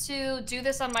able to do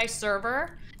this on my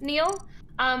server, Neil,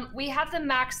 we have the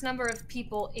max number of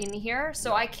people in here,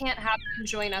 so I can't have them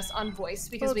join us on voice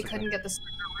because we couldn't get the server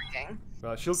working.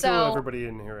 Well, she'll kill everybody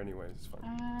in here anyway. It's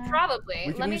fine.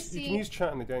 Probably. Let me see. You can use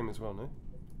chat in the game as well, no?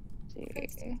 So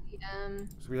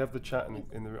we have the chat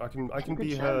in the. I can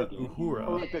be her Uhura.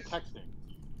 Oh, like the texting.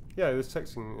 Yeah, there's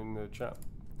texting in the chat.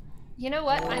 You know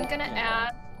what? I'm gonna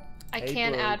add. I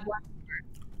can add one.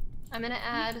 I'm gonna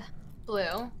add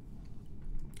Blue.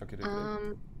 Okay.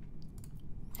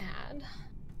 Add.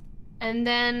 And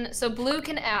then, so Blue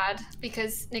can add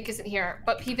because Nick isn't here.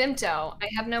 But Pvimto, I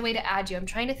have no way to add you. I'm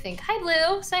trying to think. Hi,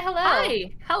 Blue. Say hello.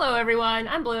 Hi. Hello, everyone.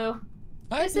 I'm Blue.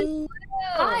 Hi, Blue.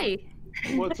 Hi.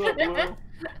 What's up, Blue?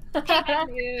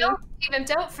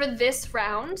 Pvimto, for this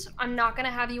round, I'm not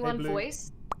gonna have you on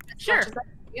voice. Sure.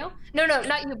 No,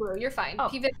 not you, Blue. You're fine.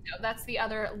 Pvimto, that's the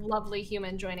other lovely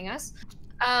human joining us.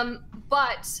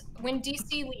 But when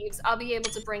DC leaves, I'll be able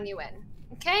to bring you in.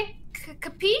 Okay?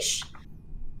 Capiche?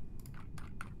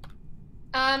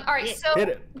 All right, so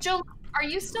Joe, are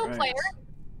you still player?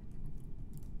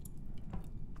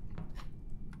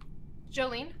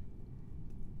 Jolene?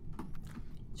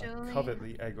 I covet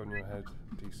the egg on your head,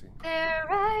 DC. There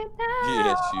right now.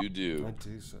 Yes, you do. I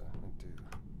do, sir. I do.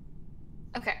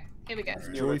 Okay, here we go.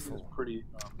 Joyful. Pretty.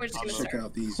 We're just gonna Check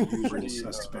out these usual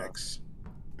suspects.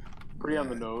 Pretty on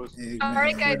the nose. All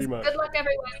right, guys. Good luck,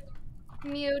 everyone.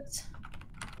 Mute.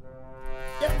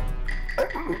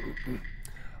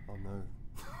 Oh no.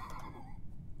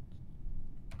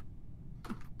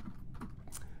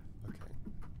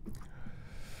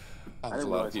 Oh, there's a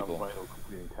lot of people.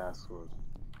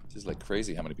 This is like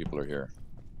crazy how many people are here.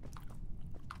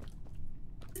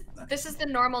 This is the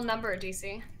normal number,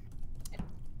 DC.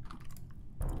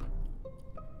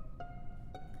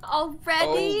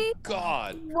 already? Oh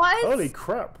God! What? Holy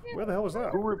crap! Where the hell was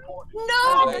that? No!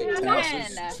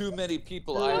 Too many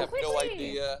people. I have no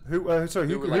idea. Sorry.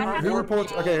 Who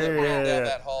reported?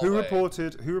 Okay, Who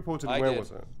reported? And where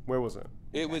was it? Where was it?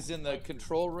 It was in the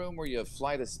control room where you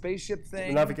fly the spaceship thing.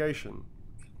 The navigation.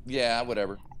 Yeah,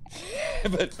 whatever.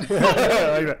 But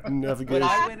navigation. when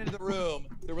I went into the room,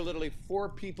 there were literally 4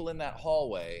 people in that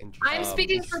hallway. I'm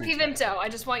speaking for Pvimto. I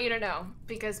just want you to know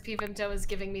because Pvimto is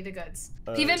giving me the goods.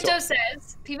 Pvimto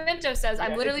says,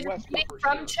 I'm literally reading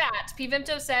from chat.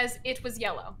 Pvimto says it was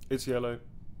yellow. It's yellow.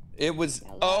 It was.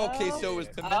 Oh, okay, so it was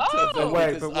Pimento. But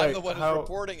wait, I'm the one who's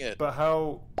reporting it. But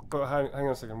how? But hang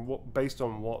on a second. What? Based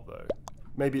on what though?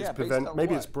 Maybe it's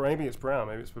Maybe it's brown.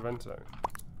 Maybe it's Pvimto.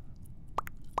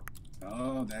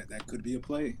 Oh, that could be a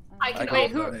play.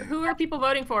 Wait, who are people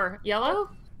voting for? Yellow?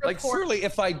 Like, surely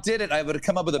if I did it, I would have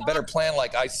come up with a better plan.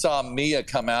 Like, I saw Mia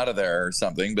come out of there or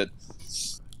something. But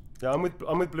yeah, I'm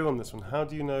with Blue on this one. How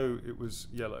do you know it was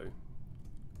yellow?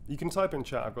 You can type in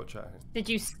chat. I've got chat here. Did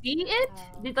you see it?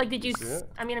 Did you? See it?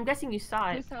 I mean, I'm guessing you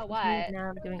saw it. You saw what?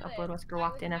 Now doing upload. Wesker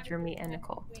walked in after me and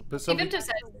Nicole. Pvimto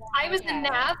says, I was in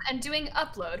nav and doing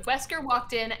upload. Wesker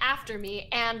walked in after me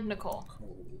and Nicole.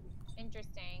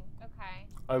 Interesting. Okay.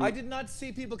 I did not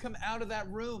see people come out of that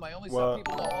room. I only saw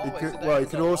people in the hallway. It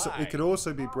could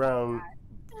also be brown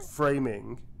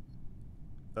framing.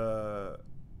 Well,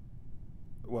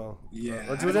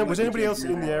 yeah. Was anybody else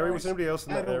in the area? Was anybody else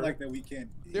in that area? I don't like that we can't.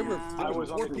 There were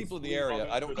 4 people in the area.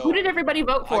 I don't know. Who did everybody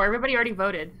vote for? Everybody already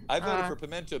voted. I voted for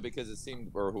Pimento because it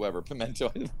seemed, or whoever,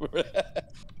 Pimento,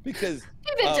 because.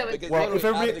 Well,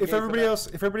 if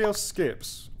everybody else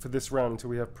skips for this round until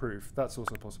we have proof, that's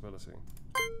also a possibility.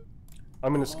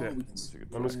 I'm gonna skip.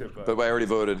 But I already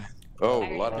voted. Oh,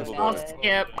 a lot of people voted. I'll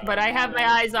skip, but I have my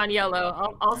eyes on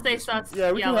yellow. I'll stay sus.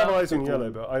 Yeah, we yellow. can have eyes on yellow,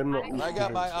 but I'm not. I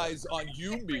got my eyes on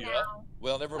you, Mia.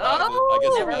 Well, never mind. Oh, I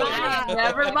guess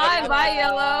never mind. Bye,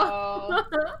 yellow.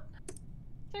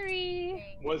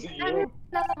 3. Was it you?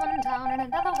 Another one down, and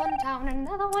another one down, and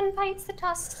another one bites the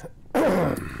dust.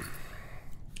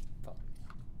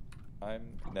 I'm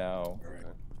now.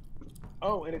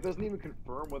 Oh, and it doesn't even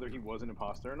confirm whether he was an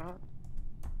imposter or not?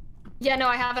 Yeah, no,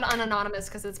 I have it on anonymous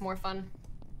because it's more fun.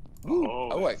 Ooh.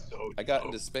 Oh, I got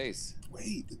into space.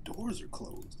 Wait, the doors are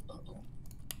closed. Uh-oh.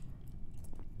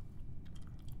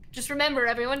 Just remember,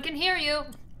 everyone can hear you.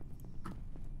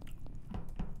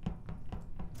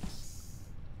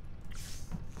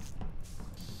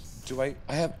 Do I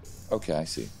have... Okay, I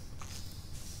see.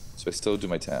 So I still do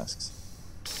my tasks.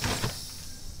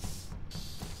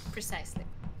 Precisely.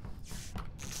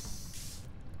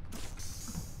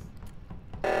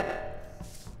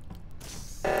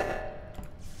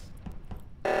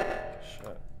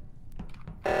 Shit.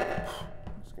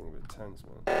 It's getting a bit tense,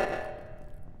 man.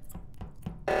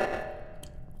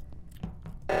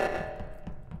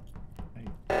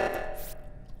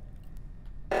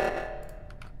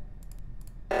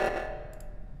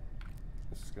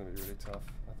 This is going to be really tough,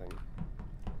 I think.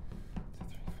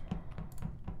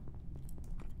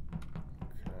 2, 3,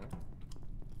 4. Okay.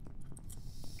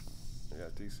 Yeah,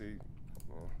 DC.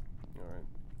 Yeah, alright.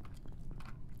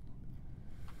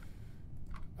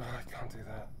 Oh, I can't do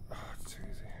that. Oh, it's too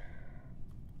easy.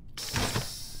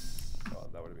 Oh,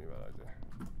 that would have been a bad idea.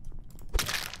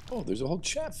 Oh, there's a whole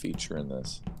chat feature in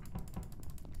this.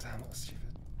 Damn, that was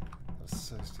stupid. That was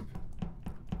so stupid.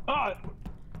 Ah!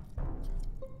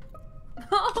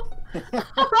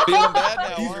 Feeling bad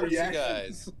now, These aren't you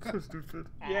reactions. guys? So stupid.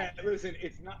 Yeah, listen,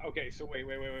 it's not... Okay, so wait,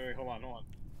 hold on.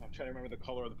 I'm trying to remember the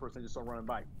color of the person I just saw running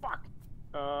by. Fuck!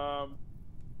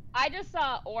 I just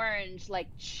saw orange, like,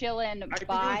 chilling by.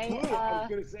 I think it was blue, I was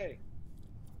gonna say.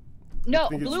 No,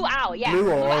 blue owl, yeah. Blue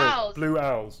Blue or owls. Blue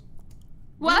owls.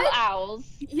 What? Blue owls.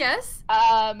 Yes.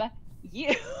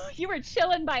 You were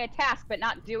chilling by a task, but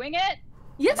not doing it.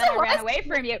 Yes, and then I ran was. away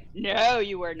from you. No,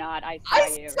 you were not. I saw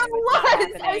you. I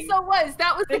so was.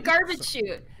 That was the garbage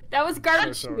chute. That was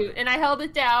garbage chute, and I held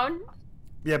it down.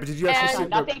 Yeah, but did you actually see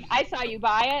nothing? I saw you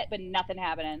buy it, but nothing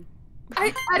happening.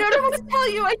 I don't know what to tell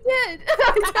you. I did.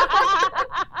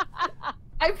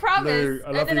 I promise. Blue,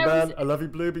 I love you, man. I love you,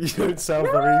 Blue, but you don't sound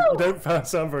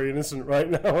sound very innocent right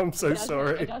now. I'm so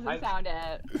sorry. It doesn't sound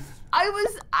it. I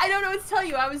don't know what to tell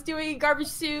you. I was doing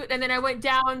garbage chute, and then I went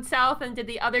down south and did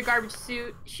the other garbage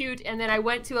chute, and then I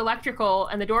went to electrical,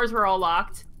 and the doors were all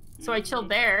locked. So I chilled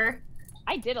there.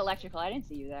 I did electrical. I didn't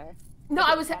see you there. No,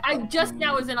 I just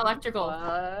now was in electrical.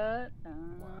 What?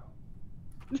 Wow.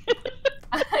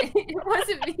 It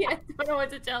wasn't me. I don't know what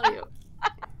to tell you.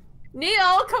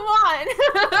 Neil, come on!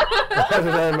 I don't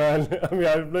know, man. I mean,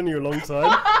 I've known you a long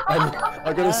time, and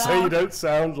I gotta say, you don't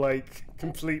sound like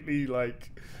completely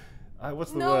like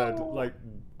What's the word? Like,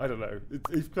 I don't know.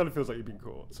 It kind of feels like you've been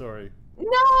caught. Sorry. No,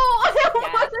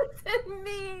 that wasn't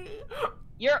me.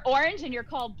 You're orange and you're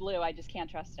called blue. I just can't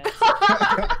trust it.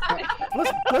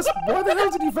 plus, why the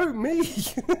hell did you vote me?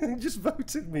 You just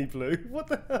voted me, Blue. What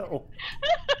the hell?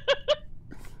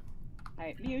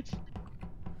 Alright, mute. Oh,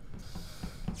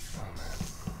 man.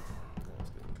 That's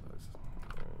getting close.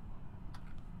 Right.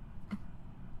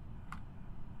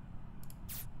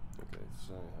 Okay,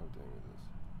 so how are we doing with this?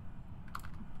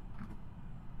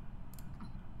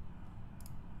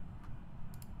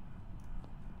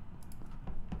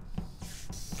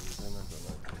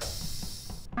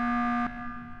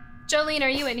 Jolene, are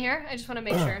you in here? I just want to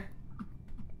make sure.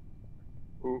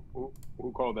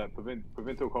 Who called that?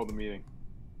 Pimento called the meeting.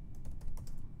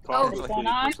 Oh,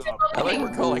 I like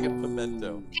we're calling it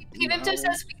Pimento. Pimento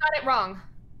says we got it wrong.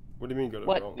 What do you mean got it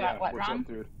wrong? Yeah, what what's wrong? up,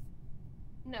 dude?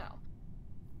 No.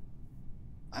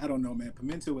 I don't know, man.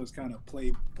 Pimento was kind of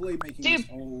playmaking this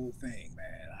whole thing,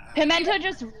 man. Pimento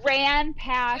just ran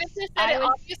past. Pimento said it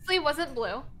obviously wasn't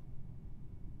blue.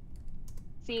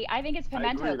 See, I think it's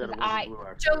Pimento because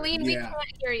Jolene, we can't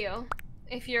hear you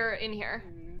if you're in here.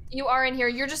 You are in here.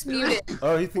 You're just muted.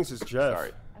 Oh, he thinks it's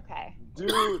Jeff. Okay.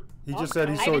 Dude. He just said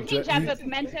he I saw didn't see Jeff, but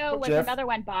Pimento was Jeff? another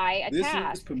one by a This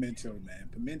task. is Pimento, man.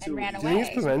 Pimento And ran Do you think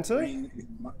it's Pimento?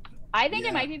 I think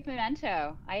it might be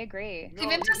Pimento. I agree.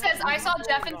 Pimento says, I saw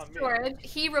Jeff in storage.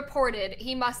 He reported.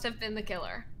 He must have been the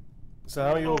killer. So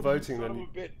how are you all voting Son of then? a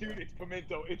bit. Dude, it's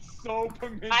Pimento. It's so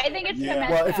Pimento. I think it's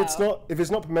Pimento. Well, if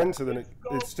it's not Pimento, then it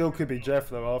still could be Jeff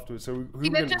though afterwards. So who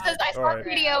Pimento says, I saw Alright.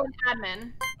 video in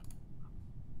admin.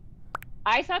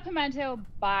 I saw Pimento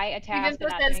buy a task Pimento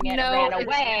and not says doing it no, and ran it's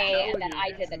away, not. and then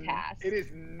I did the task. It is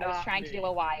I not was trying to do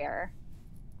a wire.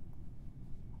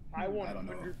 I don't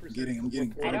know. 100%. I'm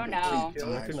getting. I don't know. It's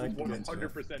I can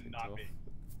 100% not me.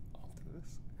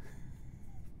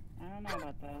 I don't know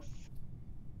about this.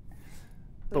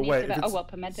 But Who wait, needs to if vote? Oh it's- well,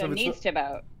 Pimento so if it's needs not- to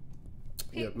vote.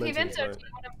 Yeah, Pimento, Pimento do you vote.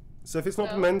 want to... So if it's not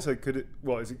No. Pimento, could it?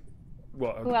 What is it?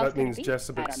 What Who else that could it means be? Jeff's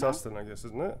a I bit don't sus then, I guess,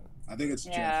 isn't it? I think it's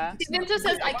Yeah. Jeff. It's Pimento not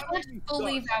says, Pimento. I can't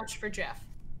fully vouch for Jeff.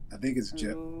 I think it's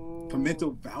Jeff.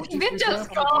 Pimento vouches for Pimento's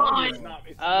Jeff. gone. It's not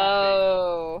me.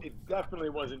 Oh. It definitely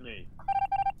wasn't me.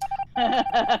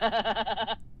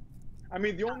 I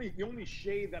mean, the only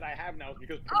shade that I have now is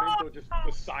because Pimento just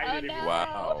decided it was.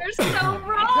 Wow. They're so How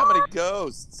wrong. many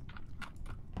ghosts?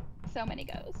 So many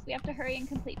goes. We have to hurry and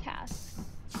complete tasks.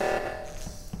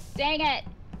 Dang it!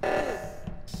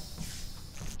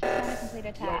 Just want to complete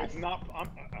a No, task. it's not.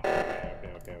 Okay.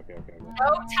 No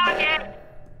talking.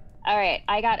 All right,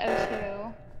 I got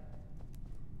O2.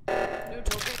 No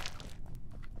talking.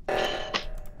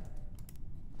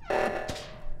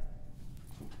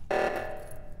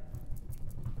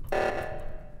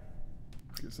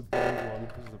 It's a bold one.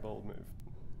 This is a bold move.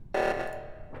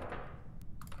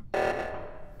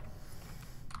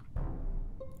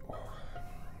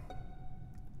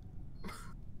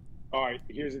 All right,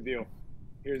 here's the deal.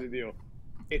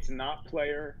 It's not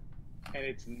player, and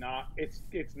it's not. It's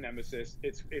Nemesis.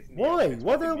 It's. Why? Neil. It's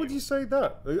Why the fucking hell would Neil. you say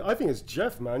that? I think it's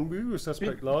Jeff, man. We were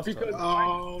suspect last Because time.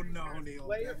 Oh no, Neil.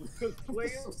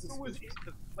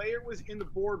 player was in the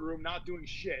boardroom not doing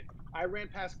shit. I ran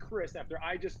past Chris after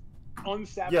I just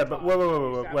unsabotaged. Yeah, but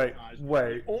wait.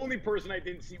 The only person I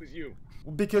didn't see was you.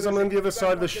 Because I'm on the other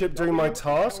side of the ship doing my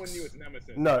tasks. Telling you it's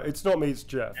Nemesis. No, it's not me, it's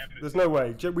Jeff. There's no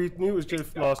way. We knew it was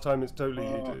Jeff last time, it's totally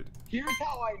you, dude. Here's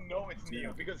how I know it's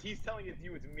Neil, because he's telling it's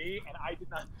you, it's me, and I did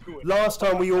not do it. Last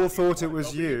time we all thought it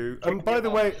was you. And by the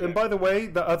way,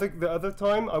 the other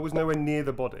time I was nowhere near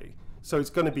the body. So it's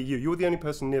gonna be you. You were the only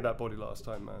person near that body last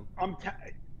time, man.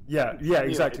 Yeah,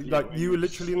 exactly. it's Like you. you were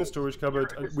literally in the storage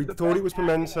cupboard. We thought it was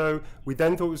Pimento. We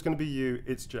then thought it was gonna be you.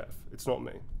 It's Jeff. It's not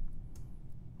me.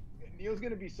 Neil's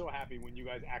gonna be so happy when you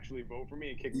guys actually vote for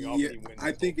me and kick me off Yeah, and he wins.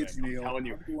 I think it's I'm Neil. telling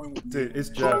you. I'm going with Dude, Neil, it's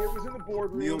man. Jeff. Player was in the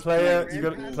boardroom. Player, ran you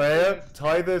got past player. Chris.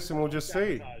 Tie this and we'll just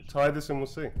see. Sabotage. Tie this and we'll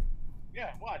see.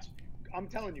 Yeah, watch. I'm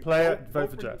telling you. Player, vote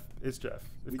for Jeff. It's Jeff.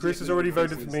 If We Chris just has already need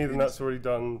Chris voted for is me, then in that's this. already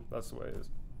done. That's the way it is.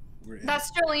 We're in.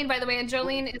 That's Jolene, by the way, and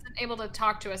Jolene isn't able to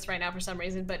talk to us right now for some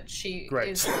reason, but she Great.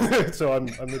 is. So I'm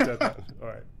the dead man. All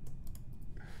right.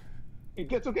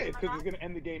 That's okay. It's because it's gonna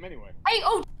end the game anyway. Hey,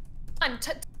 oh,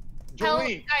 tell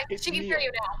Jolene, guys, it's she can Neil. hear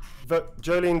you now. Vote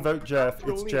Jolene. Vote Jeff.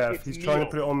 It's Jolene, Jeff. it's He's trying to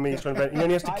Neil. put it on me. He's trying to. He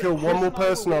only has to kill one more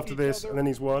person after this, and then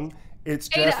he's won. It's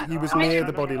Jeff. Ada, He was I- near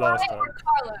the body last time. Or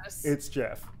Carlos. It's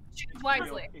Jeff. Choose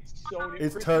wisely. It's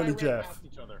totally Jeff.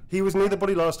 He was neither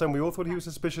body last time. We all thought he was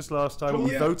suspicious last time.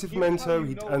 We voted for Mento,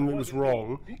 and it was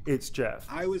wrong. It's Jeff.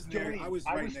 I was there. I was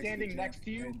standing next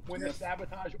to you when the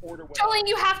sabotage order went. Jolene,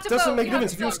 you have to vote. Doesn't make a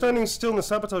difference. If you're standing still in the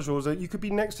sabotage order, you could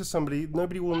be next to somebody.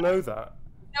 Nobody will know that.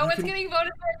 No one's getting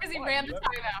voted for because he ran the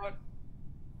timeout.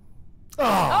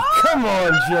 Oh, come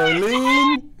on,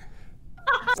 Jolene.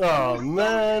 Oh,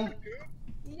 man.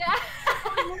 Yeah.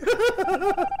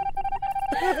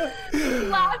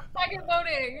 Last second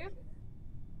voting.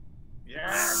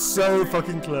 Yeah. So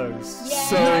fucking close. Yay.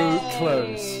 So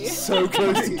close. So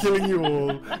close to killing you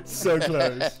all. So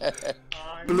close.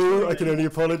 Blue, I can only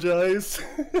apologize.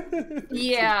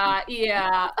 Yeah.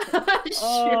 Sure.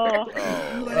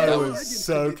 That was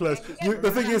so close.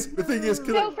 The thing is,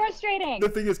 so frustrating. The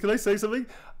thing is, can I say something?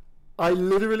 I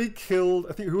literally killed,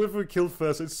 I think whoever we killed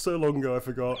first, it's so long ago I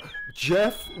forgot.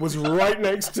 Jeff was right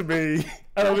next to me.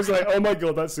 And I was like, oh my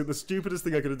god, that's it, the stupidest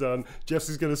thing I could have done. Jeff's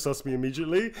is going to suss me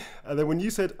immediately. And then when you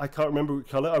said, I can't remember what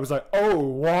color, I was like, oh,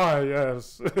 why,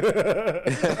 yes.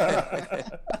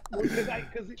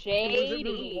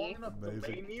 Shady. Long enough to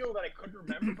lay Neil that I couldn't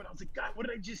remember, but I was like, God, what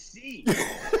did I just see? And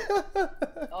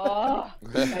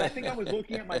I think I was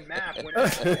looking at my map when I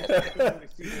was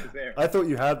there. I thought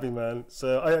you had me, man.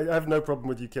 So I have no problem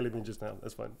with you killing me just now.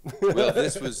 That's fine. Well,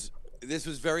 this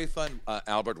was very fun.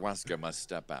 Albert Wesker must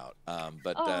step out.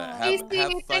 But have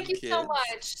fun, thank you kids. So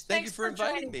much. Thank you for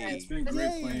inviting me. It's been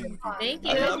great playing. Thank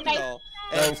you. I love you all.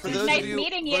 And for those nice of you,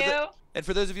 meeting you. And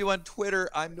for those of you on Twitter,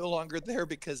 I'm no longer there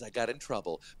because I got in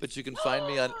trouble. But you can find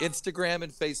me on Instagram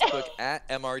and Facebook at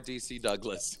MRDC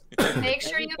Douglas. Make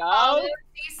sure you follow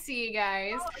DC,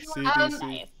 guys.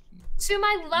 To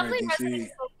my lovely Resident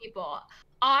Evil people,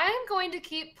 I'm going to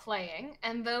keep playing,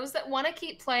 and those that want to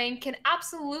keep playing can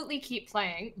absolutely keep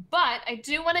playing, but I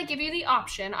do want to give you the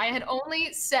option. I had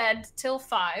only said till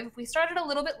 5. We started a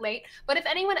little bit late, but if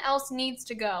anyone else needs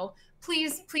to go,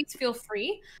 please feel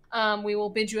free. We will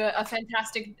bid you a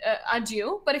fantastic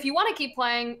adieu, but if you want to keep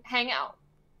playing, hang out.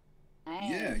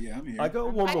 Yeah, I'm here. I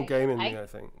got one more game in me, I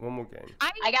think. One more game. I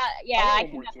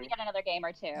can definitely get another game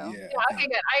or two. Yeah, okay,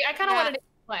 good. I kind of wanted to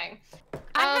keep playing.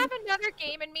 I have another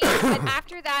game in me, but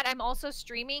after that, I'm also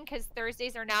streaming because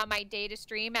Thursdays are now my day to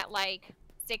stream at like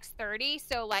 6:30.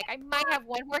 So like, I might have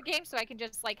one more game, so I can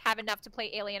just like have enough to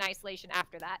play Alien Isolation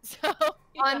after that. So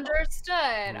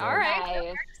Understood. All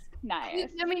right. Nice.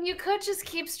 I mean, you could just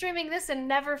keep streaming this and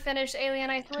never finish Alien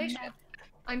Isolation.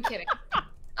 I'm kidding.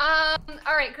 All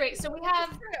right, great. So we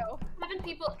have 7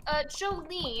 people.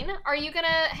 Jolene, are you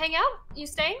gonna hang out? You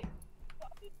staying?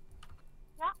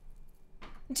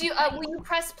 Do you, will you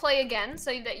press play again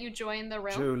so that you join the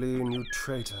room? Jolene, you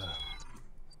traitor.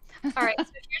 All right, so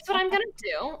here's what I'm gonna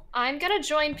do. I'm gonna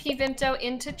join Pvinto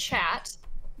into chat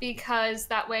because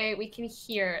that way we can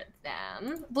hear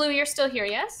them. Blue, you're still here,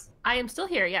 yes? I am still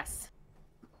here, yes.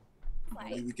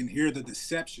 We can hear the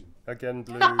deception. Again,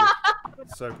 Blue.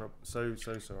 so sorry.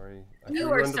 You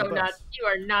are so not. You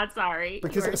are not sorry.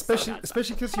 Because especially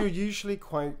because you're usually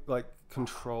quite like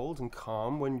controlled and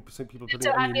calm when people put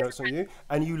in new notes on you,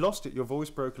 and you lost it. Your voice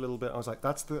broke a little bit. I was like,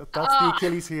 that's the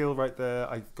Achilles heel right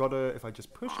there. I gotta, if I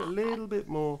just push a little bit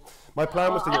more. My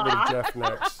plan was to get rid of Jeff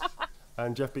next,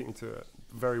 and Jeff beat me to it.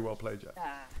 Very well played, Jeff.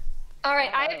 All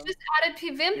right, I have just added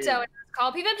Pvinto in this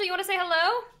call. Pvinto, you want to say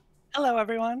hello? Hello,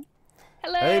 everyone.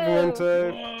 Hello. Hey,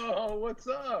 Pvinto. Whoa, what's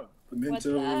up?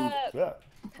 Pvinto. Yeah.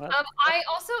 I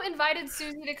also invited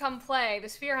Susie to come play, the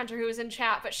Sphere Hunter who is in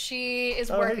chat, but she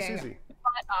is working. Hey, Susie.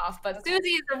 Off, but Susie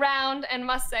is around and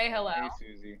must say hello. Hey,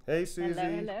 Susie. Hey, Susie.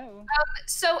 Hello.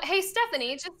 So, hey,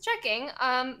 Stephanie, just checking.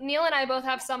 Neil and I both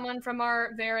have someone from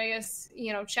our various,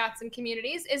 chats and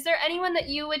communities. Is there anyone that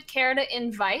you would care to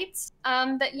invite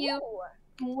that you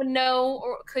would know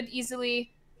or could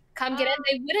easily come get in?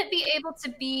 They wouldn't be able to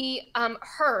be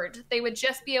heard. They would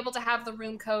just be able to have the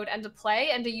room code and to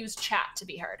play and to use chat to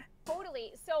be heard.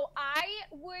 Totally. So I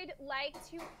would like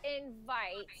to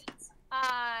invite,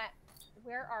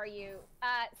 where are you?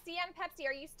 CM Pepsi,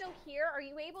 are you still here? Are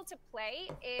you able to play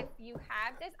if you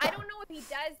have this? I don't know if he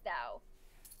does though.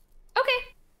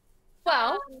 Okay.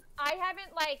 Well, I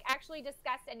haven't actually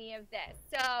discussed any of this.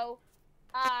 So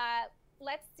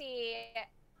let's see.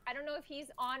 I don't know if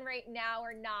he's on right now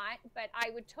or not, but I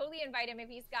would totally invite him if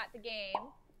he's got the game.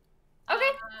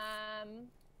 Okay.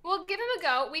 We'll give him a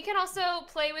go. We can also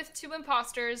play with 2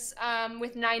 imposters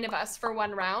with 9 of us for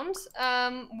 1 round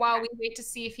while we wait to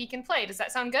see if he can play. Does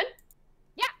that sound good?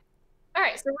 Yeah. All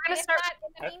right, so we're going to start.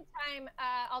 In the meantime,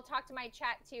 I'll talk to my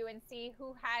chat too and see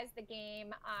who has the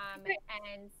game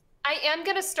and I am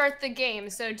gonna start the game.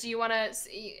 So do you want to?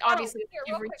 Obviously,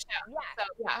 you reached out. Yeah. So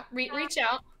yeah, reach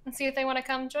out and see if they want to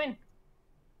come join.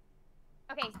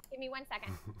 Okay, give me 1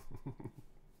 second.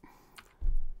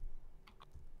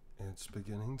 It's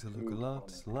beginning to look a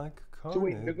lot like carnage. So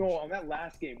wait, Nicole, on that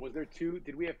last game, was there two?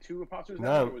 Did we have two imposters?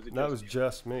 No, or was it that was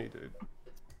just me, dude.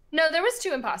 No, there was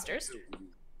 2 imposters.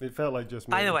 It felt like just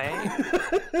me. By the way,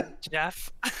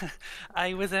 Jeff,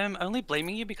 I was only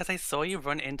blaming you because I saw you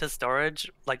run into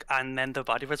storage, like, and then the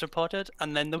body was reported,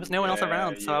 and then there was no one else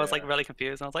around, so I was like really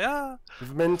confused. And I was like, ah.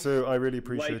 If meant to, I really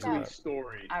appreciated that.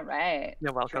 Story. All right.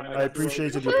 You're welcome. I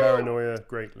appreciated your paranoia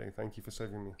greatly. Thank you for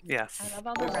saving me. Yes. I love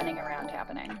all the running around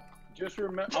happening. Just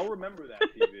remember, I'll remember that,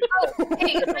 TV. Oh,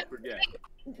 hey, I'll forget.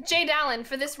 Jade Allen,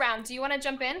 for this round, do you want to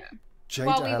jump in? Jade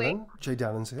while we wait? Allen? Jade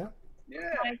Allen's here. Yeah.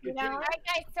 All right,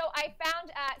 guys. So I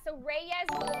found so Reyes'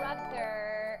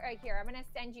 brother right here. I'm gonna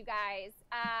send you guys.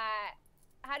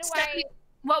 How do I?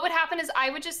 What would happen is I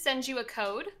would just send you a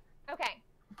code. Okay.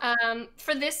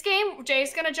 For this game,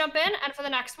 Jay's gonna jump in, and for the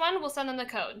next one, we'll send them the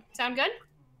code. Sound good?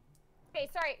 Okay.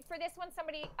 Sorry. For this one,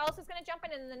 somebody else is gonna jump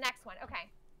in, and then the next one. Okay.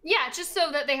 Yeah, just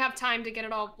so that they have time to get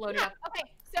it all loaded up. Okay.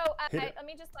 So let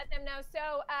me just let them know.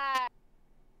 So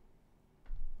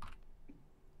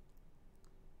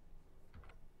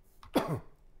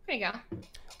There you go.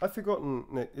 I've forgotten,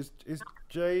 Nick, is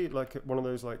Jay like one of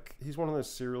those, like, he's one of those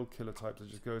serial killer types that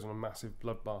just goes on a massive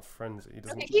bloodbath frenzy. He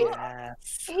doesn't. He's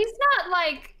not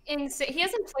like insane. He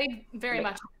hasn't played very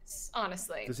much,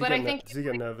 honestly. Does he But get I think does he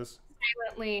get nervous?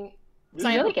 silently. He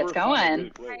really gets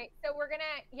going. All right. So we're gonna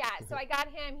So I got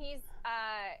him. He's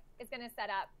is gonna set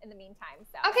up in the meantime.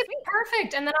 So Okay,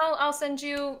 perfect. And then I'll send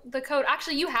you the code.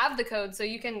 Actually, you have the code, so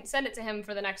you can send it to him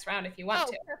for the next round if you want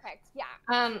to. Perfect.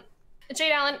 Yeah.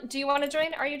 Jade Allen, do you want to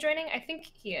join? Are you joining? I think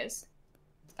he is.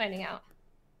 Finding out.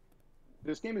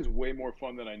 This game is way more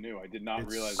fun than I knew. I did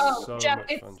not realize. Oh, so Jeff, much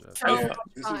it's fun, Jeff. so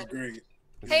This fun. is great.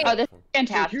 Hey, Oh, this is So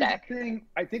fantastic. here's the thing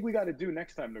I think we got to do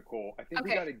next time, Nicole. I think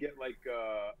we Okay. got to get like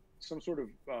some sort of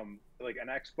like an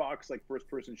Xbox like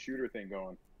first-person shooter thing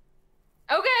going.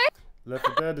 Okay. Left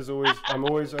 4 Dead is always. I'm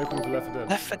always open for Left 4 Dead.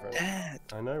 Left 4 Dead.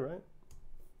 I know, right?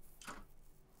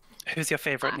 Who's your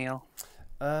favorite, Neil?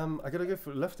 I gotta go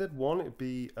for Left 4 Dead 1. It'd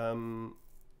be oh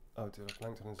dude, I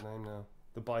blanked on his name now.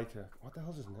 The biker. What the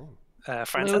hell's his name?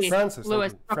 Francis. Louis. Francis. thank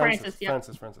Louis. you. Oh, Francis, yeah.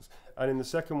 Francis. And in the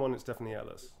second one, it's definitely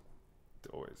Ellis.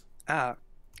 Always. Ah,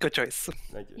 good choice.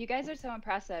 Thank you. You guys are so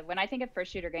impressive. When I think of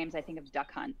first shooter games, I think of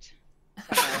Duck Hunt.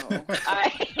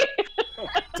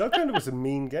 Duck Hunt was a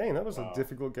mean game. That was a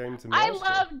difficult game to master. I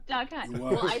love Duck Hunt.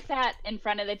 Well, I sat in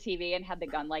front of the TV and had the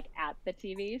gun like at the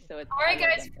TV, so it's. All right,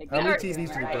 guys. How many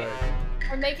TVs do you play?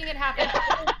 We're making it happen.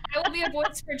 I will be a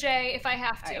voice for Jay if I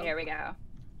have to. All right, here we go.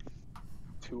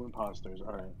 2 imposters.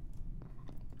 All right.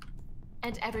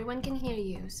 And everyone can hear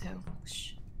you, so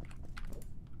shh.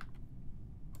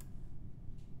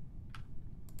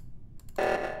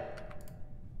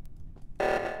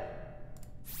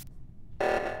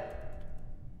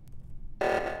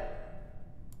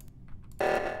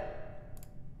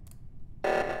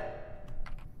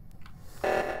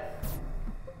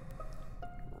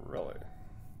 Really?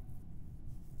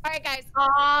 All right, guys.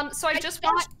 So I just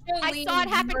watched I saw it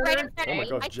happen right in front of Oh my me.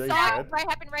 God, I Jay's saw dead. it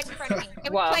happen right in front of me.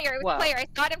 It was Whoa, player. It was whoa. player. I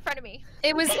saw it in front of me.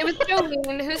 It was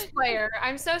Jolene who's player.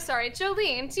 I'm so sorry,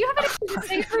 Jolene. Do you have anything to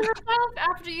say for yourself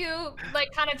after you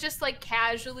like kind of just like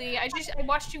casually? I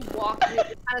watched you walk through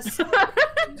it kind of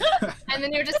and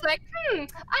then you're just like,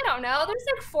 I don't know. There's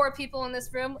like 4 people in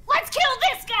this room. Let's kill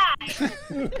this guy.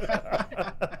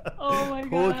 Oh my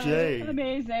Poor god. Jay.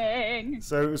 Amazing.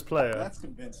 So it was player. That's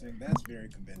convincing. That's very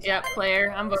convincing. Yep,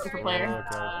 player. I'm voting for Oh, player.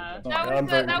 God. That was I'm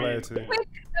voting that player was too.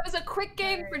 that was a quick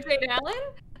game for Jade Allen.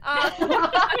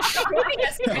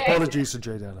 Apologies to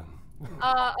Jade Allen.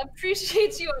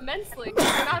 Appreciate you immensely. If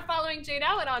you're not following Jade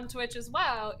Allen on Twitch as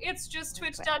well, it's just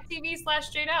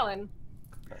twitch.tv/Jade Allen.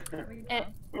 And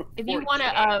if you want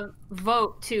to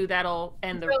vote too, that'll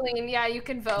end the. Jolene, yeah, you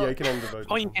can vote. Yeah, you can end the vote.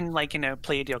 Or you can, like,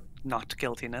 plead your not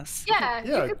guiltiness. Yeah,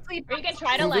 Yeah. you can plead. Or you can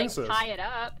try to like Convince us. tie it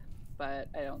up, but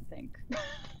I don't think.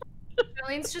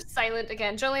 Jolene's just silent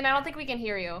again. Jolene, I don't think we can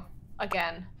hear you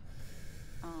again.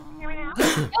 Oh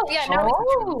yeah,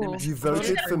 no. You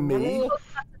voted for me?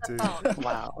 Dude.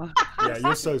 Wow. Yeah,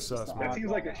 you're so sus, That man. seems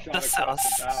like a shot That's across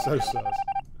the bow. So sus.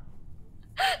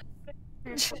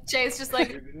 Jay's just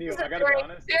like Neil, this is I a gotta very, be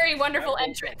honest. very wonderful I felt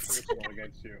entrance. personal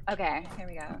against you. Okay, here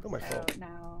we go. Oh, my so fault.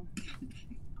 now.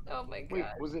 Oh my god. Wait,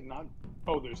 was it not?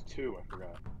 Oh, there's 2. I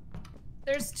forgot.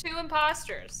 There's 2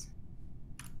 imposters.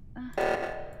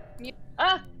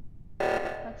 Ah!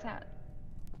 What's that?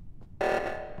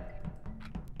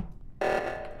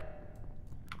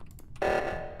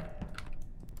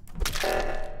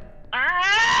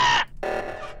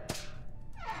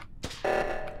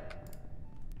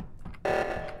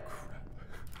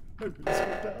 I really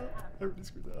screwed that up. I really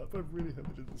screwed that up. I really hope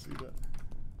I didn't see that.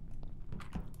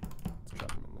 Let's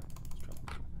trap him in there. Let's trap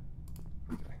him in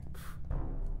there. Okay.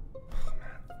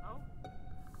 Oh, man.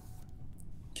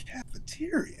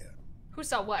 Cafeteria. Who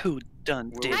saw what? Who done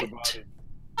did?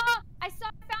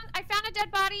 I found a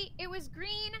dead body. It was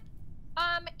green.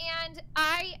 And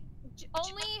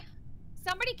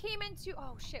somebody came into.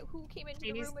 Oh shit! Who came into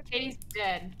the room with me? Katie's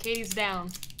dead. Katie's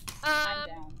down. I'm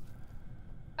down.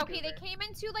 Okay, they came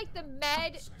into like the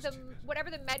med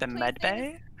The med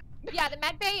bay? Yeah, the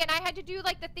med bay, and I had to do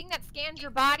like the thing that scans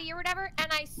your body or whatever,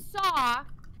 and I saw.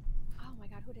 Oh my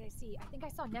god, who did I see? I think I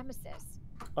saw Nemesis.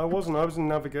 I wasn't. I was in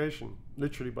navigation.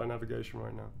 Literally by navigation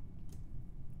right now.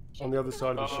 On the other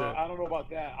side of the ship. I don't know about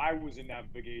that. I was in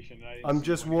navigation. And I'm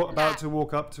just about to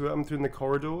walk up to it. I'm through in the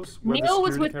corridors. Neil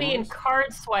was with me in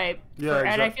card swipe. Yeah,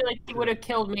 exactly. And I feel like he would have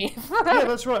killed me. Yeah,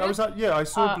 that's right. I was at, I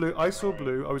saw blue. I saw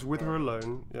blue. I was with her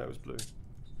alone. Yeah, it was blue.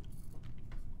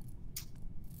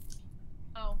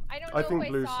 Oh, I don't know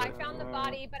who I saw. I found the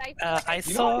body, but I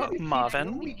saw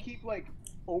Marvin. We keep like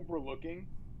overlooking.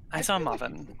 I saw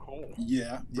Marvin.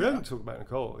 Yeah. We haven't talked about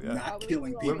Nicole. Yeah. Not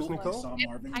killing people. Where was Nicole? Saw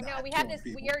Marvin, I know we have this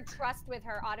weird trust with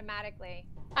her automatically.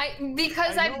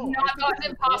 Because I've not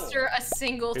gotten imposter a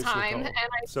single time, and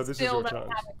I still don't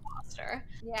have imposter.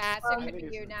 Yeah, so it could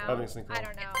be you now. I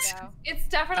don't know though. It's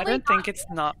definitely. I don't think it's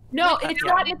not. No, it's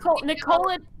not Nicole.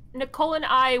 Nicole and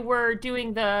I were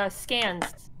doing the scans.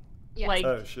 Yeah. Like,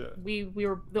 oh shit. We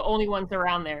were the only ones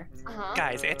around there.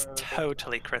 Guys, it's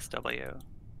totally Chris W.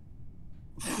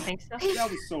 You think so? That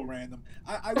was so random.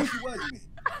 I wish it was me.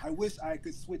 I wish I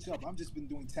could switch up. I've just been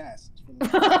doing tasks for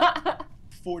like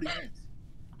 40 minutes.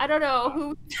 I don't know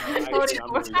who. I'm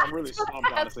really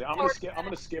stumped, honestly. I'm gonna skip. I'm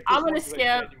gonna skip. I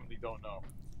genuinely don't know.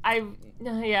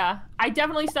 I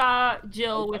definitely saw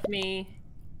Jill with me.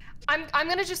 I'm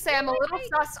gonna just say I'm a little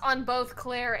sus on both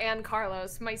Claire and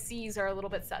Carlos. My C's are a little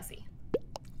bit sussy.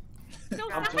 No,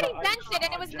 somebody vented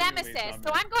and it was Nemesis,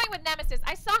 so I'm going with Nemesis.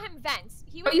 I saw him vent.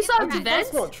 He was you saw him vent?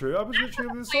 That's not true. I was literally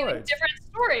on the side. Different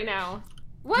story now.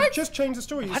 What? You just changed the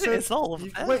story. You What said, is all of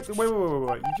you, that? wait. You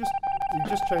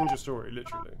just changed the story,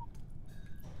 literally.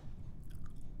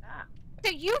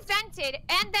 So you vented,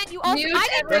 and then you also. Mute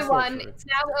everyone. It's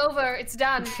now over. It's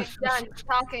done. It's done.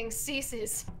 Talking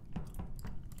ceases.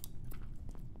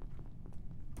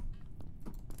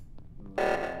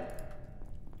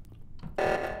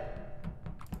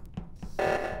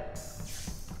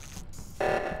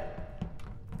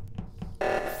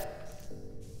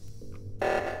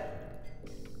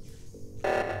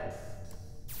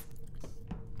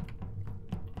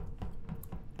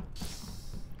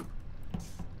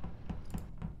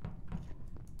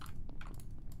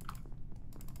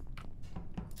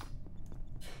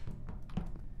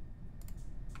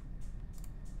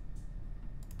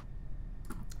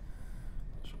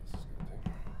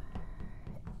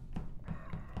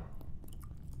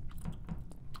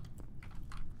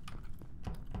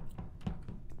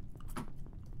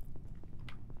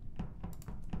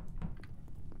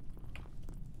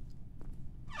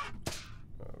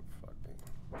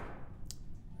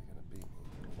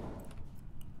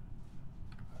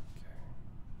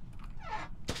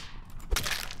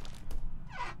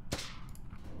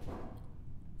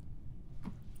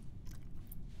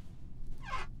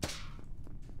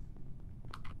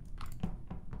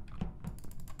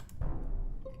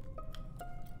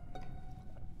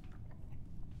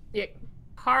 Yeah,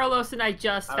 Carlos and I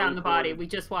just found the body. We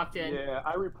just walked in. Yeah,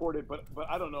 I reported, but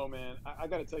I don't know, man. I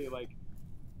gotta tell you, like,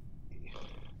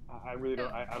 I really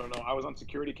don't. I don't know. I was on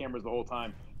security cameras the whole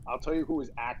time. I'll tell you who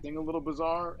was acting a little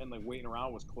bizarre and like waiting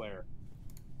around was Claire.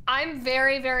 I'm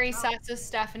very, very sad to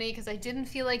Stephanie because I didn't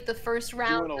feel like the first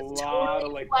round was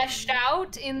totally fleshed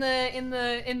out in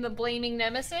the blaming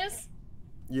Nemesis.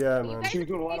 Yeah, man. She was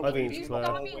doing a lot of I think it's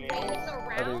Claire. I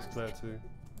think it's Claire too.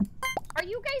 Are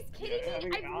you guys kidding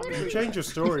me? I literally... You changed your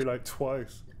story like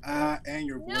twice. And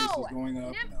your voice is going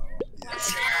up. No.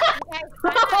 Yes.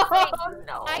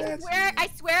 No. I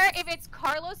swear, if it's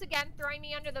Carlos again throwing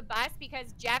me under the bus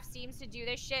because Jeff seems to do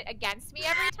this shit against me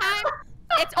every time,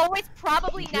 it's always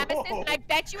probably Nemesis, and I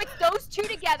bet you it's those two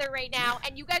together right now,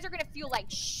 and you guys are gonna feel like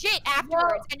shit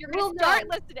afterwards, and you're gonna start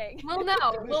listening. We'll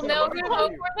know. We'll know who to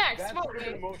vote for next.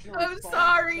 I'm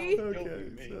sorry.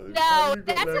 No,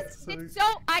 it's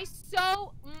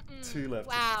so. Two left.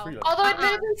 Wow. Three left. Although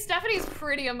admittedly, Stephanie's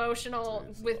pretty emotional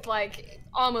with like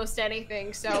almost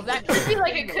anything, so that could be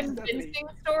like a convincing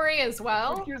story as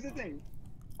well. But here's the thing.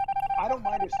 I don't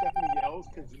mind if Stephanie yells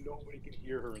because nobody can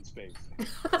hear her in space.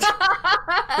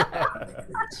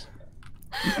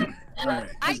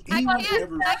 I can't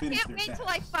wait till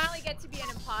I finally get to be an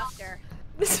imposter.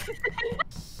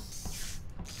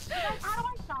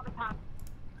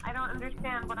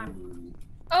 understand what I'm.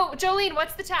 Oh, Jolene,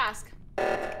 what's the task?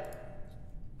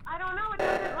 I don't know. It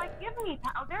doesn't like give me.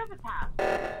 Oh, there's a task.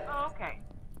 Oh, okay.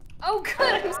 Oh,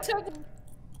 good. I'm so good.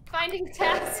 Finding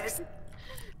tasks.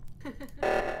 It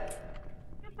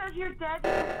says you're dead. You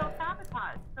can still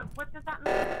sabotage. So what does that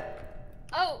mean?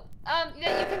 Oh,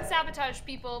 yeah, you can sabotage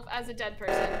people as a dead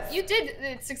person. You did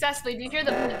it successfully. Did you hear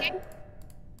the blinking?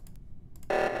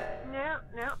 No.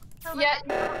 So Yeah.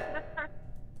 This person.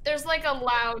 There's like a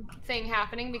loud thing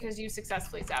happening because you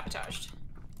successfully sabotaged.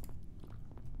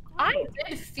 I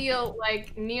did feel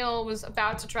like Neil was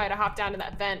about to try to hop down to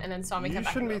that vent and then saw me come You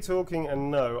back. shouldn't be talking,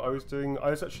 and no, I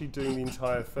was actually doing the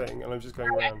entire thing, and I'm just going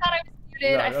I around. thought I was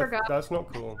muted. No, I forgot. That's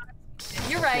not cool.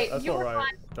 You're right. That's You not were right.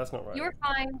 fine. That's not right. You were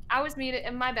fine. I was muted,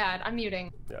 and my bad. I'm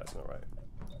muting. Yeah, that's not right.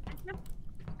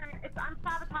 I'm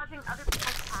sabotaging other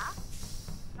people's tasks.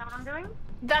 Is that what I'm doing?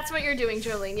 That's what you're doing,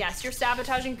 Jolene. Yes, you're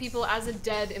sabotaging people as a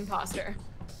dead imposter.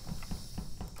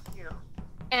 You.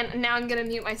 And now I'm gonna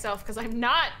mute myself because I'm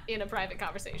not in a private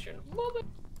conversation.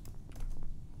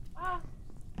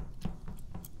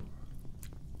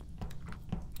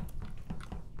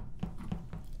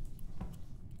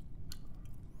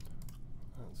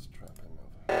 Let's trap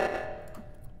another.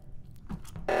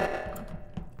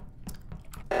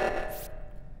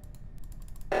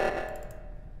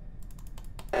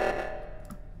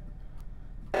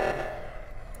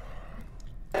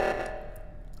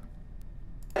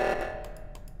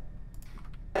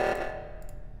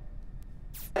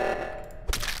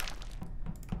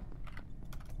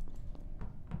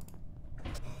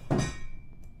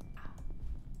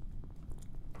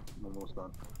 I'm almost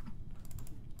done.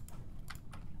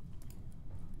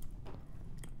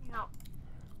 No.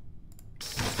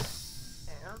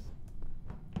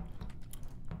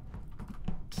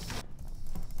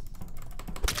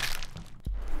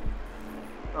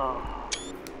 Oh.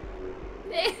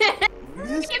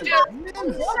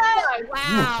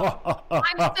 Wow.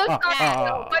 I'm so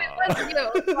sorry, but it was you.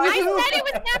 I said it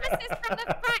was Nemesis from the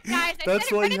front, guys. That's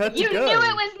why you had to You go. knew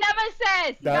it was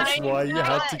Nemesis! That's why you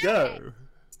had to go.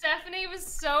 Stephanie was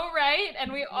so right,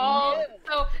 and we all.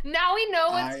 So now we know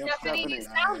what I am Stephanie Stephanie,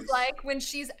 sounds guys. like when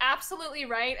she's absolutely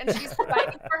right and she's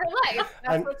fighting for her life.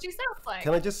 That's And what she sounds like.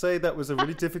 Can I just say that was a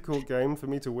really difficult game for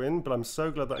me to win, but I'm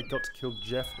so glad that I got to kill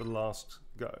Jeff the last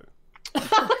go.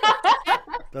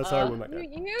 That's how I won that You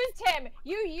game. used him.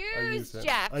 You used used him.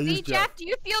 Jeff. I See, used Jeff, Jeff. do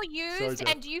you feel used?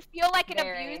 Jeff. And do you feel like an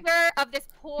Very. abuser of this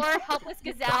poor, helpless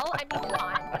gazelle? I mean, come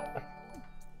on.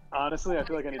 Honestly, I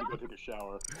feel like I need to go take a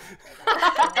shower.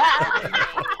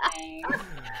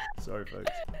 Sorry,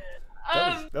 folks.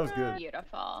 That was good.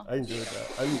 Beautiful. I enjoyed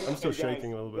that. I'm still Hey, guys,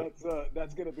 shaking a little bit.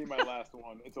 That's gonna be my last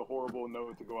one. It's a horrible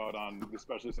note to go out on,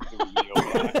 especially since it was Neil.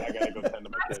 But I gotta go tend to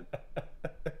my kid.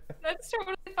 That's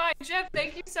totally fine. Jeff,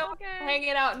 thank you so much for hanging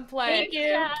out and playing. Thank you.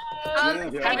 Yeah.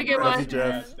 Have a good Love one. you,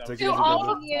 Jeff. Take it To easy, all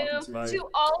brother. of you, Bye. to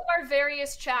all of our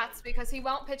various chats, because he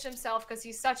won't pitch himself because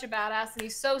he's such a badass and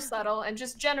he's so subtle and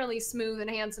just generally smooth and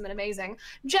handsome and amazing.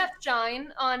 Jeff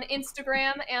Shine on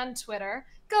Instagram and Twitter.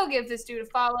 Go give this dude a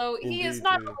follow. He is Indeed,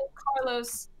 not dude. only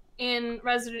Carlos in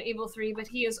Resident Evil 3, but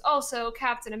he is also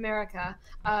Captain America.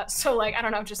 So like, I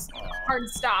don't know, just hard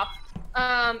stop.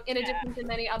 In addition to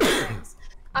many other things.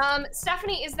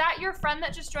 Stephanie, is that your friend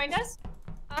that just joined us?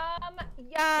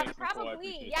 Yeah, Thanks, Nicole, I probably,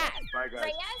 appreciate yes. that. Bye, guys.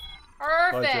 Reyes?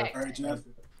 Perfect. All right, Jeff.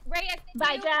 Reyes,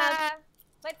 Bye, you, Jeff.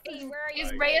 let's see, where are you?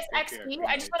 Is Bye, Reyes guys. Take care. XP?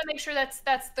 I just want to make sure that's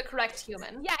the correct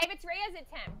human. Yeah, if it's Reyes,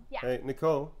 it's him. Yeah. Hey,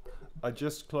 Nicole, I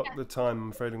just clocked the time.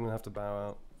 I'm afraid I'm going to have to bow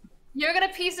out. You're gonna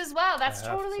piece as well. That's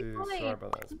I have totally to. fine. Sorry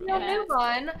about that. It's a bit Neil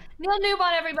late.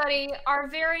 Newbon, everybody, our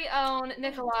very own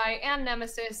Nikolai and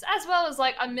Nemesis, as well as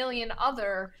like a million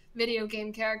other video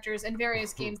game characters and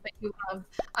various games that you love.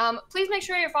 Please make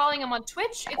sure you're following him on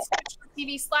Twitch. It's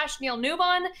twitch.tv/Neil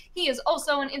Newbon. He is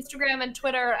also on Instagram and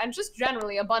Twitter and just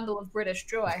generally a bundle of British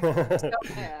joy. So,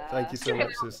 Thank you so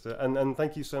much, sister. And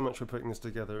thank you so much for putting this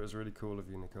together. It was really cool of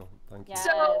you, Nicole. Thank you.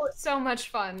 so much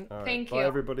fun. All right. Thank Bye, you.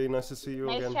 everybody. Nice to see you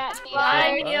Nice again. chat.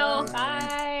 Bye, Neil.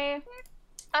 Bye.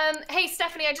 Hey,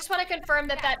 Stephanie, I just want to confirm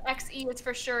that that XE is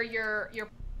for sure your.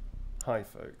 Hi,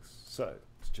 folks. So,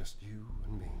 it's just you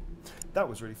and me. That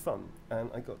was really fun,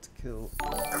 and I got to kill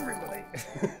everybody.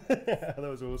 That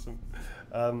was awesome.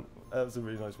 That was a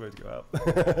really nice way to go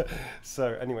out.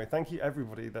 So, anyway, thank you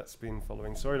everybody that's been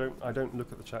following. Sorry, I don't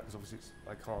look at the chat because obviously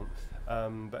I can't.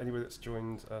 But anybody that's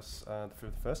joined us for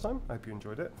the first time, I hope you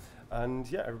enjoyed it. And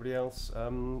yeah, everybody else,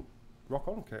 rock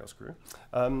on, Chaos Crew.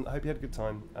 I hope you had a good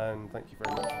time, and thank you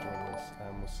very much for joining us.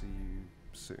 And we'll see you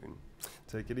soon.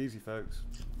 Take it easy, folks.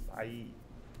 Bye.